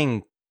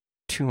paying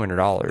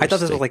 $200, I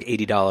thought this was like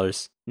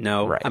 $80.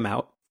 No, right. I'm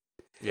out.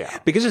 Yeah,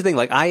 because the thing,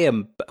 like, I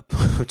am.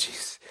 Oh,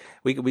 jeez.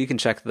 We can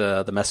check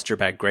the messenger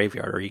bag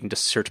graveyard, or you can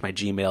just search my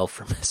Gmail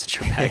for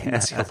messenger bag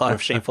and see a lot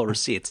of shameful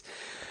receipts.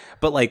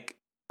 But like,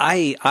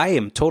 I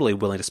am totally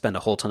willing to spend a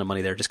whole ton of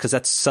money there, just because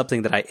that's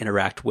something that I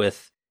interact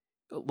with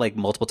like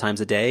multiple times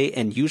a day,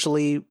 and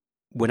usually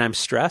when I'm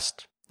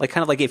stressed, like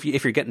kind of like if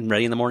you're getting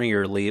ready in the morning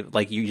or leave,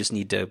 like you just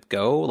need to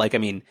go. Like, I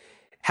mean,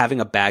 having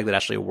a bag that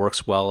actually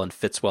works well and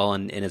fits well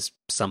and is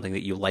something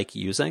that you like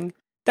using,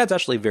 that's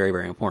actually very,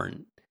 very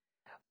important.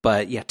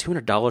 But yeah,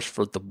 $200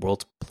 for the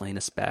world's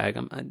plainest bag.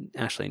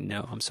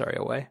 I'm sorry,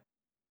 Away.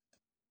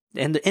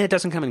 And it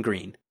doesn't come in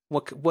green.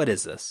 What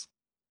is this?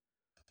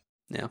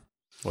 Yeah.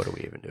 What are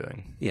we even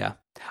doing? Yeah.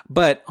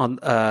 But on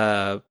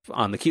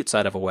the cute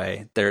side of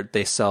Away,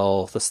 they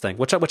sell this thing,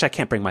 which I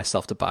can't bring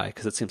myself to buy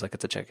because it seems like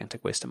it's a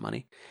gigantic waste of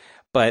money.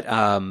 But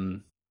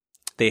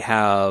they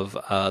have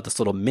this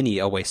little mini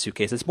Away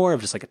suitcase. It's more of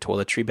just like a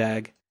toiletry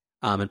bag,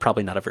 and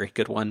probably not a very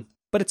good one.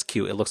 But it's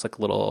cute. It looks like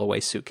a little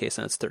Away suitcase,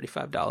 and it's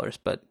 $35.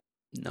 But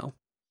no,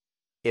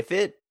 if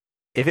it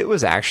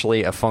was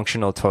actually a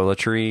functional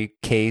toiletry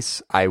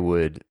case, I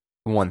would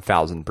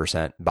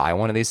 1,000% buy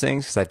one of these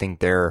things because I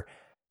think they're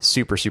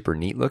super, super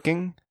neat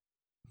looking.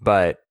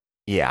 But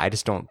yeah, I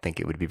just don't think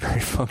it would be very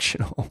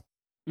functional.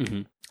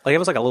 Mm-hmm. Like, it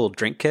was like a little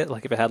drink kit.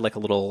 Like, if it had like a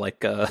little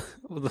like a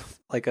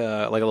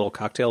little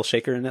cocktail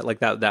shaker in it, like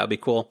that would be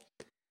cool.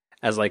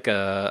 As like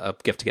a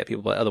gift to get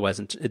people, but otherwise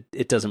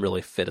it doesn't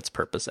really fit its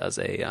purpose as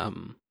like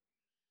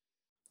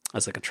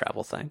a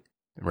travel thing,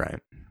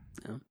 right?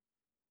 Yeah.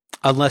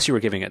 Unless you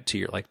were giving it to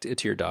your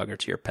dog or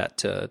to your pet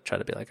to try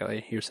to be like, oh, hey,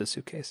 here's his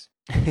suitcase,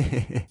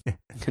 and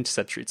just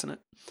had treats in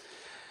it.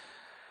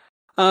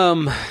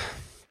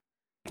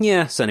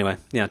 Yeah. So anyway,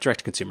 yeah, direct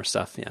to consumer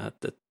stuff. Yeah,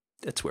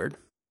 it's weird.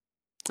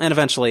 And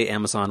eventually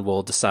Amazon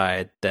will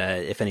decide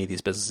that if any of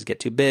these businesses get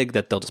too big,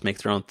 that they'll just make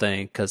their own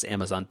thing, because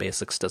Amazon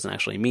Basics doesn't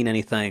actually mean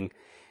anything.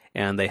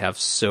 And they have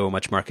so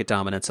much market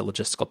dominance and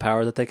logistical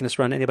power that they can just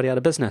run anybody out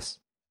of business.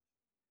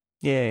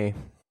 Yay.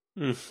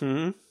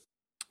 Mm-hmm.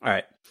 All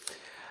right.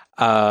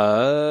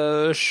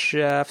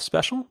 Chef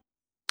special?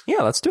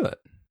 Yeah, let's do it.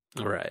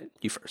 All right.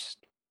 You first.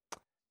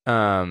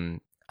 I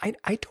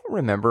don't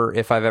remember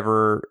if I've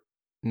ever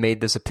made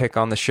this a pick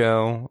on the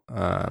show.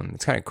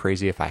 It's kind of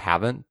crazy if I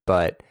haven't,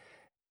 but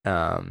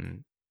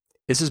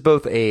this is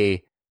both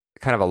a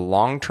kind of a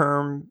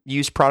long-term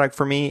use product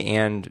for me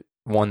and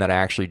one that I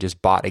actually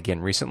just bought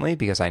again recently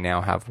because I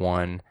now have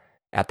one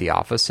at the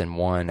office and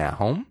one at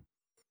home.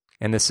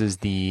 And this is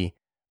the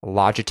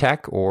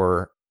Logitech,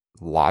 or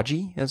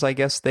Logi, as I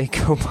guess they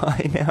go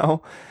by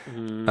now,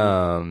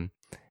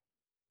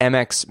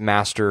 MX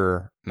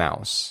Master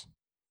Mouse.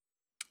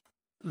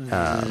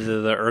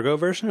 The Ergo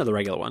version or the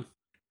regular one?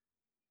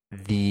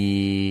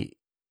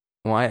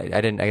 I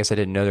guess I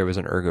didn't know there was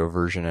an Ergo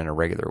version and a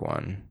regular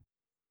one.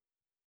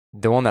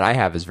 The one that I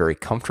have is very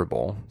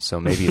comfortable, so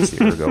maybe it's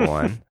the Ergo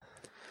one.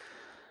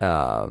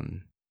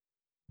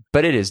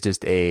 But it is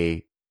just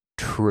a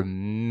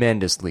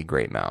tremendously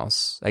great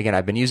mouse. Again,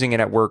 I've been using it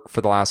at work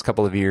for the last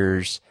couple of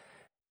years.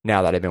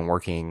 Now that I've been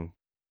working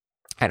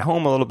at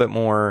home a little bit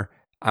more,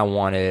 I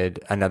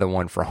wanted another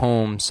one for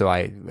home, so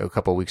I a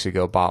couple of weeks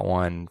ago bought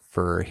one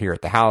for here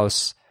at the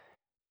house.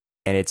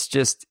 And it's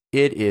the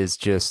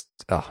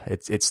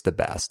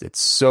best. It's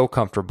so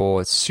comfortable.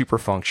 It's super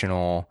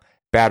functional.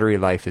 Battery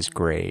life is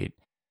great.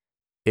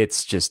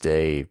 It's just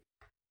the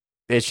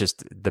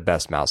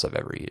best mouse I've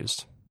ever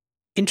used.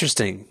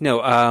 Interesting.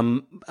 No,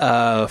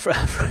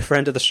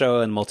 friend of the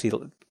show and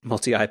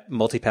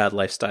multi-pad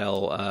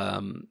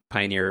lifestyle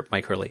pioneer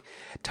Mike Hurley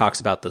talks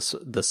about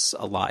this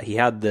a lot. He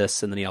had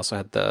this, and then he also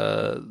had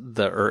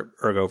the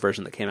Ergo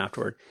version that came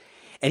afterward.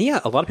 And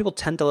yeah, a lot of people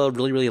tend to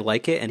really, really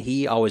like it. And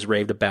he always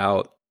raved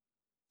about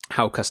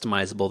how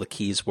customizable the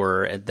keys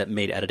were, and that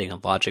made editing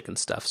on Logic and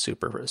stuff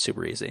super,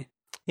 super easy.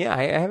 Yeah,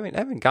 I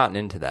haven't gotten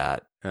into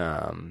that.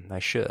 I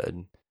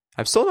should.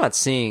 I'm still not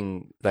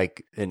seeing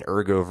like an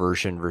Ergo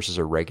version versus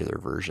a regular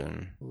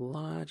version.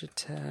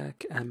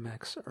 Logitech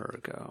MX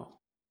Ergo.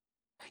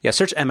 Yeah,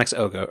 search MX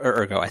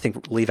Ergo. I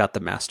think leave out the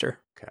master.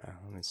 Okay,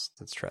 let's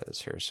try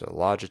this here. So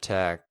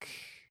Logitech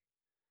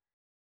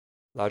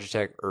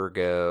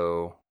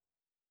Ergo.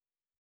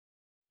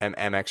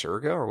 MX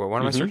Ergo, or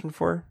what am I searching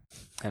for?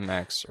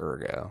 MX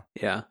Ergo.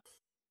 Yeah.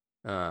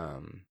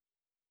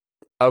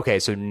 Okay,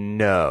 so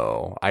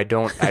no, I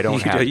don't have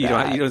that. You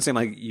don't seem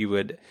like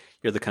you're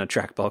the kind of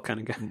trackball kind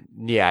of guy.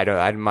 Yeah,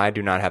 I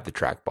do not have the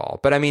trackball.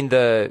 But I mean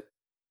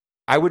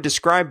I would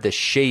describe the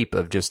shape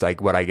of just like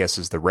what I guess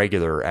is the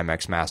regular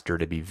MX Master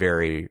to be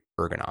very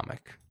ergonomic.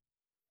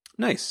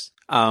 Nice.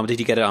 Did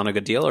you get it on a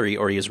good deal, or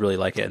you just really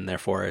like it, and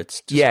therefore it's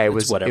just, yeah, it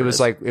was whatever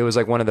it was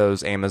like one of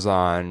those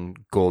Amazon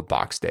gold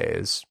box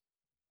days,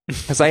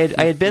 because I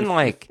had been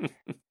like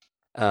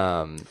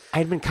I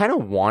had been kind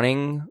of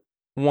wanting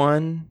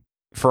one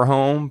for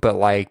home, but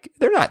like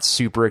they're not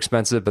super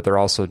expensive, but they're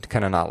also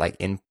kind of not like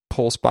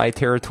impulse buy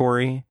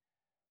territory.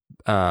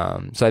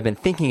 So I've been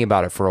thinking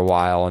about it for a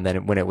while, and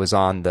then when it was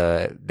on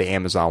the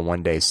Amazon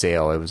one day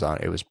sale, it was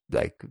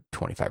like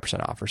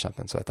 25% off or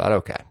something. So I thought,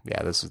 okay,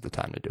 yeah, this is the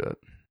time to do it.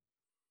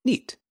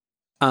 Neat.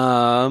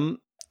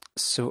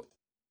 So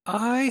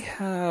I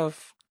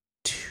have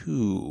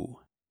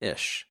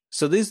 2-ish.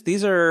 So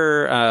these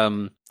are I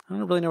don't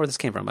really know where this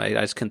came from. I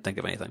just couldn't think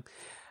of anything.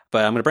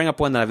 But I'm going to bring up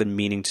one that I've been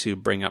meaning to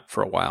bring up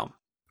for a while.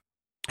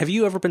 Have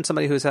you ever been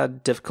somebody who's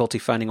had difficulty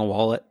finding a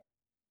wallet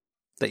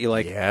that you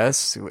like?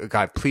 Yes.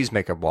 God, please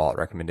make a wallet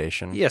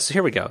recommendation. Yeah, so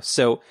here we go.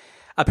 So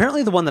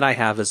apparently the one that I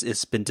have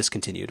is been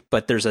discontinued,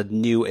 but there's a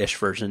new-ish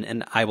version,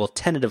 and I will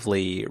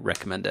tentatively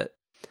recommend it.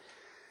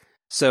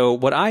 So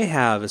what I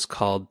have is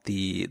called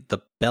the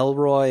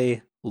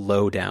Bellroy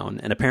Lowdown,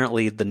 and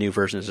apparently the new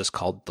version is just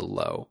called the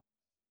Low.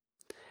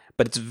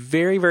 But it's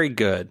very, very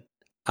good.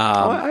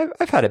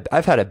 I've had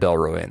a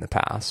Bellroy in the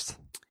past.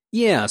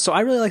 Yeah, so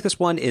I really like this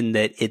one in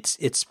that it's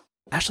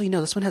actually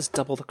no, this one has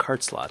double the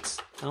card slots.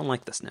 I don't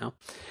like this now.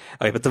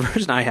 Okay, but the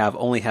version I have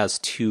only has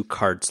 2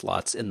 card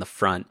slots in the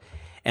front,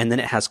 and then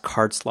it has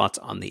card slots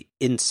on the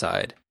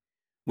inside,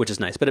 which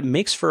is nice. But it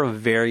makes for a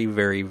very,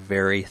 very,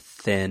 very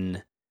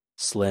thin,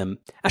 slim.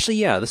 Actually,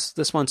 yeah,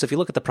 this one. So if you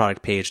look at the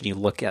product page and you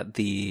look at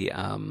the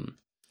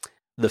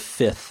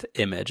 5th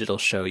image, it'll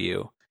show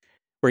you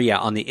where, yeah,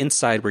 on the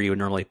inside where you would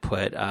normally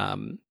put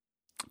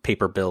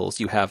paper bills,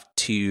 you have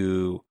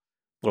 2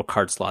 little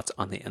card slots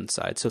on the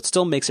inside. So it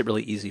still makes it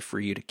really easy for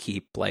you to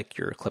keep like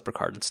your Clipper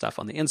card and stuff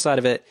on the inside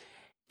of it.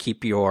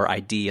 Keep your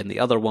ID in the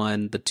other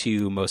one, the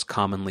 2 most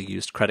commonly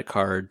used credit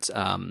cards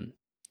in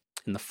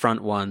the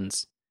front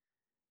ones.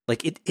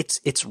 Like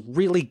it's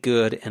really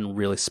good and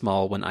really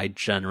small when I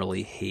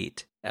generally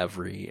hate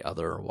every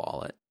other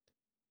wallet.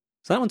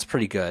 So that one's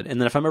pretty good.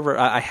 And then if I'm ever,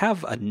 I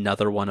have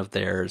another one of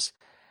theirs,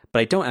 but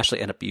I don't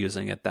actually end up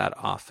using it that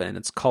often.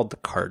 It's called the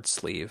card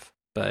sleeve,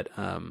 but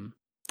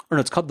or no,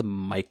 it's called the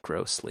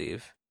micro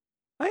sleeve.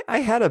 I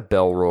had a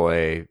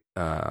Bellroy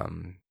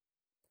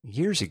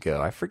years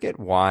ago. I forget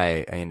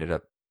why I ended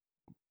up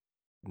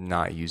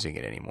not using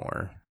it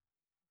anymore.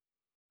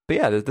 But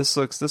yeah, this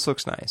looks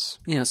nice.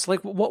 Yeah, so like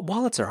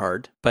wallets are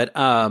hard, but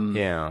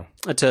yeah,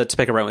 to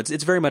pick a right one,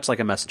 it's very much like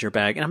a messenger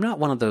bag, and I'm not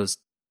one of those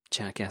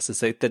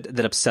jackasses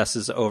that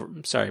obsesses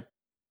over. Sorry,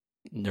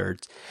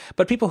 nerds,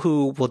 but people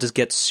who will just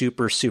get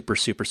super, super,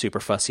 super, super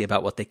fussy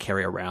about what they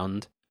carry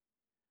around.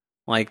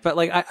 Like, but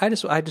like I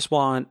just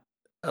want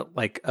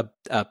like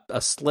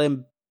a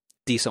slim,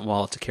 decent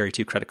wallet to carry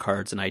 2 credit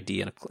cards, an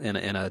ID, and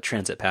a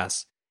transit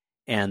pass,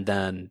 and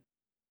then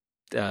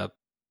a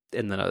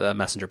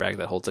messenger bag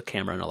that holds a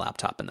camera and a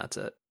laptop, and that's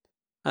it.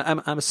 I'm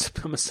a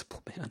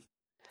simple man.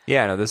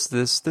 Yeah, no,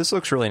 this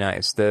looks really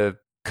nice. The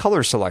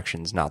color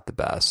selection's not the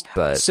best,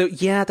 but so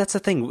yeah, that's the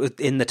thing.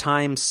 In the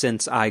time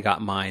since I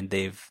got mine,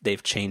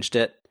 they've changed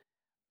it.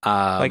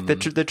 Like the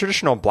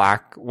traditional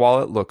black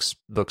wallet looks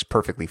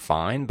perfectly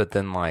fine, but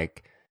then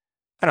like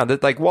I don't know,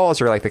 like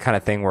wallets are like the kind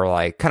of thing where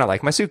like kind of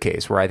like my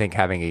suitcase, where I think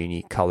having a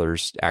unique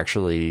color's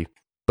actually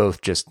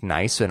both just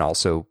nice and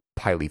also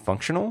highly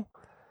functional.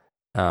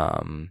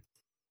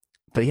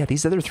 But yeah,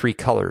 these other three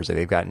colors,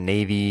 they've got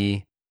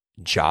navy,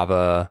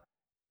 Java,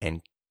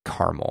 and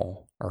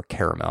caramel or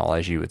caramel,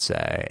 as you would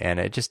say, and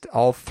it just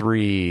all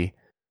three.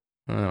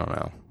 I don't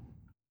know.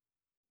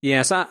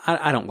 Yes,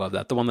 I don't love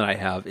that. The one that I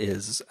have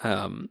is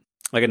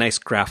like a nice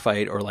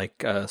graphite or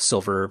like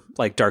silver,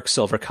 like dark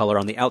silver color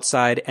on the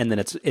outside, and then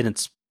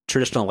it's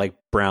traditional like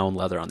brown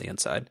leather on the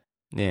inside.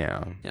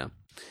 Yeah. Yeah.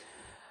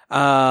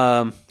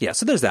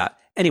 So there's that.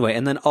 Anyway,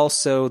 and then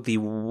also the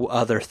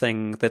other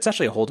thing that's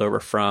actually a holdover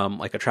from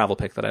like a travel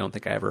pick that I don't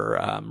think I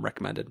ever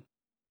recommended.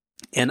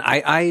 And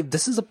I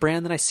this is a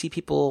brand that I see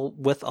people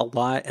with a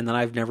lot, and that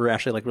I've never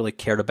actually like really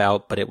cared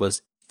about, but it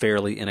was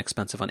fairly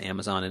inexpensive on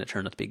Amazon, and it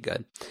turned out to be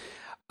good.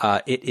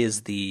 It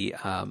is the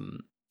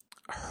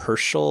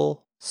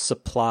Herschel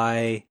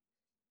Supply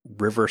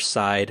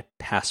Riverside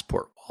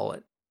Passport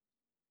Wallet,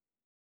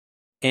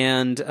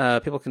 and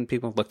people can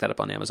look that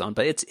up on Amazon.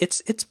 But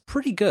it's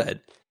pretty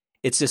good.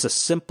 It's just a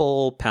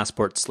simple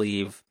passport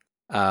sleeve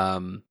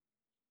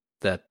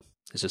that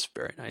is just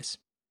very nice,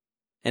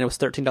 and it was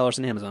 $13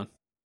 on Amazon.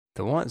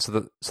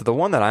 The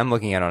one that I'm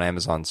looking at on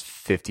Amazon's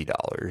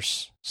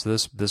 $50. So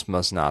this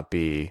must not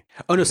be.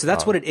 Oh no! So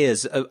that's what it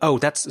is.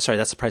 That's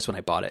the price when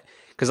I bought it,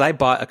 because I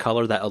bought a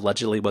color that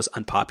allegedly was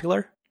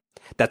unpopular.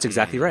 That's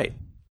exactly right.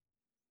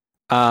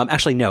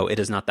 Actually, no, it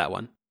is not that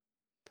one.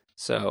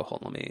 So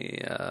hold on, let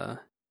me.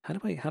 How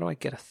do I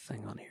get a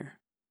thing on here?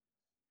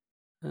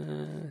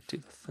 Do the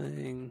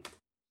thing.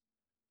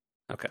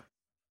 Okay.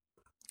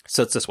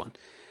 So it's this one.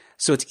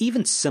 So it's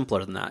even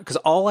simpler than that, because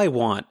all I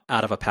want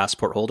out of a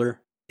passport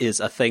holder is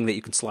a thing that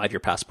you can slide your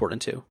passport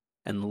into,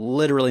 and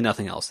literally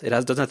nothing else. It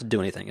doesn't have to do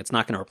anything. It's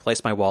not going to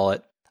replace my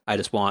wallet. I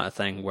just want a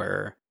thing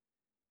where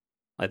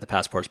like the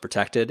passport's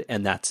protected,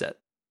 and that's it.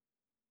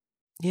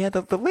 Yeah,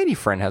 the lady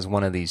friend has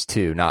one of these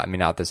too.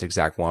 Not this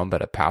exact one,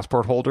 but a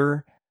passport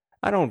holder.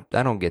 I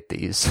don't get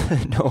these.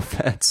 No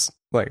offense.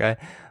 Like I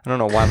don't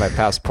know why my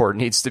passport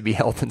needs to be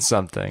held in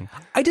something.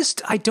 I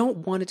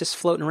don't want it just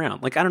floating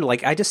around. Like I don't know.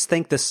 Like I just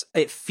think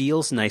it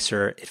feels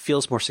nicer. It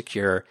feels more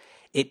secure.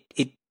 It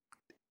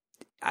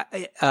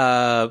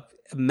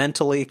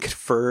mentally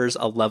confers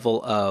a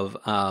level of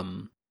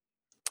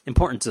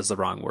importance is the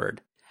wrong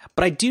word,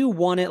 but I do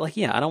want it. Like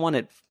I don't want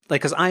it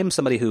like, because I'm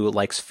somebody who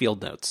likes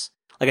field notes.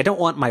 Like I don't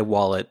want my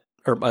wallet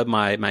or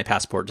my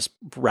passport just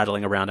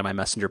rattling around in my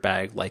messenger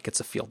bag like it's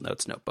a field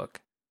notes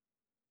notebook,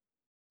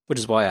 which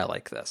is why I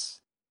like this.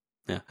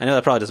 Yeah, I know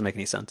that probably doesn't make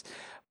any sense,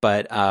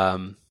 but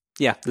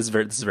yeah, this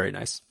is very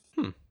nice.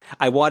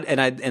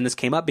 And this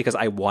came up because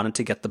I wanted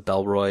to get the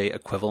Bellroy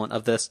equivalent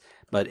of this,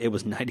 but it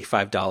was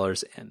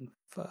 $95, and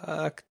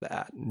fuck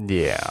that.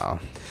 Yeah.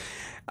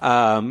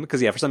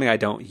 Because for something I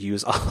don't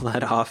use all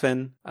that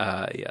often,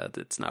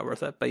 it's not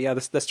worth it. But yeah,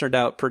 this turned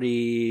out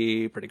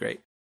pretty great.